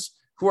players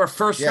who are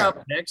first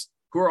round picks,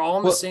 who are all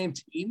on the same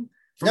team.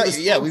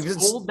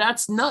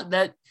 That's not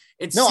that.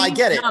 It's I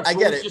get it. I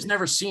get it. Just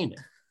never seen it.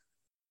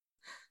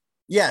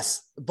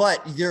 Yes,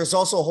 but there's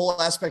also a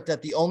whole aspect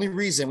that the only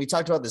reason we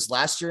talked about this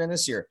last year and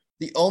this year,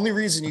 the only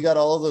reason you got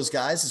all of those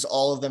guys is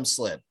all of them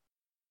slid.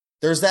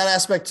 There's that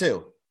aspect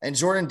too. And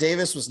Jordan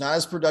Davis was not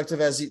as productive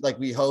as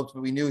we hoped,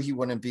 but we knew he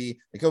wouldn't be.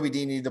 Nakobe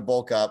Dean needed to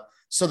bulk up.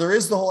 So there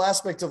is the whole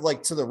aspect of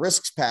like to the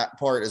risks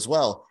part as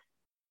well.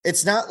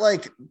 It's not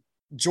like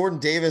Jordan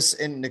Davis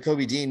and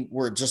Nakobe Dean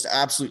were just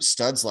absolute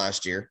studs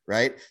last year,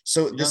 right?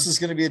 So this is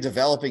going to be a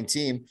developing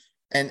team.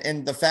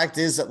 And the fact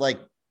is that, like,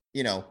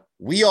 you know,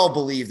 we all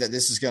believe that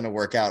this is going to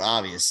work out,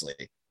 obviously.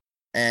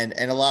 And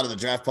a lot of the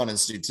draft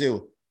pundits do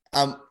too.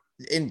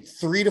 In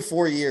 3 to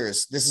 4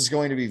 years, this is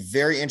going to be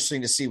very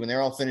interesting to see when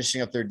they're all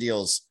finishing up their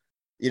deals.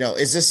 You know,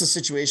 is this a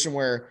situation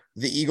where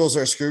the Eagles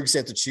are screwed because they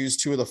have to choose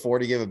 2 of the 4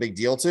 to give a big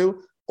deal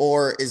to?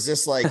 Or is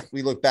this like,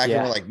 we look back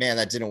and we're like, man,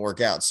 that didn't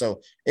work out.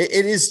 So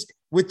it is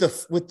with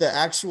the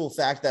actual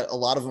fact that a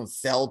lot of them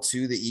fell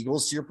to the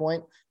Eagles, to your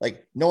point.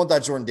 Like, no one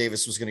thought Jordan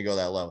Davis was going to go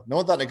that low. No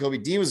one thought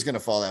Nakobe Dean was going to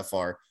fall that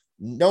far.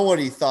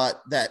 Nobody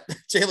thought that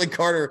Jalen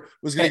Carter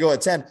was going to go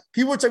at 10.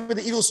 People were talking about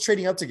the Eagles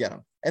trading up to get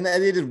him. And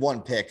they did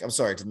 1 pick. I'm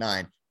sorry, to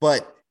 9.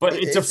 But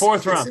it's a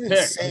 4th round pick.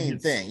 Insane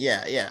thing.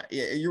 Yeah.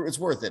 It's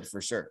worth it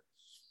for sure.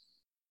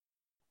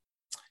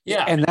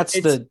 Yeah. And that's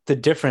the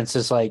difference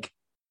is like,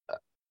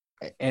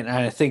 and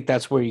I think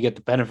that's where you get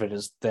the benefit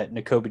is that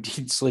Nakobe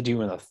Dean slid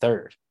you in the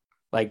 3rd.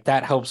 Like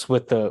that helps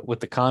with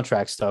the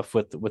contract stuff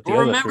with the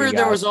Remember, other three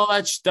there guys. was all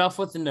that stuff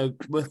with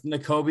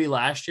Nakobe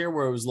last year,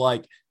 where it was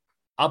like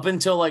up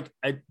until like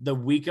the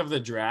week of the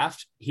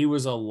draft, he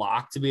was a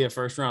lock to be a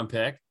first round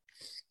pick,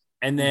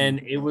 and then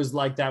it was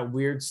like that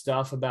weird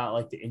stuff about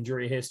like the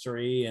injury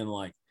history and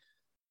like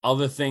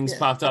other things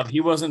popped up. He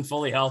wasn't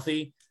fully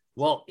healthy.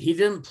 Well, he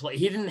didn't play.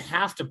 He didn't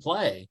have to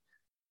play,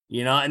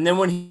 And then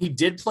when he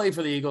did play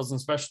for the Eagles in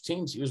special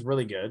teams, he was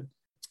really good.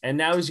 And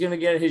now he's going to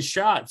get his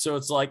shot. So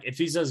it's like, if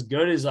he's as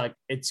good as like,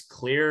 it's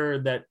clear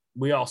that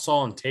we all saw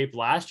on tape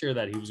last year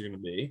that he was going to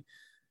be,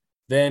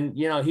 then,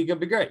 he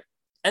could be great.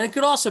 And it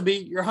could also be,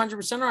 you're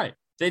 100% right.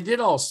 They did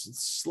all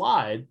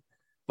slide,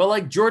 but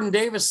like Jordan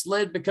Davis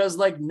slid because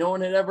like no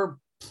one had ever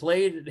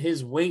played at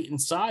his weight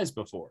and size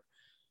before.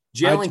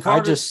 Jalen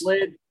Carter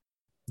slid.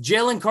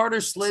 Jalen Carter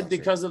slid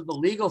because of the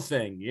legal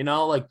thing,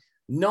 like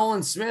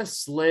Nolan Smith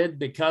slid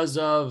because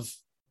of,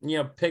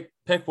 pick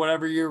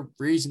whatever your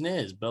reason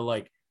is. But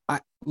like,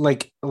 I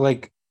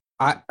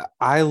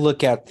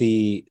look at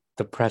the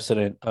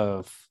precedent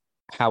of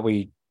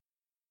Howie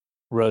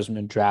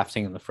Roseman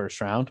drafting in the first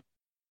round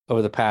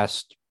over the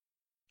past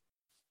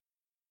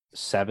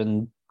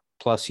 7+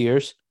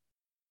 years.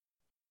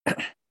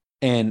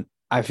 And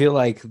I feel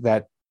like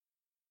that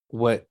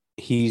what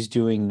he's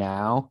doing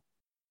now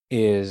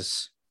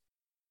is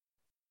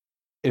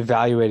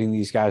evaluating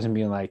these guys and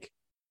being like,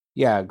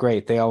 yeah,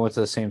 great. They all went to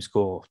the same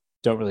school.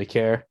 Don't really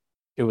care.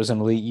 It was an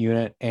elite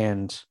unit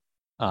and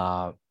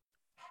they're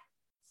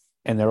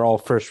all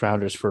first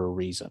rounders for a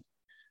reason.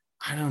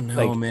 I don't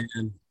know, man.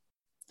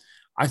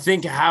 I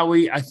think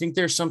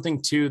there's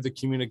something to the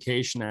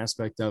communication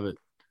aspect of it.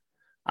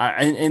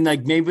 And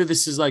like, maybe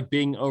this is like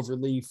being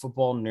overly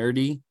football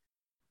nerdy,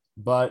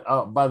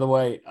 but by the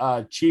way,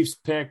 Chiefs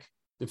pick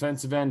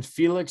defensive end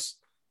Felix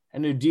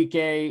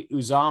Anudike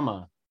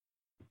Uzama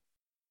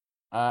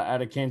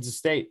out of Kansas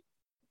State,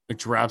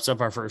 which wraps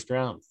up our first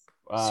round.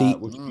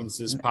 Which means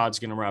this pod's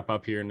going to wrap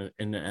up here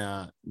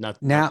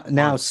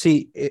now.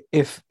 See,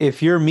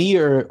 if you're me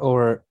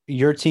or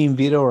your team,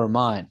 Vito, or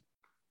mine,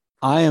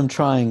 I am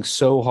trying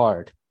so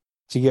hard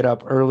to get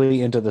up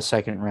early into the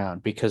second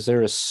round because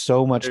there is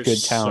so much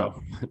good talent,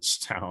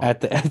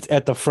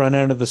 at the front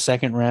end of the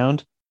second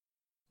round.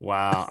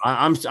 Wow,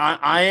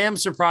 I am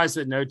surprised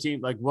that no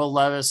team like Will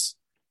Levis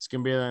is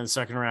going to be in the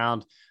second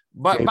round.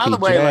 But by the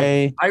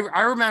way, like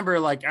I remember,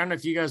 like I don't know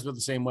if you guys were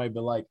the same way,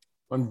 but like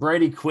when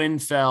Brady Quinn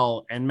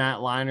fell and Matt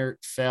Leinart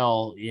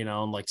fell,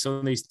 and like some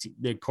of these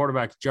the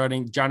quarterbacks,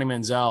 Johnny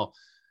Manziel,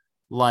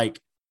 like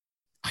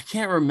I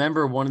can't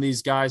remember one of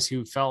these guys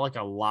who felt like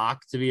a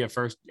lock to be a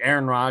first.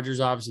 Aaron Rodgers,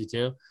 obviously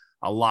too,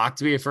 a lock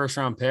to be a first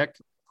round pick.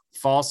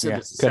 Falls to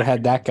the could have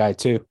had that guy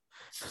too.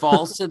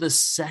 Falls to the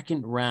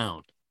second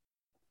round.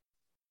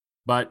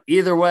 But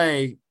either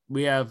way,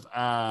 we have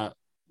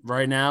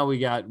right now we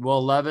got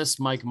Will Levis,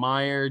 Mike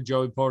Meyer,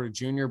 Joey Porter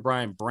Jr.,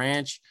 Brian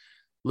Branch,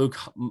 Luke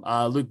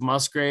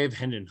Musgrave,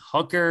 Hendon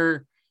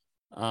Hooker,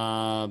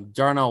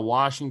 Darnell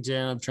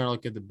Washington. I'm trying to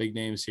look at the big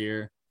names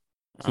here.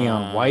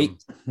 Keon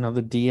White,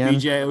 another DM.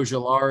 BJ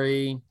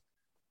Ojolari,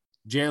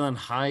 Jalen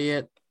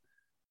Hyatt,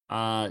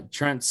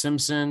 Trent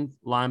Simpson,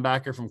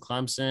 linebacker from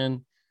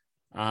Clemson.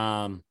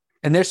 And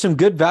there's some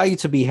good value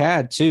to be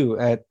had too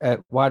at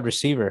wide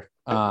receiver.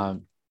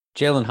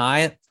 Jalen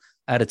Hyatt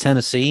out of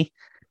Tennessee.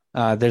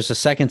 There's a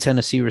second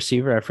Tennessee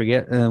receiver. I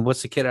forget.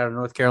 What's the kid out of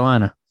North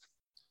Carolina?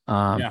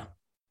 Yeah.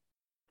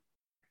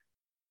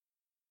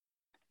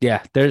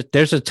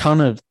 There's a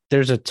ton of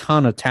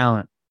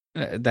talent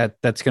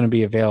that's going to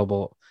be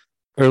available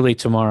early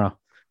tomorrow.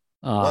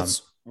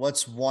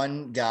 What's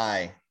one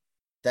guy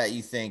that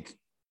you think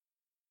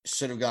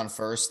should have gone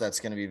first that's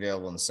going to be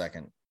available in the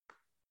second?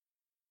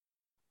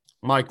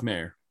 Mike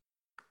Mayer.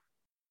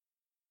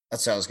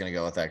 That's what I was going to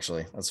go with,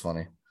 actually. That's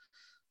funny.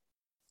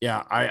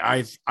 Yeah,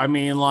 I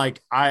mean, like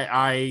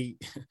I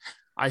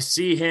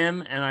see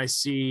him and I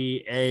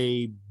see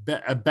a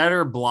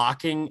better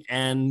blocking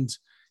and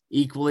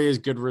equally as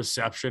good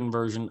reception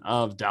version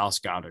of Dallas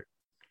Goedert.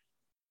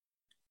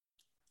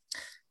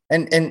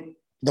 And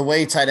the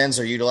way tight ends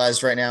are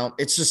utilized right now,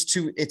 it's just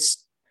too.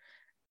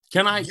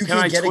 Can I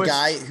get a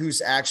guy who's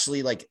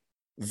actually like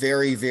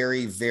very,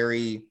 very,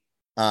 very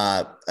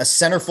a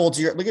centerfold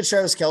to your look at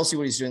Travis Kelce,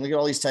 what he's doing. Look at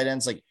all these tight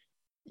ends, like,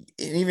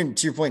 and even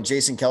to your point,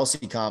 Jason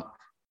Kelce comp.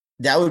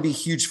 That would be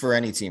huge for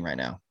any team right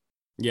now.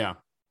 Yeah.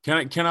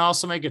 Can I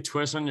also make a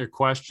twist on your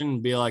question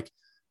and be like,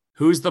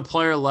 who's the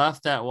player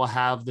left that will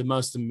have the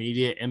most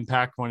immediate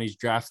impact when he's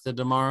drafted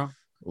tomorrow?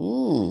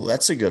 Ooh,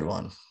 that's a good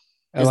one.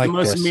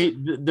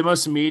 The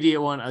most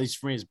immediate one, at least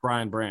for me, is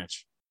Brian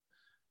Branch,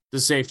 the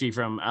safety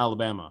from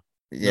Alabama.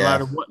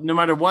 Yeah. No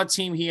matter what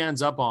team he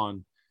ends up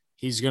on,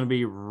 he's going to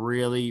be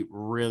really,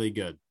 really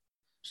good.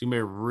 He's going to be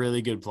a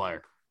really good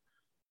player.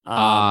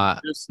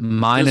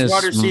 Mine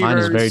is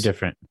very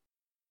different.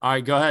 All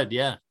right, go ahead.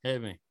 Yeah,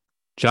 hit me.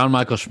 John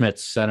Michael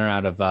Schmitz, center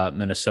out of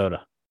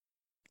Minnesota.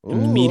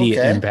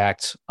 Immediate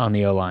impact on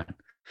the O-line.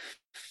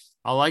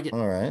 I like it.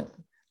 All right.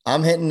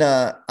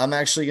 I'm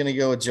actually going to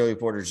go with Joey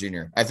Porter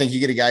Jr. I think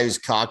you get a guy who's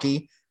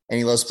cocky and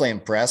he loves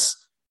playing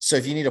press. So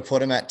if you need to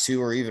put him at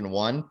 2 or even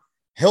 1,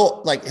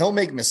 he'll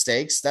make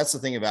mistakes. That's the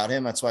thing about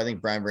him. That's why I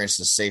think Brian Branch is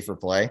a safer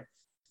play.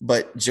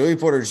 But Joey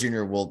Porter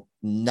Jr.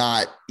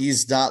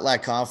 he's not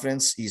lack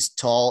confidence. He's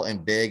tall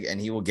and big, and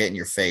he will get in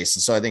your face.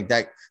 And so I think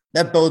that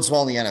bodes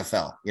well in the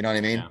NFL. You know what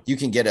I mean? Yeah. You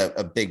can get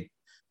a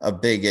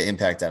big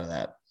impact out of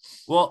that.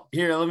 Well,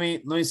 here, let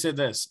me say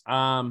this.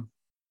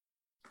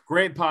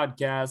 Great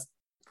podcast.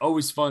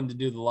 Always fun to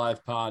do the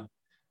live pod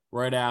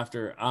right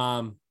after.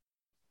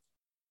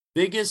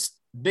 Biggest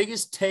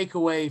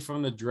takeaway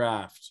from the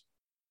draft.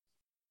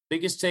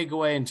 Biggest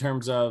takeaway in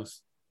terms of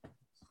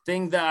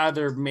thing that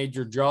either made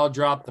your jaw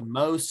drop the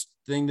most,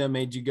 thing that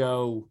made you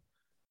go,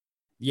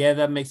 yeah,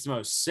 that makes the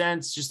most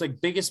sense. Just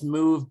like biggest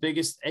move,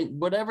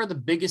 whatever the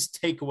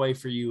biggest takeaway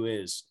for you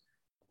is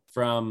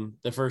from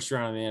the first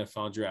round of the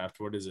NFL draft.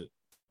 What is it?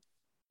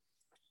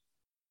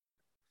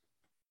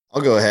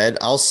 I'll go ahead.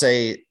 I'll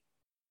say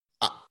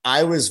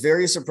I was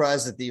very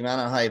surprised at the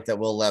amount of hype that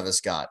Will Levis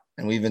got.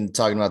 And we've been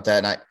talking about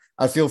that. And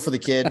I feel for the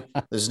kid.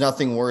 There's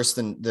nothing worse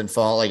than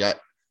fall. Than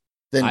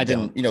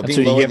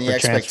being lower than the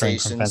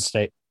expectations.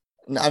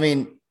 I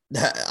mean,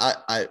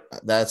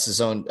 that's his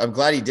own. I'm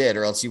glad he did,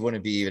 or else he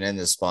wouldn't be even in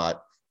this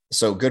spot.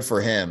 So good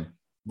for him.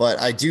 But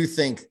I do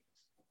think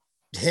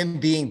him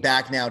being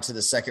back now to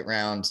the second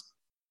round,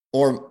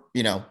 or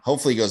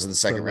hopefully he goes in the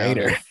second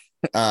round.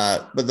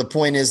 But the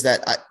point is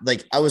that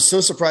I was so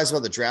surprised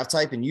about the draft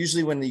hype, and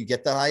usually when you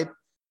get the hype,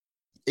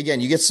 again,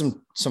 you get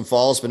some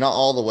falls, but not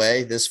all the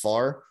way this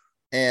far.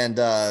 And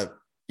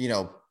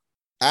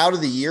out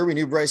of the year, we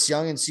knew Bryce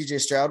Young and CJ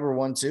Stroud were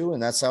 1-2,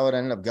 and that's how it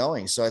ended up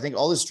going. So I think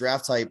all this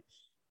draft hype,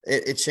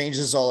 it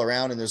changes all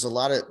around. And there's a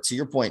lot of, to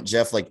your point,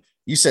 Jeff, like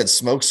you said,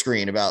 smoke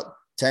screen about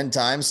 10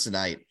 times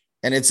tonight.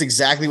 And it's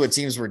exactly what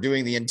teams were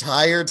doing the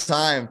entire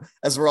time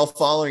as we're all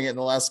following it in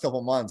the last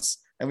couple months.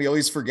 And we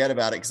always forget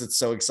about it because it's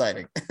so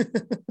exciting.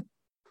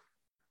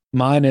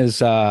 Mine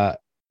is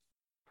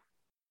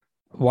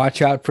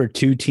watch out for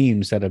 2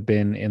 teams that have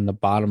been in the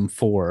bottom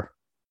 4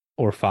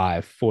 or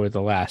 5 for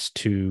the last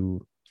 2+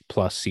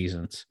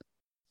 seasons.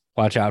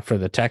 Watch out for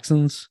the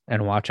Texans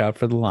and watch out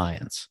for the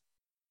Lions,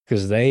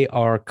 because they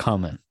are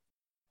coming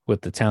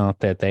with the talent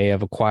that they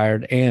have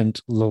acquired. And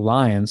the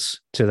Lions,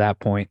 to that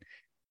point,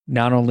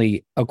 not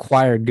only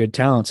acquired good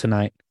talent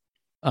tonight,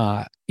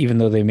 even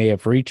though they may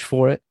have reached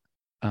for it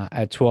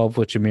at 12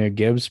 with Jahmyr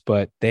Gibbs,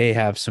 but they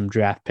have some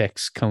draft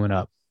picks coming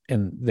up,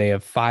 and they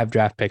have 5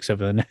 draft picks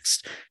over the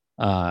next,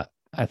 I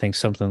think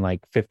something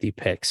like 50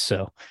 picks.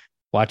 So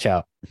watch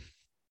out.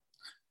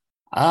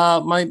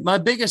 My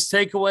biggest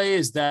takeaway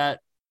is that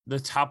the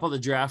top of the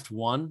draft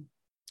won.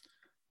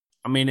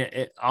 I mean,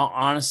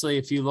 honestly,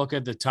 if you look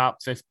at the top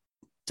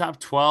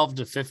 12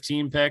 to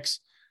 15 picks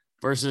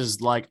versus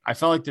I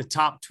felt like the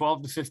top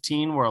 12 to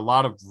 15 were a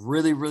lot of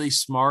really, really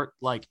smart.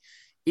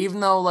 Even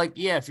though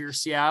if you're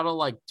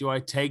Seattle, do I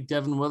take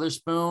Devin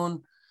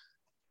Witherspoon?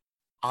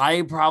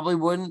 I probably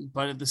wouldn't,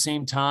 but at the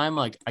same time,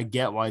 I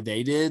get why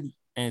they did,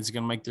 and it's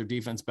going to make their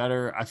defense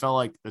better. I felt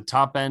like the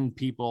top end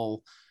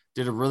people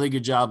did a really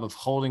good job of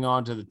holding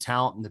on to the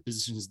talent and the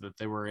positions that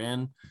they were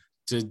in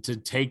to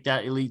take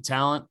that elite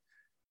talent.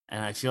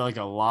 And I feel like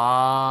a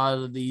lot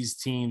of these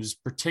teams,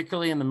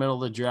 particularly in the middle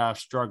of the draft,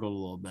 struggled a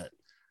little bit.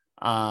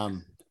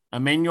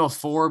 Emmanuel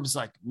Forbes,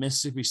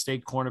 Mississippi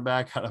State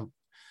cornerback,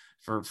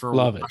 for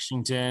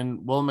Washington.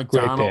 It. Will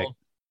McDonald.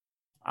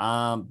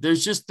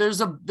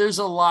 There's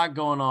a lot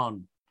going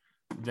on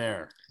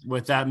there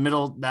with that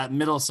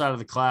middle side of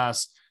the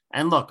class.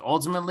 And look,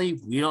 ultimately,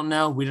 we don't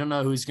know. We don't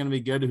know who's going to be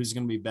good, who's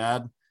going to be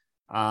bad.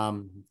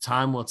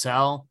 Time will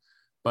tell.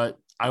 But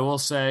I will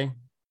say,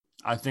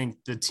 I think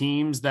the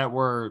teams that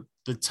were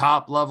the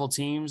top level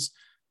teams,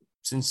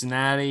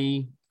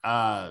 Cincinnati,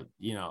 Buffalo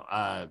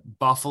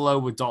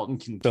with Dalton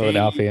Kincaid,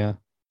 Philadelphia,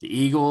 the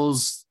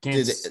Eagles,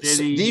 Kansas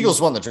City. The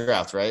Eagles won the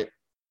draft, right?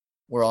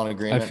 We're all in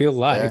agreement. I feel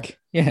like,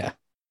 yeah.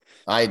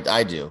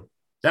 I do.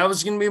 That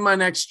was going to be my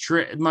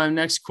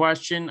next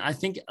question. I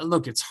think,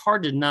 look, it's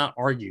hard to not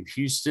argue.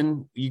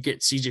 Houston, you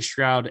get CJ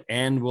Stroud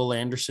and Will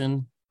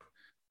Anderson.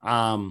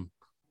 You're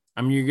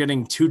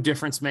getting 2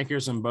 difference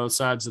makers on both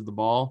sides of the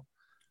ball.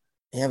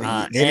 Yeah,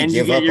 but and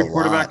you get your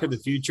quarterback of the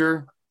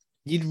future.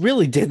 You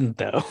really didn't,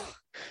 though.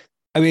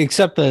 I mean,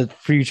 except the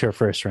future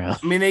first round.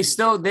 I mean, they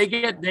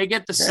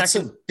get the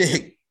second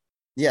big.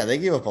 Yeah, they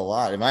gave up a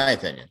lot, in my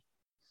opinion.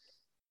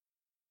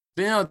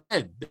 They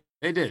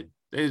did.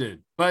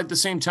 But at the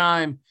same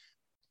time,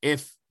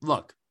 if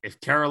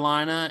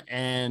Carolina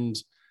and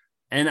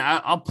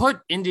I'll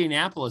put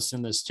Indianapolis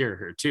in this tier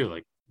here too,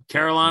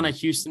 Carolina,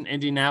 Houston,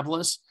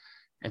 Indianapolis,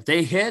 if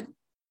they hit,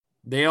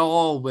 they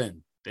all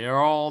win. They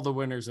are all the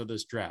winners of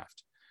this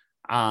draft.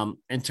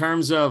 In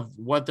terms of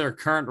what their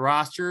current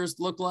rosters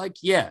look like,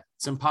 yeah,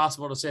 it's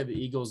impossible to say the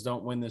Eagles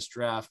don't win this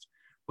draft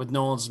with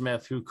Nolan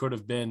Smith, who could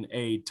have been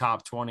a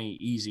top 20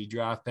 easy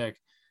draft pick.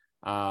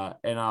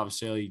 And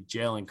obviously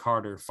Jalen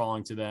Carter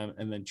falling to them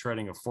and then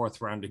trading a 4th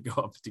round to go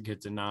up to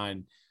get to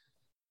 9.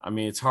 I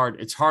mean, it's hard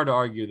to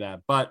argue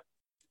that, but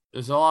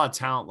there's a lot of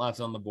talent left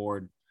on the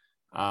board.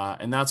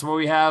 And that's where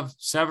we have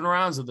 7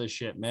 rounds of this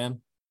shit, man.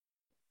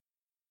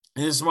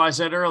 And this is why I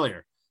said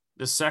earlier,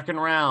 the second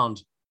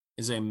round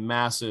is a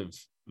massive,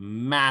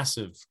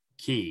 massive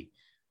key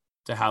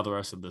to how the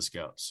rest of this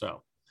goes.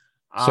 So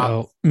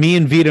me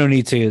and Vito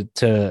need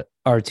to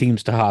our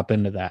teams to hop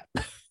into that.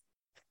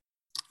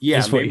 Yeah,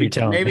 That's what you're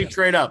telling maybe me.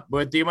 trade up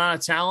with the amount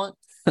of talent.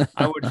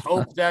 I would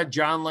hope that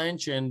John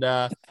Lynch and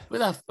who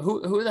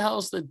the hell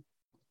is the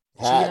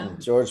Patton,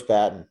 GM? George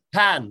Patton.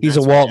 Patton. He's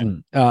a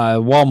Walton,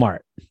 Walmart.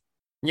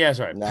 Yeah, that's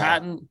right.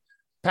 Nah.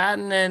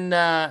 Patton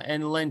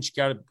and Lynch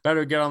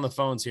better get on the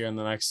phones here in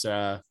the next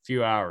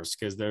few hours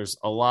because there's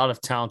a lot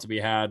of talent to be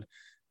had.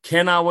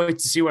 Cannot wait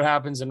to see what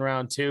happens in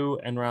round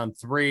 2 and round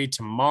 3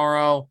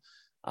 tomorrow.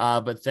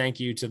 But thank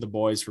you to the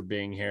boys for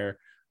being here.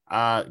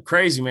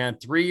 Crazy, man.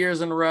 3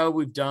 years in a row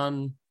we've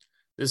done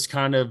this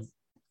kind of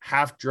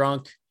half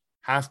drunk,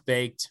 half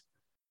baked,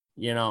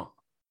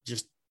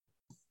 just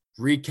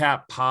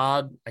recap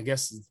pod, I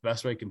guess is the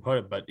best way I can put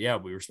it. But yeah,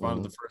 we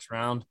responded to the first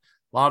round.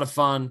 A lot of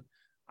fun.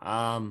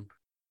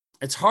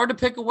 It's hard to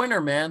pick a winner,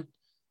 man.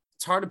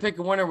 It's hard to pick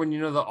a winner when you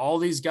know that all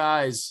these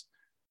guys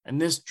and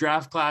this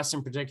draft class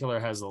in particular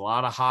has a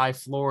lot of high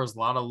floors, a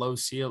lot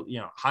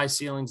of high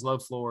ceilings, low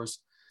floors.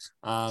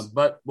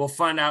 But we'll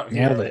find out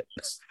here. Nailed it.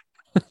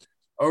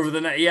 Over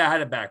the night. Yeah, I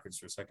had it backwards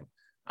for a second.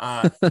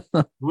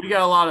 We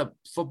got a lot of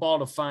football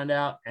to find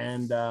out,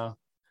 and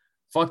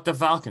fuck the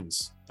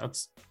Falcons.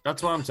 That's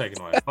what I'm taking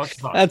away. Fuck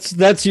the Falcons.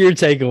 That's your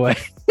takeaway.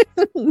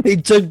 They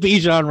took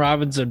Bijan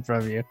Robinson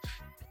from you.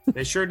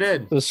 They sure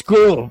did. So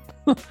screw them.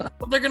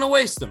 But they're gonna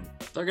waste them.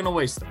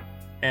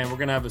 And we're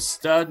gonna have a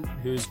stud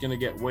who's gonna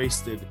get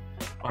wasted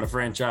on a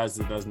franchise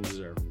that doesn't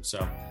deserve him. So,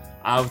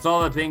 with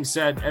all that being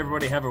said,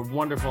 everybody have a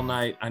wonderful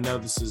night. I know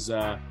this is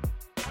an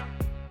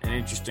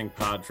interesting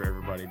pod for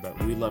everybody, but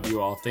we love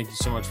you all. Thank you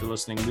so much for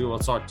listening. We will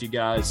talk to you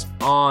guys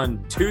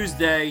on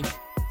Tuesday.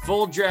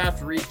 Full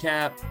draft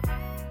recap.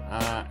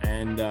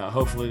 And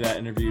hopefully that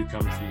interview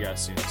comes to you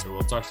guys soon. So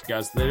we'll talk to you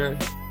guys later.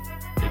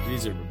 Take it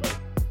easy, everybody.